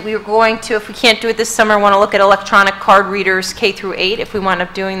 And then we are going to, if we can't do it this summer, want to look at electronic card readers K through 8 if we wind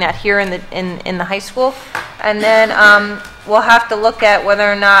up doing that here in the high school. And then we'll have to look at whether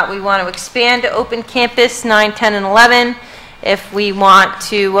or not we want to expand to open campus 9, 10, and 11, if we want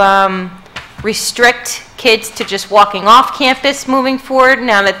to restrict kids to just walking off campus moving forward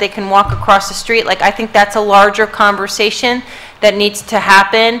now that they can walk across the street. Like, I think that's a larger conversation that needs to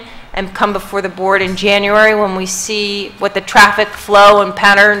happen and come before the board in January when we see what the traffic flow and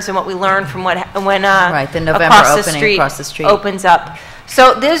patterns and what we learn from when the November across the street opens up.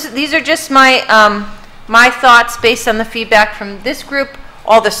 So these are just my my thoughts based on the feedback from this group,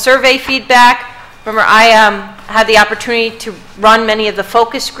 all the survey feedback. Remember, I had the opportunity to run many of the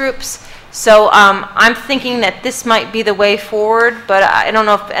focus groups. So I'm thinking that this might be the way forward, but I don't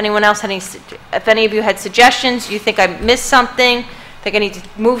know if anyone else had if any of you had suggestions. You think I missed something? Think I need to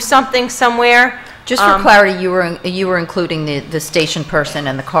move something somewhere? Just for clarity, you were including the station person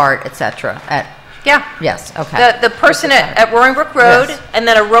and the cart, etc. Yeah. Yes. Okay. The person at Roaring Brook Road, and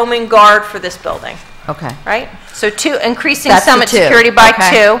then a roaming guard for this building. Okay. Right. So increasing That's Summit security by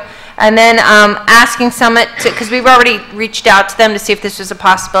 2, and then asking Summit to, because we've already reached out to them to see if this was a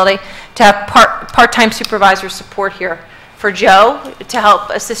possibility, to have part-time supervisor support here for Joe, to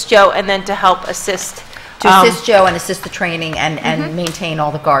help assist Joe, and then to help assist. To assist Joe and assist the training and maintain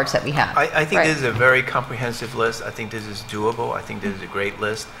all the guards that we have. I think this is a very comprehensive list. I think this is doable. I think this is a great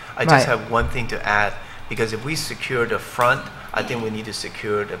list. I just have one thing to add, because if we secure the front, I think we need to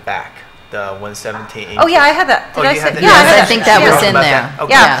secure the back, the 117 inches. Oh, yeah, I have that. Did I say? Yeah, I think that was in there.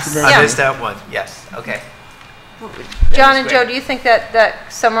 Okay. Yes. I missed that one. Yes. Okay. John and Joe, do you think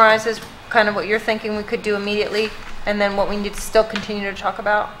that summarizes kind of what you're thinking we could do immediately, and then what we need to still continue to talk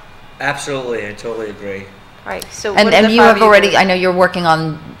about? Absolutely, I totally agree. Right. So and you have already, I know you're working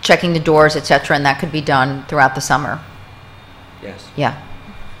on checking the doors, etc., and that could be done throughout the summer. Yes. Yeah.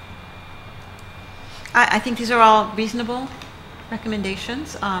 I think these are all reasonable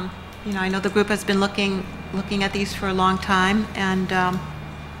recommendations. You know, I know the group has been looking at these for a long time, and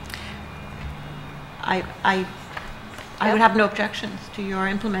I would have no objections to your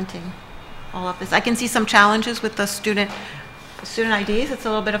implementing all of this. I can see some challenges with the student IDs. It's a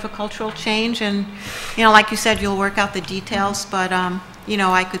little bit of a cultural change, and you know, like you said, you'll work out the details, but you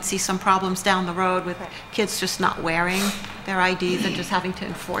know, I could see some problems down the road with kids just not wearing their IDs and just having to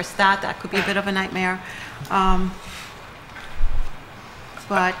enforce that. That could be a bit of a nightmare.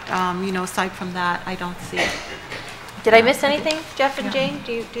 But you know, aside from that, I don't see it. Did I miss anything, Jeff and Jane?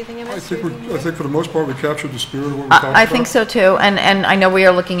 Do you think I missed anything? I think for the most part we captured the spirit of what we talked about. I think so too, and I know we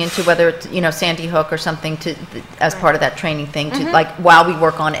are looking into whether it's, you know, Sandy Hook or something to as part of that training thing to like while we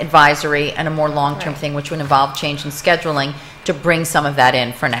work on advisory and a more long-term thing, which would involve change in scheduling, to bring some of that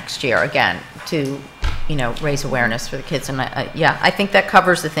in for next year again to, you know, raise awareness for the kids. And yeah, I think that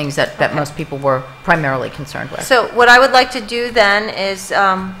covers the things that most people were primarily concerned with. So what I would like to do then is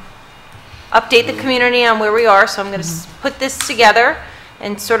update the community on where we are. So I'm going to put this together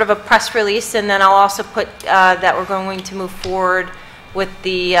in sort of a press release, and then I'll also put that we're going to move forward with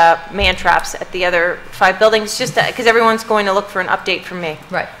the man traps at the other 5 buildings, just because everyone's going to look for an update from me,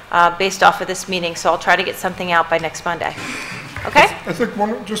 right? Based off of this meeting. So I'll try to get something out by next Monday. Okay. I think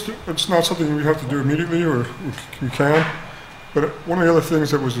it's not something we have to do immediately, or we can. But one of the other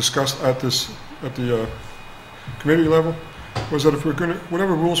things that was discussed at the committee level was that if we're going to,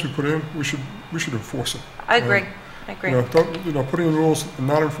 whatever rules we put in, we should enforce it. I agree. I agree. You know, putting in rules and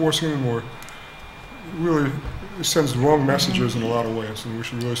not enforcing them, or really it sends the wrong messages in a lot of ways, and we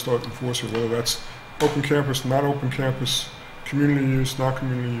should really start enforcing, whether that's open campus, not open campus, community use, not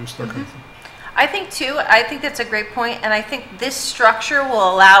community use, that kind of thing. I think that's a great point, and I think this structure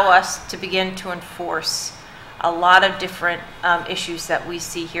will allow us to begin to enforce a lot of different issues that we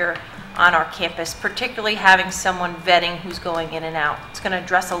see here on our campus, particularly having someone vetting who's going in and out. It's going to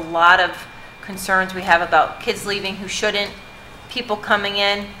address a lot of concerns we have about kids leaving who shouldn't, people coming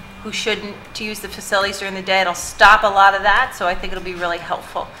in who shouldn't to use the facilities during the day. It'll stop a lot of that, so I think it'll be really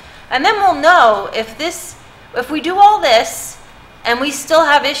helpful. And then we'll know if we do all this and we still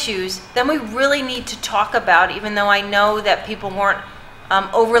have issues, then we really need to talk about, even though I know that people weren't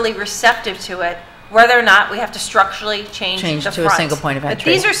overly receptive to it, whether or not we have to structurally change the to fronts. a single point of entry.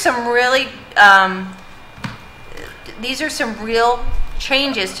 But these are some really, real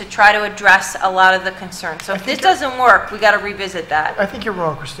changes to try to address a lot of the concerns. So if this doesn't work, we got to revisit that. I think you're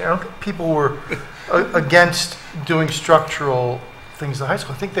wrong, Christine. I don't think people were against doing structural things to high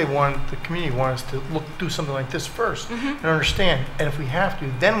school. I think the community wants to do something like this first and understand. And if we have to,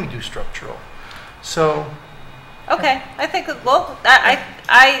 then we do structural. So. Okay, I think, well,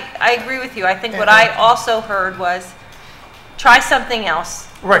 I agree with you. I think what I also heard was try something else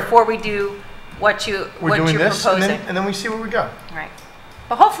before we do what you're proposing. And then we see where we go. Right.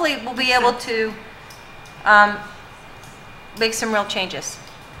 But hopefully we'll be able to make some real changes.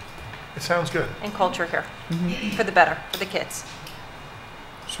 It sounds good. In culture here, for the better, for the kids.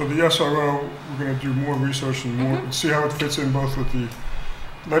 So the SRO, we're going to do more research and more, see how it fits in both with the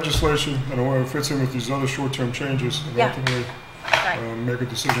legislation and how it fits in with these other short-term changes, and ultimately make a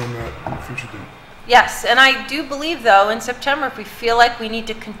decision on that in the future date. Yes, and I do believe, though, in September, if we feel like we need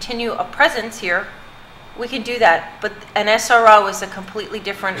to continue a presence here, we can do that. But an SRO is a completely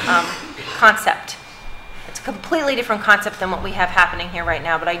different concept. It's a completely different concept than what we have happening here right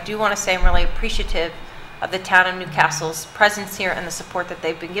now. But I do want to say I'm really appreciative of the town of Newcastle's presence here and the support that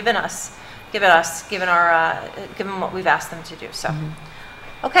they've been given what we've asked them to do. So.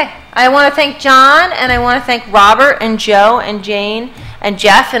 Okay, I want to thank John, and I want to thank Robert and Joe and Jane and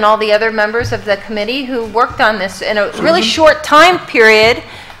Jeff and all the other members of the committee who worked on this in a really short time period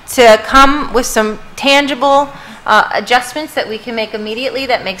to come with some tangible adjustments that we can make immediately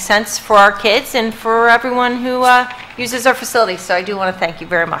that make sense for our kids and for everyone who uses our facilities. So I do want to thank you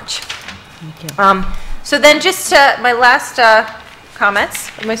very much. Thank you. So then just my last comments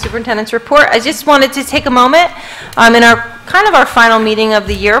of my superintendent's report. I just wanted to take a moment in our final meeting of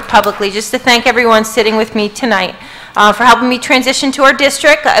the year publicly just to thank everyone sitting with me tonight for helping me transition to our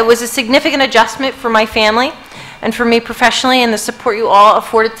district. It was a significant adjustment for my family and for me professionally, and the support you all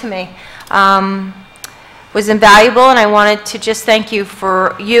afforded to me was invaluable, and I wanted to just thank you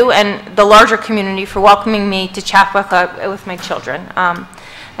and the larger community for welcoming me to Chapua with my children.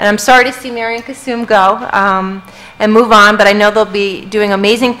 And I'm sorry to see Mary and Kasum go and move on, but I know they'll be doing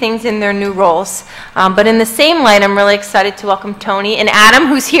amazing things in their new roles. But in the same light, I'm really excited to welcome Tony and Adam,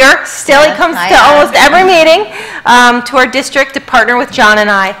 who's here. Still, he comes to almost every meeting to our district to partner with John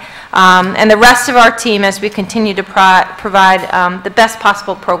and I and the rest of our team as we continue to provide the best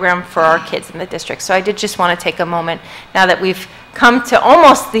possible program for our kids in the district. So I did just want to take a moment, now that we've come to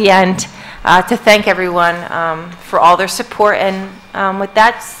almost the end, to thank everyone for all their support. And with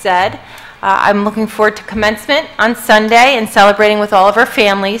that said, I'm looking forward to commencement on Sunday and celebrating with all of our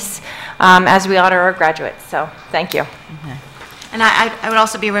families as we honor our graduates. So thank you. Okay. And I would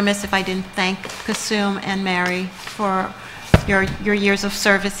also be remiss if I didn't thank Kasum and Mary for your years of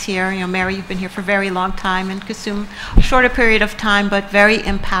service here. You know, Mary, you've been here for a very long time, and Kasum, a shorter period of time, but very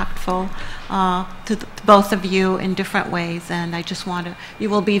impactful to both of you in different ways. And I just you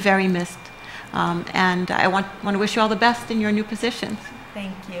will be very missed. And I want to wish you all the best in your new positions.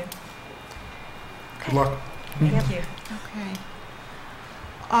 Thank you. Good luck. Thank you. Okay.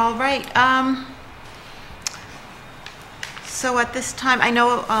 All right. So at this time, I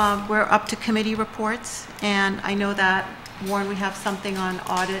know we're up to committee reports, and I know that, Warren, we have something on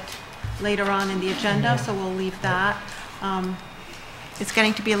audit later on in the agenda, so we'll leave that. It's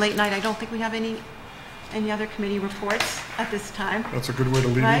getting to be a late night. I don't think we have any other committee reports at this time. That's a good way to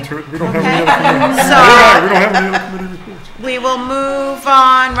lead into it. We don't Okay. have any other committee. So, we don't have any other committee reports. We will move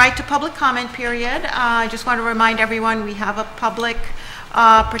on right to public comment period. I just want to remind everyone we have a public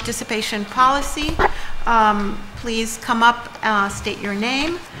participation policy. Please come up, state your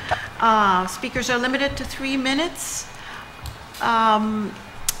name. Speakers are limited to 3 minutes.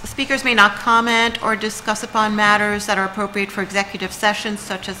 Speakers may not comment or discuss upon matters that are appropriate for executive sessions,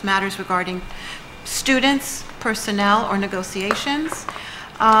 such as matters regarding students, personnel, or negotiations.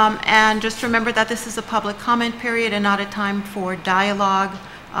 And just remember that this is a public comment period and not a time for dialogue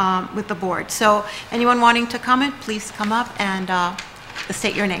with the board. So anyone wanting to comment, please come up and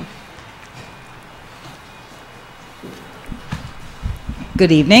state your name.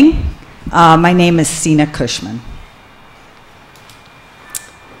 Good evening. My name is Sina Cushman.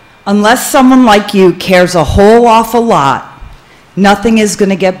 Unless someone like you cares a whole awful lot, nothing is going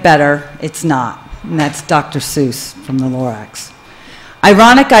to get better. It's not. And that's Dr. Seuss from the Lorax.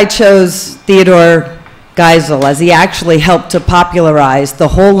 Ironic I chose Theodore Geisel, as he actually helped to popularize the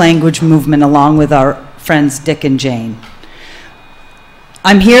whole language movement along with our friends Dick and Jane.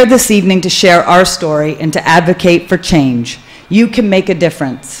 I'm here this evening to share our story and to advocate for change. You can make a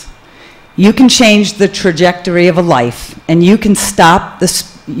difference. You can change the trajectory of a life, and you can stop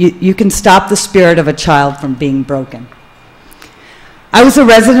the spirit of a child from being broken. I was a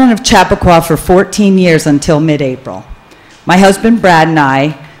resident of Chappaqua for 14 years until mid-April. My husband Brad and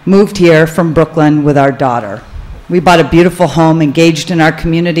I moved here from Brooklyn with our daughter. We bought a beautiful home, engaged in our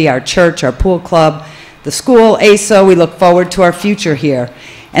community, our church, our pool club, the school, ASO. We look forward to our future here.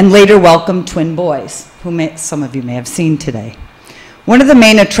 And later welcomed twin boys, who some of you may have seen today. One of the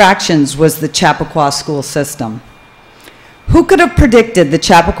main attractions was the Chappaqua school system. Who could have predicted the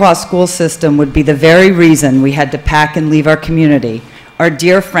Chappaqua school system would be the very reason we had to pack and leave our community, our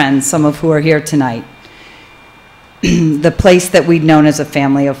dear friends, some of who are here tonight, the place that we'd known as a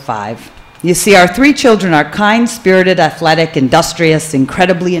family of 5. You see, our 3 children are kind, spirited, athletic, industrious,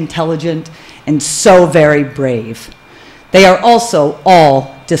 incredibly intelligent, and so very brave. They are also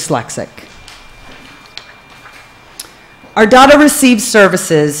all dyslexic. Our daughter received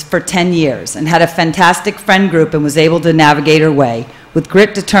services for 10 years and had a fantastic friend group and was able to navigate her way with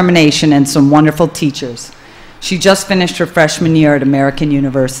grit, determination, and some wonderful teachers. She just finished her freshman year at American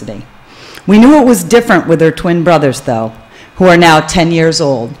University. We knew it was different with her twin brothers, though, who are now 10 years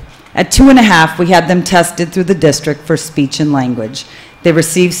old. At 2.5, we had them tested through the district for speech and language. They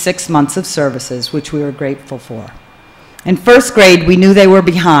received 6 months of services, which we were grateful for. In first grade, we knew they were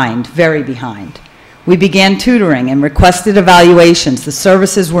behind, very behind. We began tutoring and requested evaluations. The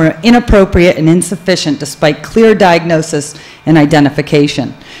services were inappropriate and insufficient despite clear diagnosis and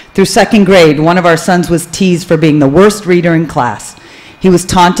identification. Through second grade, one of our sons was teased for being the worst reader in class. He was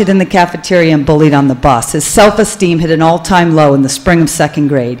taunted in the cafeteria and bullied on the bus. His self-esteem hit an all-time low in the spring of second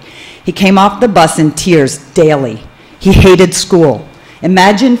grade. He came off the bus in tears daily. He hated school.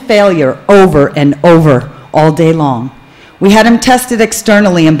 Imagine failure over and over all day long. We had him tested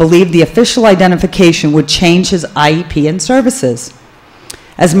externally and believed the official identification would change his IEP and services.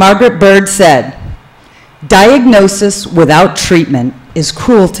 As Margaret Bird said, diagnosis without treatment is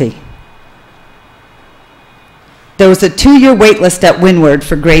cruelty. There was a 2-year wait list at Windward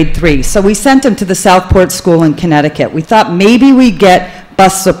for grade 3, so we sent him to the Southport School in Connecticut. We thought maybe we'd get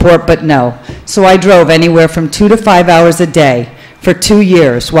bus support, but no. So I drove anywhere from 2 to 5 hours a day for 2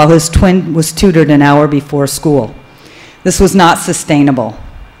 years while his twin was tutored an hour before school. This was not sustainable.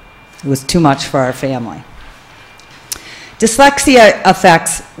 It was too much for our family. Dyslexia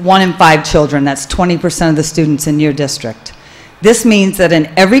affects 1 in 5 children. That's 20% of the students in your district. This means that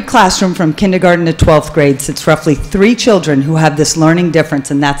in every classroom from kindergarten to 12th grade sits roughly 3 children who have this learning difference,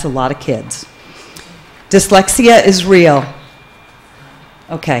 and that's a lot of kids. Dyslexia is real.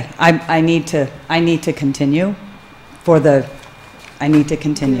 Okay, I need to continue for the, I need to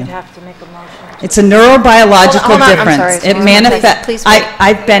continue. You'd have to make a motion. It's a neurobiological Hold on, I'm difference. sorry. It manifests. Please wait.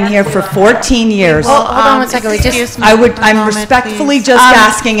 I've been here for 14 years. Hold on one second. We just. I'm respectfully just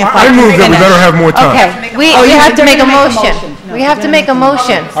asking if I I can move that we finish. better have more time. Okay, we Oh, you have to didn't make a make a motion. motion. We have to make a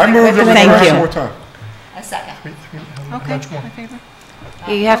motion. I move that we Thank better you. have more time. A second. Okay, Much more. my favor.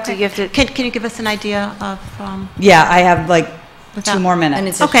 You have to give it. Can you give us an idea of, Yeah, I have like without- 2 more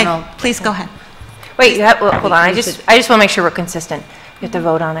minutes. okay, please go ahead. Wait, hold on. I just want to make sure we're consistent. You have to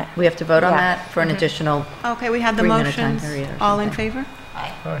vote on it. We have to vote on Yeah. that for an additional, Okay, we have the 3-minute time motions. period or All in something. favor? Aye.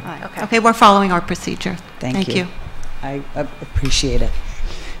 Aye. Okay. Okay, we're following our procedure. Thank you. I appreciate it.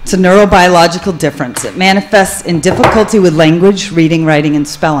 It's a neurobiological difference. It manifests in difficulty with language, reading, writing, and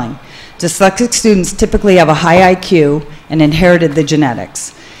spelling. Dyslexic students typically have a high IQ and inherited the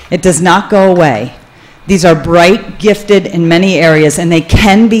genetics. It does not go away. These are bright, gifted in many areas, and they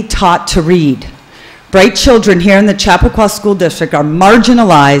can be taught to read. Bright children here in the Chappaqua School District are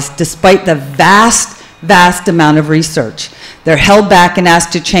marginalized despite the vast amount of research. They're held back and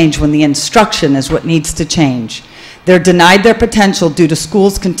asked to change when the instruction is what needs to change. They're denied their potential due to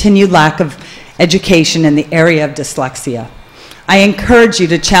schools' continued lack of education in the area of dyslexia. I encourage you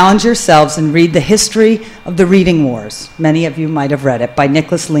to challenge yourselves and read The History of the Reading Wars. Many of you might have read it, by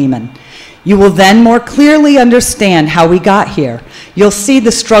Nicholas Lehman. You will then more clearly understand how we got here. You'll see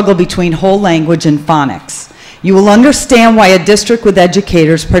the struggle between whole language and phonics. You will understand why a district with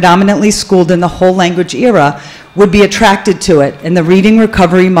educators predominantly schooled in the whole language era would be attracted to it in the Reading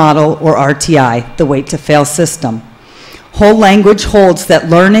Recovery Model, or RTI, the Wait to Fail system. Whole language holds that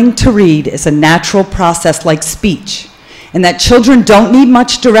learning to read is a natural process like speech, and that children don't need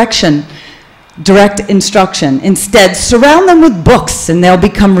much direct instruction. Instead, surround them with books and they'll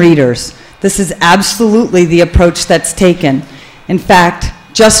become readers. This is absolutely the approach that's taken. In fact,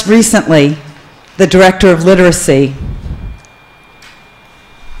 just recently, the director of literacy,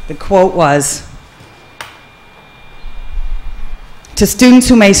 the quote was, "To students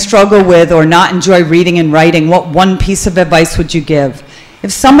who may struggle with or not enjoy reading and writing, what one piece of advice would you give?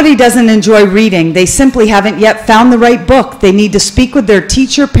 If somebody doesn't enjoy reading, they simply haven't yet found the right book. They need to speak with their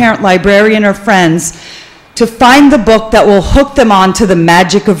teacher, parent, librarian, or friends to find the book that will hook them on to the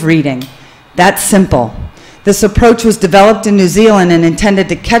magic of reading. That's simple." This approach was developed in New Zealand and intended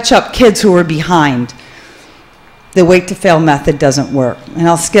to catch up kids who were behind. The wait to fail method doesn't work. And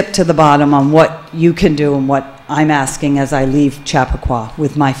I'll skip to the bottom on what you can do and what I'm asking as I leave Chappaqua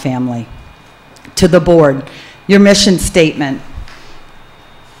with my family. To the board, your mission statement.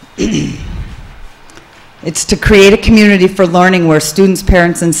 It's to create a community for learning where students,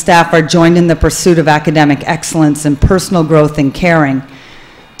 parents, and staff are joined in the pursuit of academic excellence and personal growth and caring,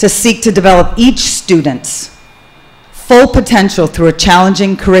 to seek to develop each student's full potential through a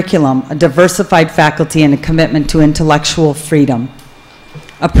challenging curriculum, a diversified faculty, and a commitment to intellectual freedom,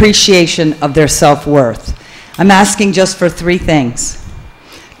 appreciation of their self-worth. I'm asking just for 3 things.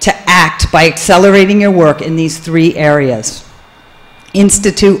 To act by accelerating your work in these 3 areas.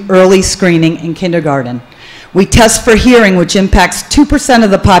 Institute early screening in kindergarten. We test for hearing, which impacts 2%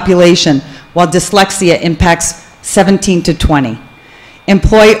 of the population, while dyslexia impacts 17 to 20.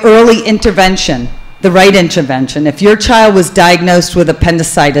 Employ early intervention, the right intervention. If your child was diagnosed with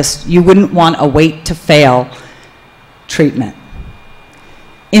appendicitis, you wouldn't want a wait to fail treatment.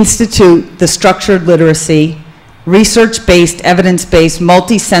 Institute the structured literacy, research-based, evidence-based,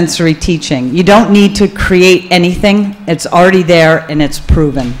 multi-sensory teaching. You don't need to create anything. It's already there and it's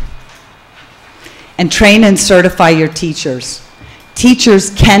proven. And train and certify your teachers. Teachers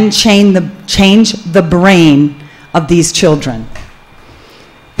can change the brain of these children.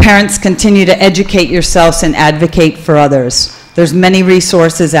 Parents, continue to educate yourselves and advocate for others. There's many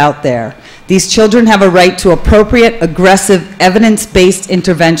resources out there. These children have a right to appropriate, aggressive, evidence-based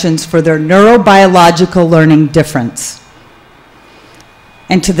interventions for their neurobiological learning difference.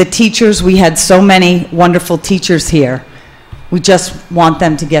 And to the teachers, we had so many wonderful teachers here. We just want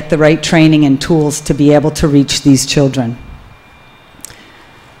them to get the right training and tools to be able to reach these children.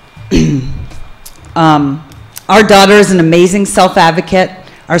 Our daughter is an amazing self-advocate.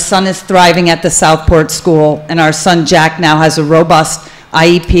 Our son is thriving at the Southport School, and our son Jack now has a robust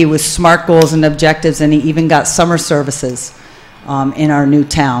IEP with SMART goals and objectives, and he even got summer services in our new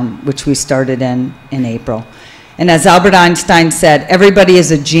town, which we started in April. And as Albert Einstein said, everybody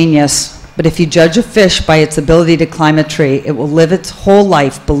is a genius, but if you judge a fish by its ability to climb a tree, it will live its whole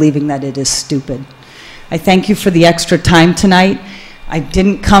life believing that it is stupid. I thank you for the extra time tonight. I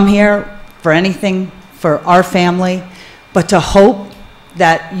didn't come here for anything for our family, but to hope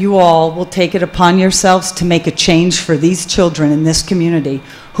that you all will take it upon yourselves to make a change for these children in this community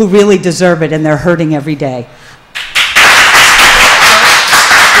who really deserve it, and they're hurting every day.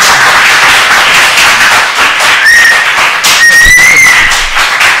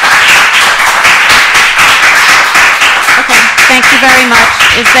 Okay, thank you very much.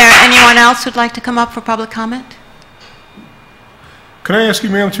 Is there anyone else who'd like to come up for public comment? Can I ask you,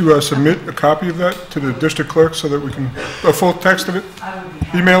 ma'am, to submit a copy of that to the district clerk so that we can, a full text of it?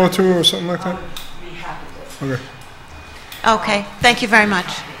 Email it to her or something like that? Okay. Okay, thank you very much.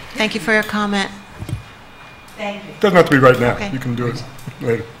 Thank you for your comment. Thank you. Doesn't have to be right now. Okay. You can do it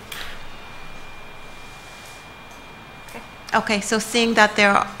later. Okay, so seeing that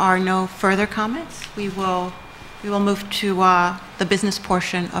there are no further comments, we will move to the business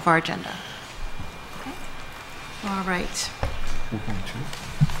portion of our agenda. Okay. All right.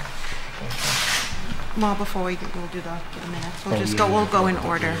 Well, before we'll do the minutes, we'll go in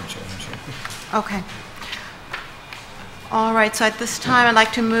order. Okay. All right, so at this time, I'd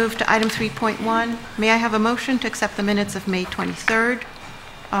like to move to item 3.1. May I have a motion to accept the minutes of May 23rd,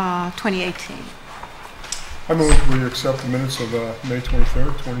 2018? I move we accept the minutes of May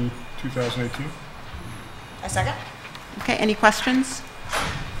 23rd, 2018. A second? Okay, any questions?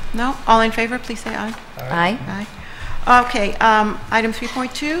 No? All in favor, please say aye. Aye. Aye. Okay, item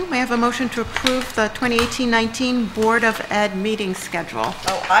 3.2, may I have a motion to approve the 2018-19 Board of Ed meeting schedule?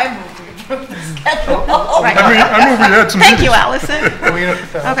 Oh, I moved to approve the schedule. Right. I move we had some Thank meetings. you, Allison.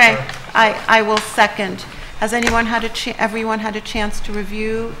 Okay, Okay. I will second. Has everyone had a chance to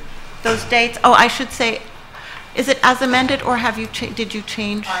review those dates? Oh, I should say, is it as amended, or have you did you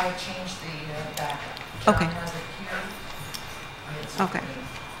change? I changed the backup. Okay. John has it here. Okay.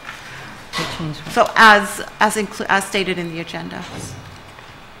 So as stated in the agenda.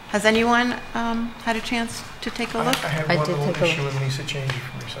 Has anyone had a chance to take a look? I had I one did little take a issue with Lisa changing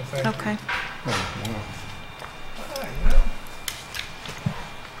for me, so thank you. Okay.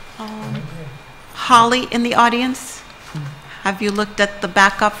 Holly in the audience, have you looked at the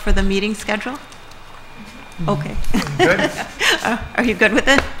backup for the meeting schedule? Okay. Good? Are you good with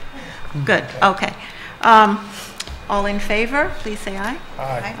it? Good, okay. All in favor, please say aye.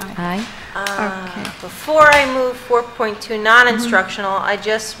 Aye. Aye. Okay. Before I move 4.2 non-instructional, I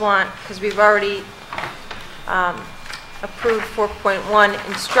just want, because we've already approved 4.1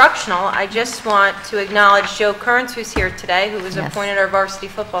 instructional, I just want to acknowledge Joe Kearns, who's here today, who was Yes. appointed our varsity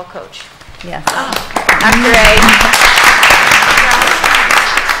football coach. Yes. after a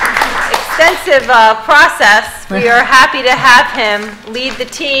extensive process. We are happy to have him lead the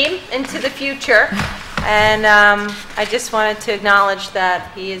team into the future. And I just wanted to acknowledge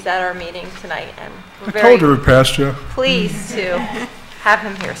that he is at our meeting tonight, and we're I very told her it passed you. pleased to have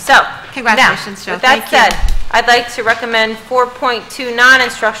him here. So, Congratulations, now, Joe. with that Thank you. said, I'd like to recommend 4.2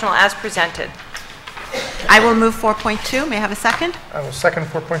 non-instructional as presented. I will move 4.2. May I have a second? I will second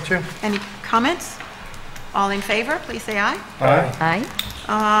 4.2. Any comments? All in favor, please say aye. Aye.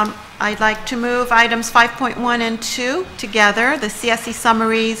 Aye. I'd like to move items 5.1 and 2 together, the CSE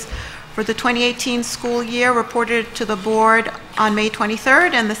summaries for the 2018 school year reported to the board on May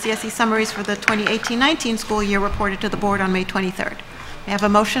 23rd, and the CSE summaries for the 2018-19 school year reported to the board on May 23rd. May I have a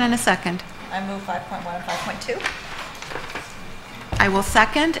motion and a second? I move 5.1 and 5.2. I will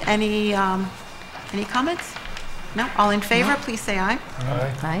second. Any comments? No? All in favor, please say aye.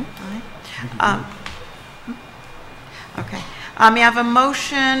 Aye. Okay. May I have a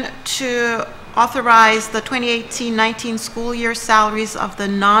motion to authorize the 2018-19 school year salaries of the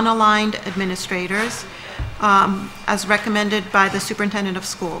non-aligned administrators as recommended by the superintendent of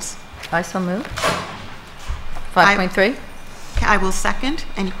schools? I so move. 5.3. Okay, I will second.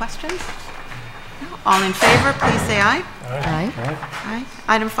 Any questions? No? All in favor, please say aye. Aye. Aye.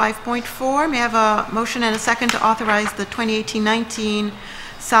 Item 5.4, may I have a motion and a second to authorize the 2018-19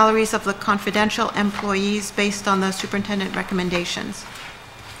 salaries of the confidential employees based on the superintendent recommendations?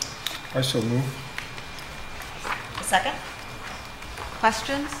 I so move. A second?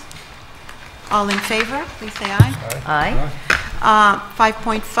 Questions? All in favor, please say aye. Aye.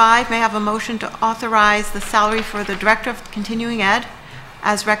 5.5, may I have a motion to authorize the salary for the Director of Continuing Ed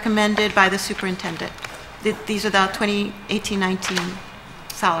as recommended by the superintendent? These are the 2018-19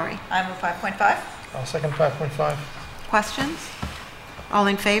 salary. I move 5.5. I'll second 5.5. Questions? All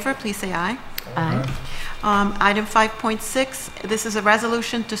in favor, please say aye. Aye. Item 5.6, this is a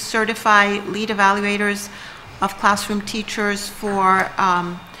resolution to certify lead evaluators of classroom teachers for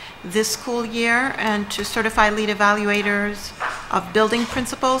this school year, and to certify lead evaluators of building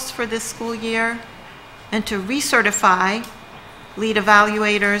principals for this school year, and to recertify lead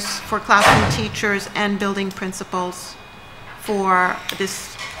evaluators for classroom teachers and building principals for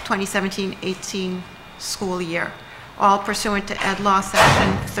this 2017-18 school year, all pursuant to Ed Law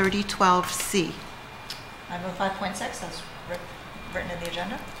Section 3012C. I move 5.6 as written in the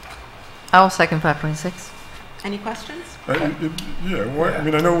agenda. I will second 5.6. Any questions? Yeah, why, I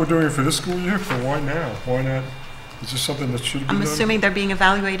mean, I know we're doing it for this school year, but why now? Why not? Is this something that should be done? I'm assuming they're being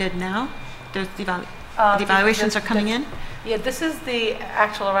evaluated now? The evaluations are coming in? Yeah, this is the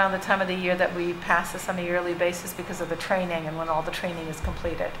actual around the time of the year that we pass this on a yearly basis because of the training and when all the training is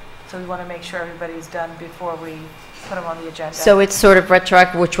completed. So we want to make sure everybody's done before we put them on the agenda. So it's sort of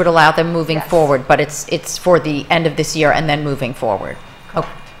retroactive, which would allow them moving Yes. forward, but it's for the end of this year and then moving forward.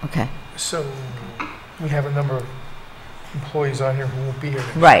 Oh, okay. So we have a number of employees on here who won't be here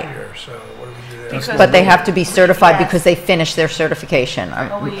next Right. year, so what do we do there? Because But they have to be certified Yes. because they finished their certification,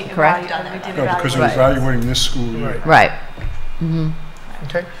 Well, we correct? we did No, because we're evaluate. evaluating this school year. Right. Mm-hmm.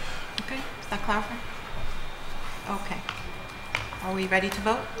 Okay. Okay, is that clarified? Okay. Are we ready to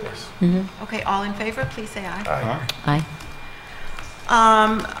vote? Yes. Mm-hmm. Okay, all in favor, please say aye. Aye. Aye.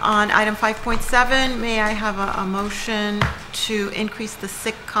 On item 5.7, may I have a motion to increase the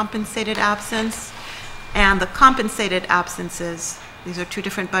sick compensated absence and the compensated absences? These are two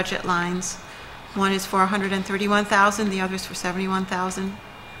different budget lines. One is for 131,000, the other is for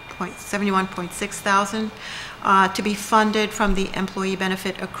 71.6 thousand, to be funded from the Employee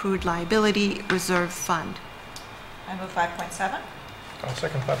Benefit Accrued Liability Reserve Fund. I move 5.7. I'll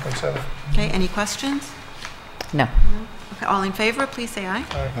second 5.7. Okay, any questions? No. Okay, all in favor, please say aye.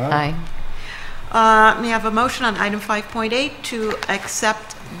 Aye. May I have a motion on item 5.8 to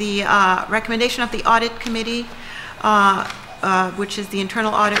accept the recommendation of the Audit Committee, which is the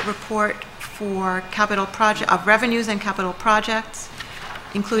internal audit report for capital project of revenues and capital projects,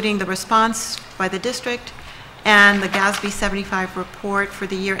 including the response by the district and the GASB 75 report for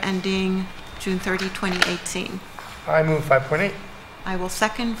the year ending June 30, 2018. I move 5.8. I will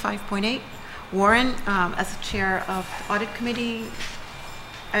second 5.8. Warren, as the chair of the Audit Committee,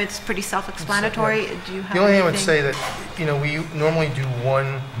 it's pretty self-explanatory. Do you have The only thing I would anything? say that, you know, we normally do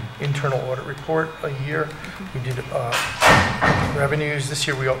one internal audit report a year. We did revenues. This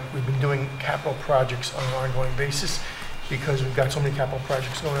year we've been doing capital projects on an ongoing basis because we've got so many capital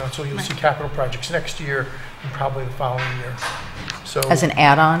projects going on. So you'll see capital projects next year and probably the following year. So As an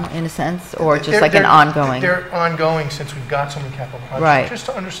add-on, in a sense, or just like an they're- ongoing? They're ongoing since we've got so many capital projects. Right. Just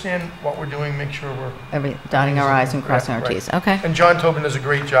to understand what we're doing, make sure we're Dotting our i's and crossing our Right. t's. Okay. And John Tobin does a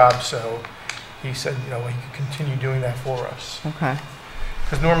great job, so he said, you know, he could continue doing that for us. Okay.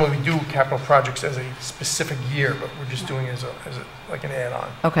 Because normally we do capital projects as a specific year, but we're just doing it as a like an add-on.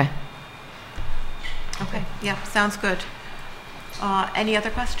 Okay. Okay, yeah, sounds good. Any other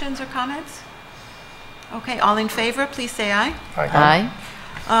questions or comments? Okay, all in favor, please say aye. Aye.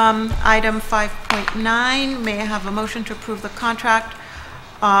 Item 5.9, may I have a motion to approve the contract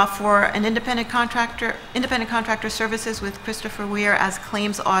for an independent contractor services with Christopher Weir as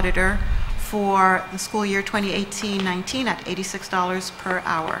claims auditor for the school year 2018-19 at $86 per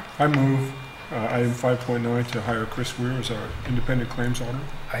hour. I move item 5.9 to hire Chris Weir as our independent claims auditor.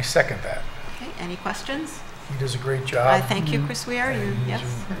 I second that. Okay, any questions? He does a great job. I thank you, Chris Weir. Yes?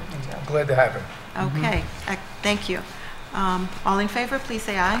 I'm glad to have him. Okay, thank you. All in favor, please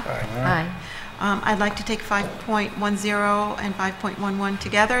say aye. Aye. I'd like to take 5.10 and 5.11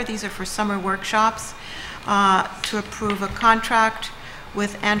 together. These are for summer workshops to approve a contract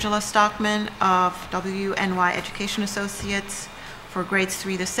with Angela Stockman of WNY Education Associates for grades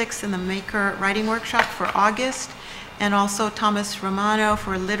 3 to 6 in the Maker Writing Workshop for August, and also Thomas Romano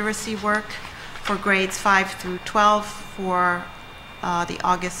for literacy work for grades 5 through 12 for the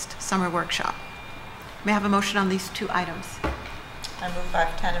August summer workshop. May I have a motion on these two items? I move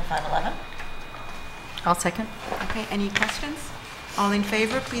 510 and 511. I'll second. Okay, any questions? All in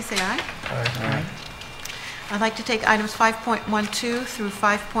favor, please say aye. Aye. I'd like to take items 5.12 through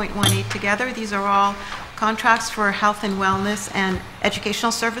 5.18 together. These are all contracts for health and wellness and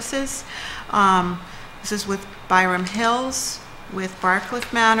educational services. This is with Byram Hills, with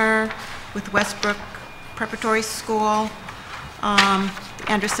Barcliff Manor, with Westbrook Preparatory School,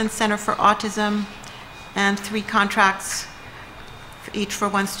 Anderson Center for Autism, and 3 contracts, each for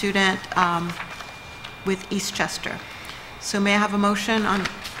 1 student with Eastchester. So may I have a motion on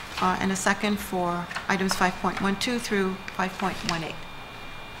and a second for items 5.12 through 5.18?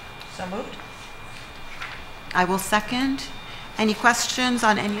 So moved. I will second. Any questions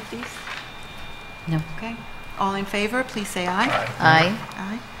on any of these? No. Okay. All in favor, please say aye.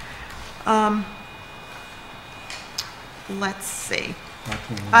 Aye. Aye. Let's see.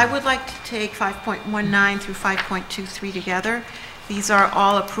 I would like to take 5.19 through 5.23 together. These are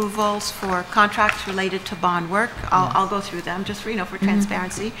all approvals for contracts related to bond work. I'll go through them just for, for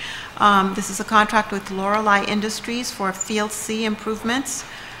transparency. This is a contract with Lorelei Industries for Field C improvements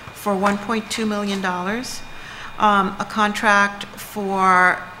for $1.2 million. A contract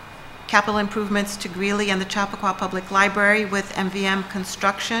for capital improvements to Greeley and the Chappaqua Public Library with MVM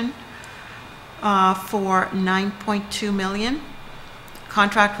Construction for $9.2 million.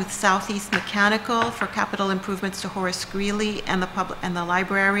 Contract with Southeast Mechanical for capital improvements to Horace Greeley and the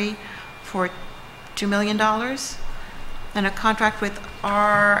library for $2 million. And a contract with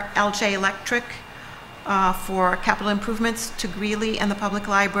RLJ Electric for capital improvements to Greeley and the public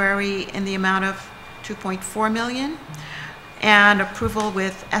library in the amount of $2.4 million. And approval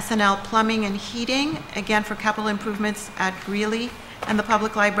with SNL Plumbing and Heating, again for capital improvements at Greeley and the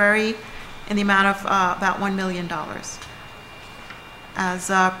public library in the amount of about $1 million.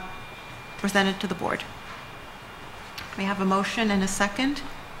 As presented to the board. May I have a motion and a second?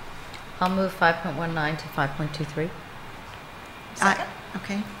 I'll move 5.19 to 5.23. Second.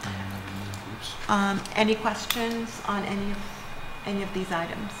 Okay. Any questions on any of these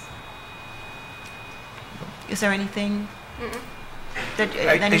items? Is there anything that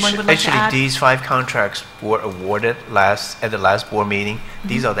anyone would like to add? Actually, these 5 contracts were awarded at the last board meeting.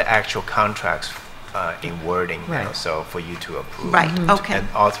 These are the actual contracts in wording, Right. so for you to approve. Right, okay. And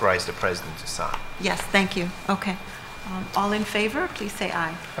authorize the president to sign. Yes, thank you. Okay. All in favor, please say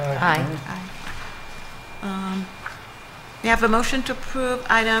aye. Aye. Aye. We have a motion to approve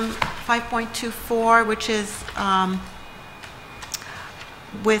item 5.24, which is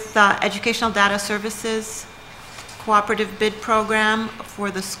with Educational Data Services Cooperative Bid Program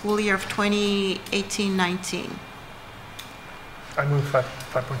for the school year of 2018-19. I move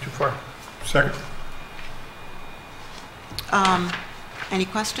 5.24. Second. Any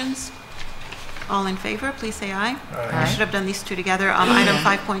questions? All in favor, please say aye. Aye. I should have done these two together. Item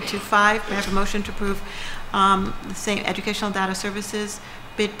 5.25, we have a motion to approve the same educational data services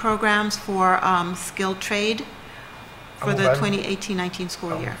bid programs for skilled trade for the 2018-19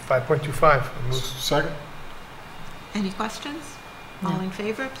 school year. 5.25. I move. Second. Any questions? All in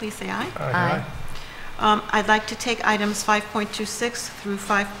favor, please say aye. Aye. I'd like to take items 5.26 through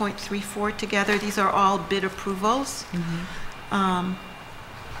 5.34 together. These are all bid approvals.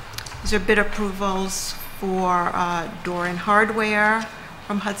 These are bid approvals for door and hardware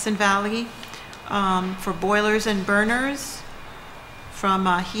from Hudson Valley, for boilers and burners from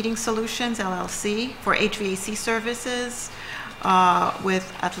Heating Solutions, LLC, for HVAC services,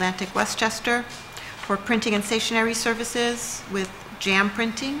 with Atlantic Westchester, for printing and stationery services with Jam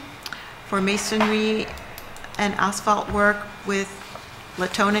Printing, for masonry and asphalt work with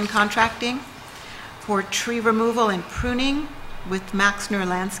Latonin Contracting, for tree removal and pruning with Maxner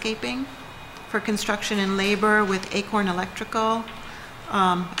Landscaping, for construction and labor with Acorn Electrical,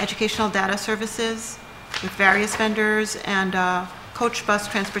 educational data services with various vendors, and coach bus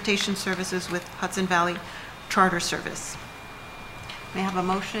transportation services with Hudson Valley Charter Service. May I have a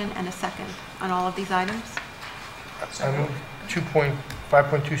motion and a second on all of these items? I move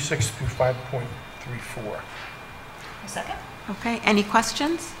 5.26 through 5.34. A second? Okay, any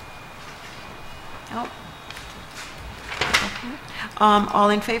questions? No? Okay. All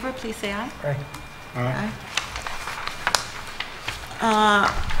in favor, please say aye. Aye.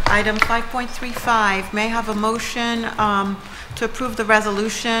 Item 5.35, may I have a motion to approve the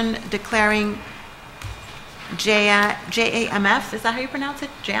resolution declaring JAMF, is that how you pronounce it?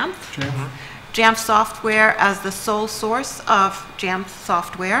 JAMF? JAMF software as the sole source of JAMF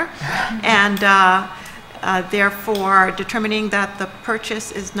software, and therefore determining that the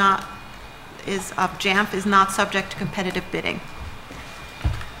purchase of JAMF is not subject to competitive bidding.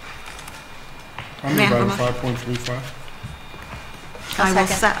 I May I have a move item 5.35.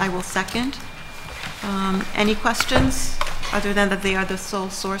 I will second. Any questions, other than that they are the sole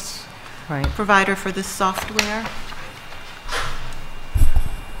source provider for this software?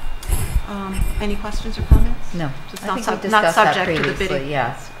 Any questions or comments? No. It's I not, think sub- we not discussed that subject to the previously, bidding.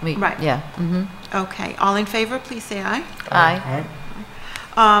 yes. Right. Yeah. Okay. All in favor, please say aye. Aye.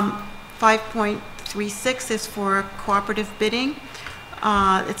 5.36 is for cooperative bidding.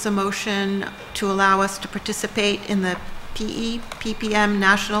 It's a motion to allow us to participate in the PPM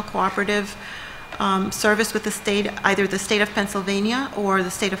National Cooperative Service with the state, either the state of Pennsylvania or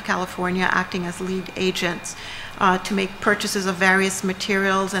the state of California, acting as lead agents to make purchases of various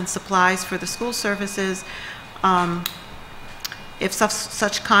materials and supplies for the school services. If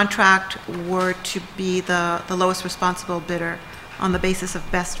such contract were to be the lowest responsible bidder on the basis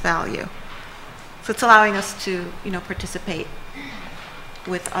of best value. So it's allowing us to, participate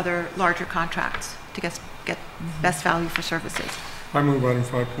with other larger contracts to get best value for services. I move item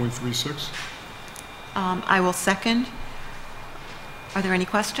 5.36. I will second. Are there any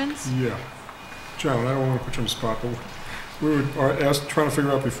questions? Yeah. John, I don't want to put you on the spot, but we were trying to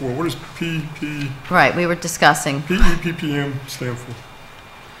figure out before, what does Right, we were discussing. PEPPM stand for?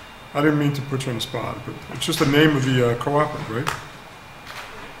 I didn't mean to put you on the spot, but it's just the name of the cooperative, right?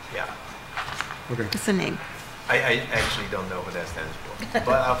 Yeah. Okay. It's a name. I actually don't know what that stands for,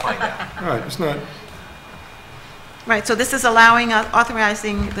 but I'll find out. All right, it's not. Right, so this is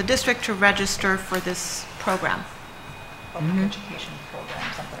authorizing the district to register for this program. Public education program,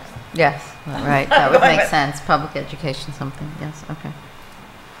 something like that. Yes, right, that would make sense. Public education, something, yes, okay.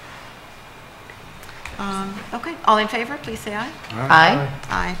 Okay, all in favor, please say aye. Aye.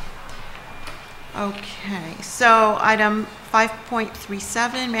 Aye. Okay, so item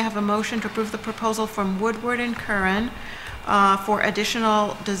 5.37, may I have a motion to approve the proposal from Woodward and Curran for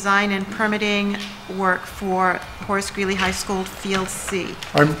additional design and permitting work for Horace Greeley High School Field C.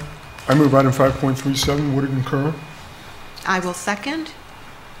 I move item 5.37, Woodard and Curran. I will second.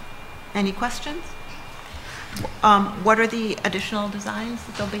 Any questions? What are the additional designs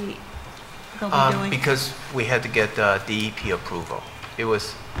that they'll be doing? Because we had to get DEP approval. It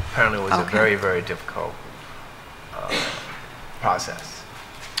was apparently a very, very difficult process.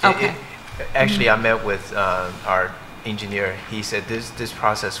 Actually, I met with our engineer. He said this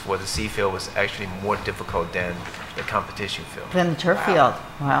process for the C field was actually more difficult than the competition field. Than the turf field.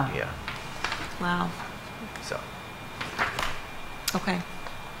 Wow. Yeah. Wow. So. Okay.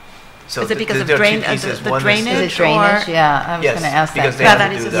 So is it because of the drainage? Is it drainage? Yeah, I was going to ask that. Because they have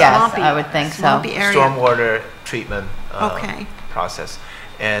to do yes, I would think so. Stormwater treatment process.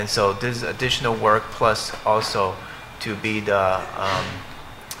 And so this is additional work, plus also to be the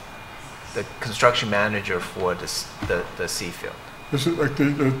construction manager for the C field. This is like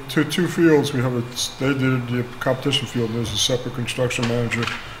the two fields. We have they did the competition field, and there's a separate construction manager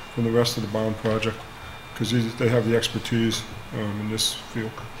from the rest of the bond project, because they have the expertise in this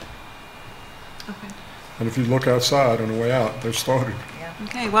field. Okay. And if you look outside on the way out, they've started. Yeah.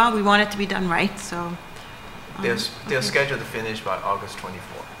 Okay, well, we want it to be done right, so. They're scheduled to finish by August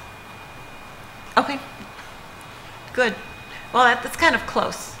 24th. Okay. Good. Well, that's kind of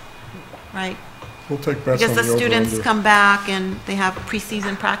close, right? We'll take bets because on the students come back and they have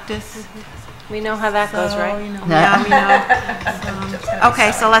preseason practice. We know how that goes, right? Yeah, we know.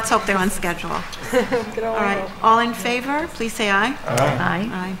 Okay, so let's hope they're on schedule. All right, all in favor, please say aye.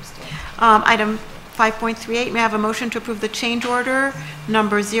 Aye. Item 5.38, may I have a motion to approve the change order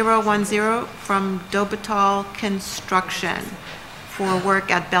number 010 from Dobital Construction for work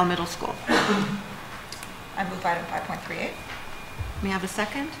at Bell Middle School? I move item 5.38. May I have a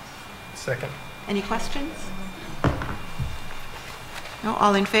second? Second. Any questions? No,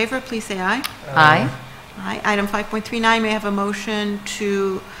 all in favor, please say aye. Aye. Aye. Item 5.39, may I have a motion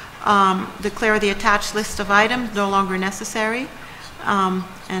to declare the attached list of items no longer necessary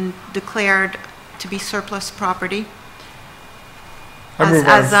and declared to be surplus property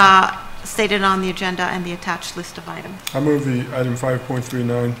as stated on the agenda and the attached list of items. I move the item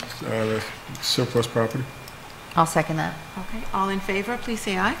 5.39, surplus property. I'll second that. Okay, all in favor, please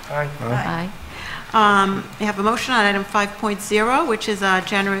say aye. Aye. Aye. We have a motion on item 5.0, which is a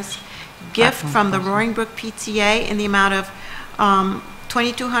generous gift from the Roaring Brook PTA in the amount of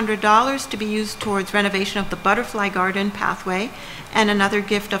 $2,200 to be used towards renovation of the Butterfly Garden pathway, and another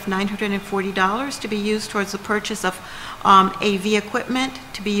gift of $940 to be used towards the purchase of AV equipment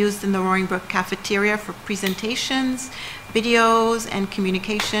to be used in the Roaring Brook cafeteria for presentations, videos, and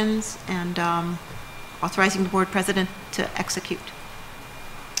communications, and authorizing the board president to execute.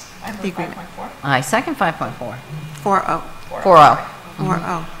 I move The agreement. 5.4. I second 5.4. 4-0.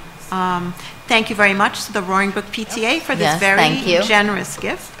 4-0. 4-0. Thank you very much to the Roaring Brook PTA for this Yes, very thank you. generous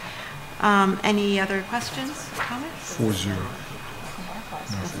gift. Any other questions, comments? 4-0.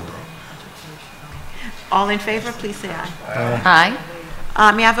 All in favor, please say aye.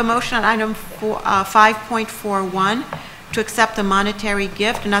 Aye. May I have a motion on item 5.41 to accept a monetary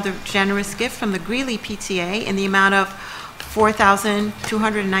gift, another generous gift from the Greeley PTA in the amount of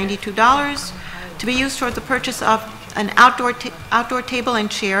 $4,292 to be used toward the purchase of an outdoor table and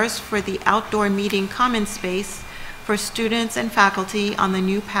chairs for the outdoor meeting common space for students and faculty on the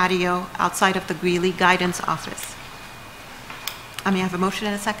new patio outside of the Greeley Guidance Office. May I have a motion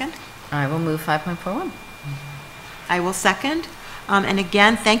and a second? I will move 5.41. I will second. And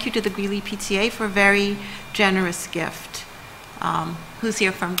again, thank you to the Greeley PTA for a very generous gift. Who's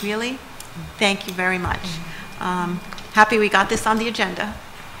here from Greeley? Thank you very much. Happy we got this on the agenda.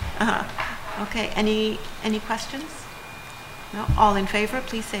 Okay, any questions? No? All in favor,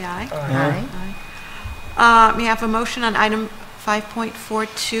 please say aye. Aye. May I have a motion on item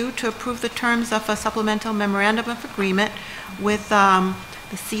 5.42 to approve the terms of a supplemental memorandum of agreement with the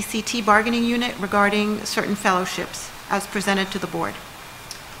CCT bargaining unit regarding certain fellowships as presented to the board.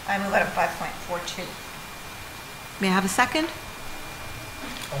 I move item 5.42. May I have a second?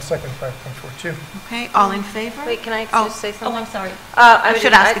 I'll second 5.42. Okay, all in favor? Wait, can I Oh. just say something? Oh, I'm sorry. I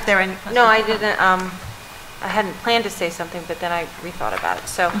should ask if there are any questions. No, I didn't. I hadn't planned to say something, but then I rethought about it.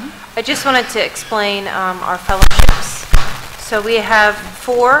 So I just wanted to explain our fellowships. So we have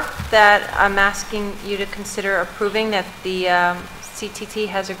 4 that I'm asking you to consider approving that the CTT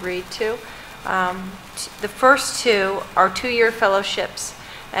has agreed to. The first 2 are 2-year fellowships,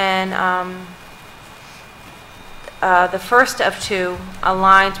 and the first of 2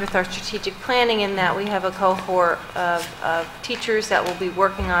 aligns with our strategic planning in that we have a cohort of teachers that will be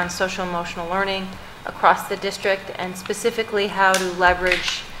working on social emotional learning across the district, and specifically how to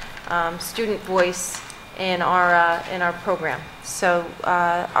leverage student voice in our program. So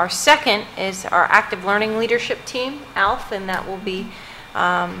our second is our active learning leadership team, ALF, and that will be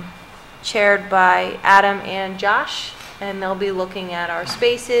chaired by Adam and Josh, and they'll be looking at our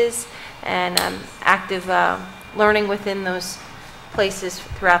spaces and active learning within those places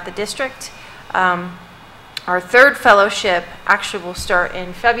throughout the district. Our third fellowship actually will start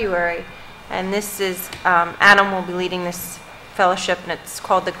in February, and this is, Adam will be leading this fellowship, and it's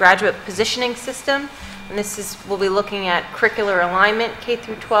called the Graduate Positioning System, and this is, we'll be looking at curricular alignment, K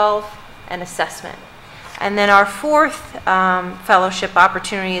through 12, and assessment. And then our fourth fellowship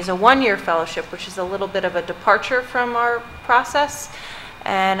opportunity is a 1-year fellowship, which is a little bit of a departure from our process.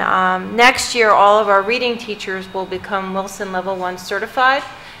 And next year, all of our reading teachers will become Wilson Level 1 certified,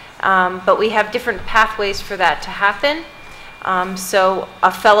 but we have different pathways for that to happen. So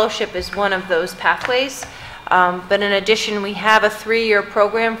a fellowship is one of those pathways. But in addition, we have a 3-year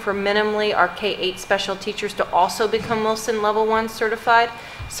program for minimally our K-8 special teachers to also become Wilson Level 1 certified.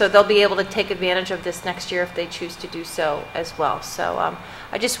 So they'll be able to take advantage of this next year if they choose to do so as well. So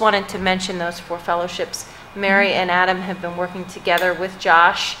I just wanted to mention those 4 fellowships. Mary and Adam have been working together with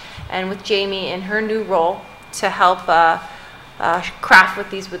Josh and with Jamie in her new role to help craft what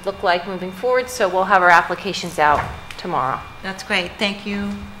these would look like moving forward. So we'll have our applications out tomorrow. That's great. Thank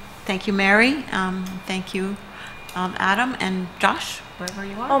you. Thank you, Mary. Thank you, Adam and Josh, wherever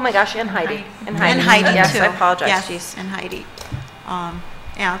you are. Oh my gosh, and Heidi. And Heidi, yes, too. I apologize. Yes, Jeez. and Heidi.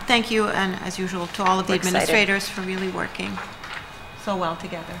 Yeah, thank you, and as usual, to all of the We're excited. administrators for really working so well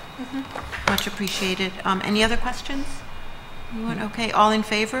together. Much appreciated. Any other questions? Anyone? Okay, all in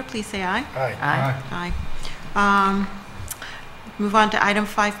favor, please say aye. Aye. Aye. Move on to item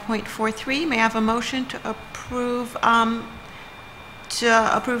 5.43. May I have a motion to approve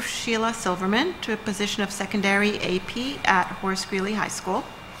Sheila Silverman to a position of secondary AP at Horace Greeley High School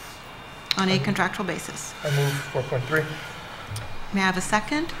on a contractual basis? I move 4.3. May I have a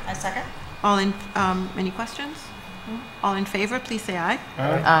second? I second. All in, any questions? All in favor, please say aye.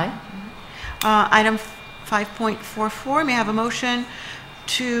 Aye. Item 5.44, may I have a motion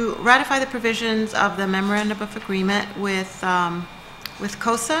to ratify the provisions of the memorandum of agreement with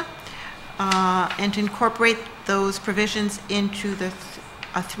COSA and to incorporate those provisions into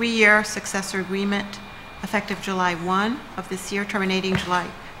a 3-year successor agreement effective July 1 of this year, terminating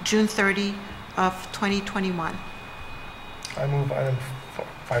June 30 of 2021. I move item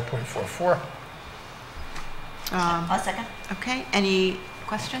 5.44. I'll second. Okay, any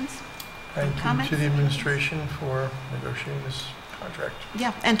questions? Thank you Comments? to the administration for negotiating this contract.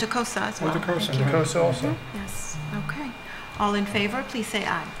 Yeah, and to COSA as well. With the COSA, Thank and you. the COSA also. Yes, okay. All in favor, please say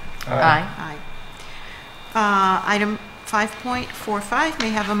aye. Aye. Item 5.45, may I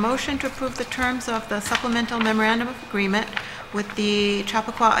have a motion to approve the terms of the supplemental memorandum of agreement with the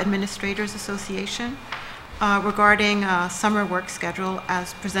Chappaqua Administrators Association regarding summer work schedule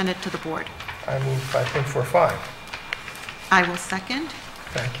as presented to the board. I move 5.45. I will second.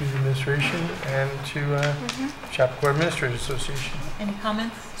 Thank you to the administration and to Chappaqua Administrators Association. Any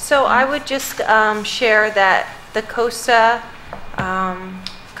comments? So I would just share that the COSA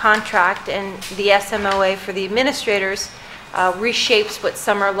contract and the SMOA for the administrators reshapes what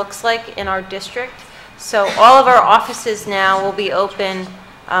summer looks like in our district. So all of our offices now will be open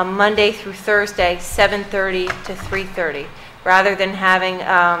Monday through Thursday, 7:30 to 3:30, rather than having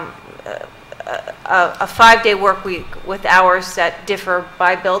a 5-day work week with hours that differ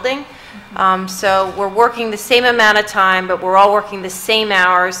by building. So we're working the same amount of time, but we're all working the same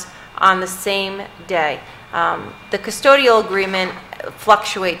hours on the same day. The custodial agreement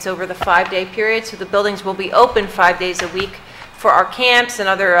fluctuates over the 5-day period, so the buildings will be open 5 days a week for our camps and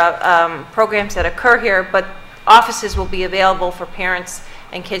other programs that occur here, but offices will be available for parents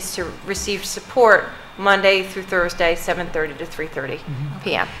and kids to receive support Monday through Thursday, 7:30 to 3:30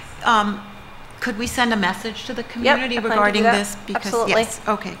 p.m. Could we send a message to the community I plan to do regarding that. this? Absolutely. Yes,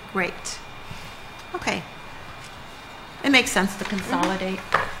 okay, great. Okay. It makes sense to consolidate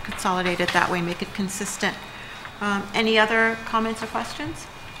it that way, make it consistent. Any other comments or questions?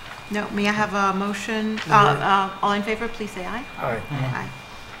 No, may I have a motion? All in favor, please say aye. Aye. Aye.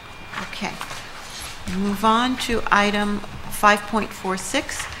 Okay. Move on to item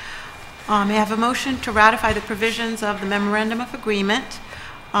 5.46. May I have a motion to ratify the provisions of the memorandum of agreement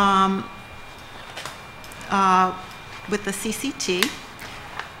with the CCT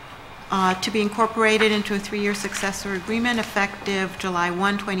to be incorporated into a 3-year successor agreement effective July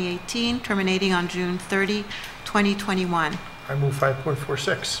 1, 2018, terminating on June 30, 2021. I move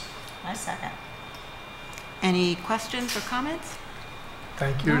 5.46. I second. Any questions or comments?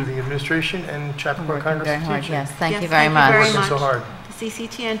 Thank you to the administration and Chappaqua Congress of Teachers. Yes, thank Yes, you very thank much. you very Working much. so hard. The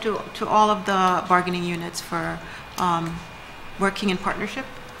CCT and to all of the bargaining units for working in partnership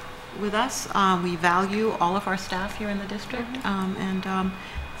with us. We value all of our staff here in the district, and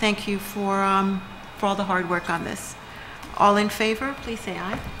thank you for all the hard work on this. All in favor, please say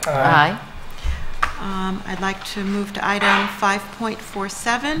aye. Aye. I'd like to move to item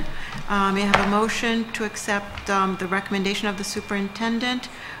 5.47. May I have a motion to accept the recommendation of the superintendent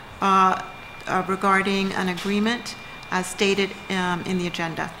regarding an agreement as stated in the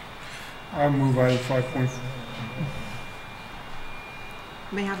agenda? I move item 5.4.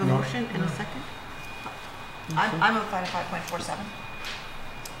 May I have a motion and a second? I move item 5.47.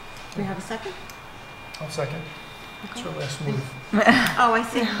 May I have a second? I'll second. It's our last move. Oh, I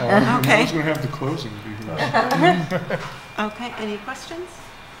see. I Okay. was going to have the closing. Okay, any questions?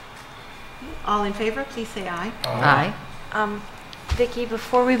 All in favor, please say aye. Aye. Vicki,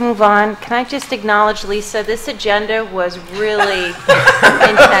 before we move on, can I just acknowledge Lisa? This agenda was really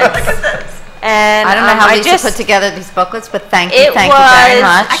intense. And I don't know how I Lisa just, put together these booklets, but thank It you very was-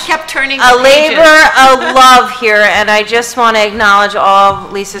 much. I kept turning a the pages. labor of love here, and I just want to acknowledge all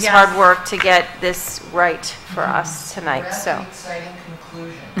of Lisa's Yes. hard work to get this right for us tonight. So Exciting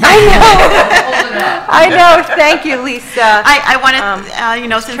conclusion. I know. Thank you, Lisa. I want to,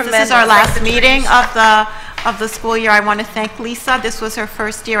 since this is our tremendous. last meeting of the school year, I want to thank Lisa. This was her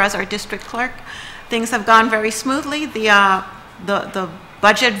first year as our district clerk. Things have gone very smoothly. The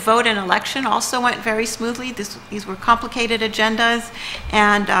budget vote and election also went very smoothly. These were complicated agendas,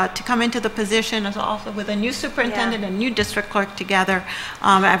 and to come into the position as also with a new superintendent and new district clerk together,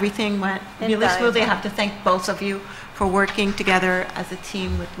 everything went really smoothly. I have to thank both of you for working together as a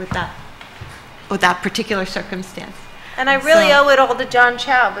team with that particular circumstance. And I really owe it all to John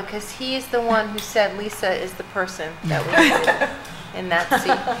Chow, because he is the one who said Lisa is the person that we need in that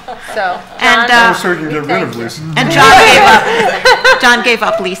seat. So, and I was certain to get rid of Lisa. And John gave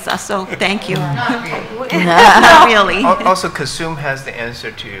up Lisa, so thank you. Not really. Also, Kasum has the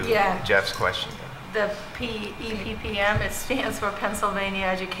answer to Jeff's question. The EPPM, it stands for Pennsylvania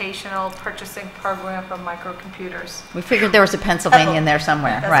Educational Purchasing Program for Microcomputers. We figured there was a Pennsylvania in there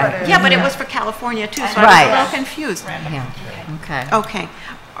somewhere, right? Yeah, but it was for California too, so I was a little confused. Yeah. Okay. Okay.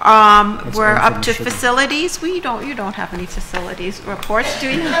 We're up to facilities. You don't have any facilities reports, do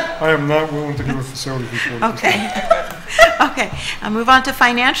you? I am not willing to give a facility report. Okay. Okay. I'll move on to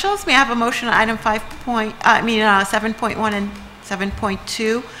financials. May I have a motion on item 7.1 and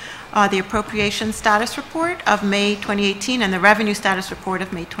 7.2, the appropriation status report of May 2018 and the revenue status report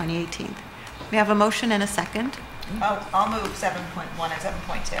of May 2018. We have a motion and a second. I'll move 7.1 and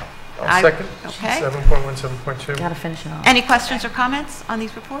 7.2. I'll second. Okay. 7.1, 7.2. Got to finish it off. Any questions or comments on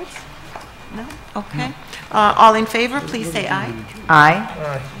these reports? No? Okay. All in favor, please say aye.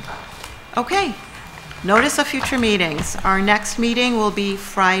 Aye. Okay. Notice of future meetings. Our next meeting will be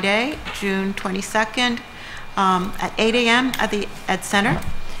Friday, June 22nd, at 8 a.m. at the Ed Center.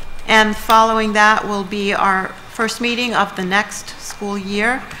 And following that will be our first meeting of the next school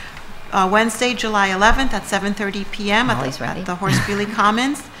year, Wednesday, July 11th at 7:30 p.m. at the Horse-Greeley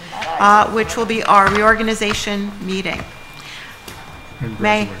Commons, which will be our reorganization meeting. And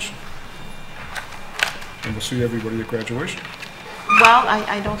graduation. And we'll see everybody at graduation. Well,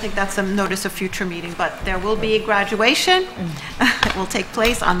 I don't think that's a notice of future meeting, but there will be a graduation. It will take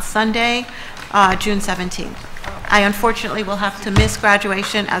place on Sunday, June 17th. I unfortunately will have to miss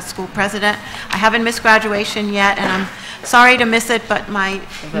graduation as school president. I haven't missed graduation yet, and I'm sorry to miss it, but my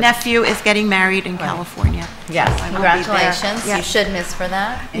nephew is getting married in California. Yes, so congratulations. Yes. You should miss for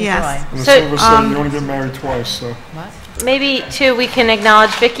that. Enjoy. Yes. And the silver said you only get married twice, so. What? Maybe, too, we can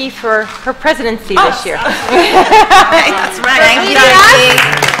acknowledge Vicki for her presidency this year. That's right. Thank you, Vicki.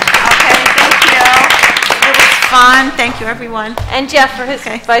 Okay, thank you. It was fun. Thank you, everyone. And Jeff for his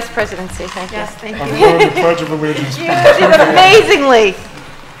vice presidency. Thank Yes, you. thank I'm you. doing the Pledge of Allegiance. You did amazingly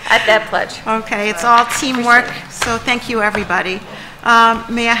at that pledge. Okay, it's all teamwork, so thank you, everybody.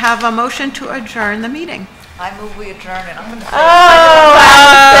 May I have a motion to adjourn the meeting? I move we adjourn, and I'm going to say.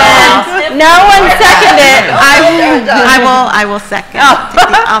 Allison. No one seconded. I will second.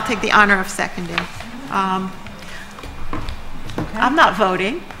 I'll take the honor of seconding. I'm not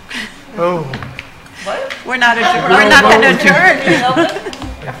voting. Oh. What? We're not going to adjourn.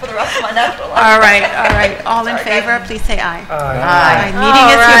 For the rest of my natural life. All right. All in favor, please say aye. Aye. Meeting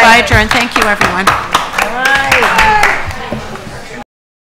is hereby adjourned. Thank you, everyone.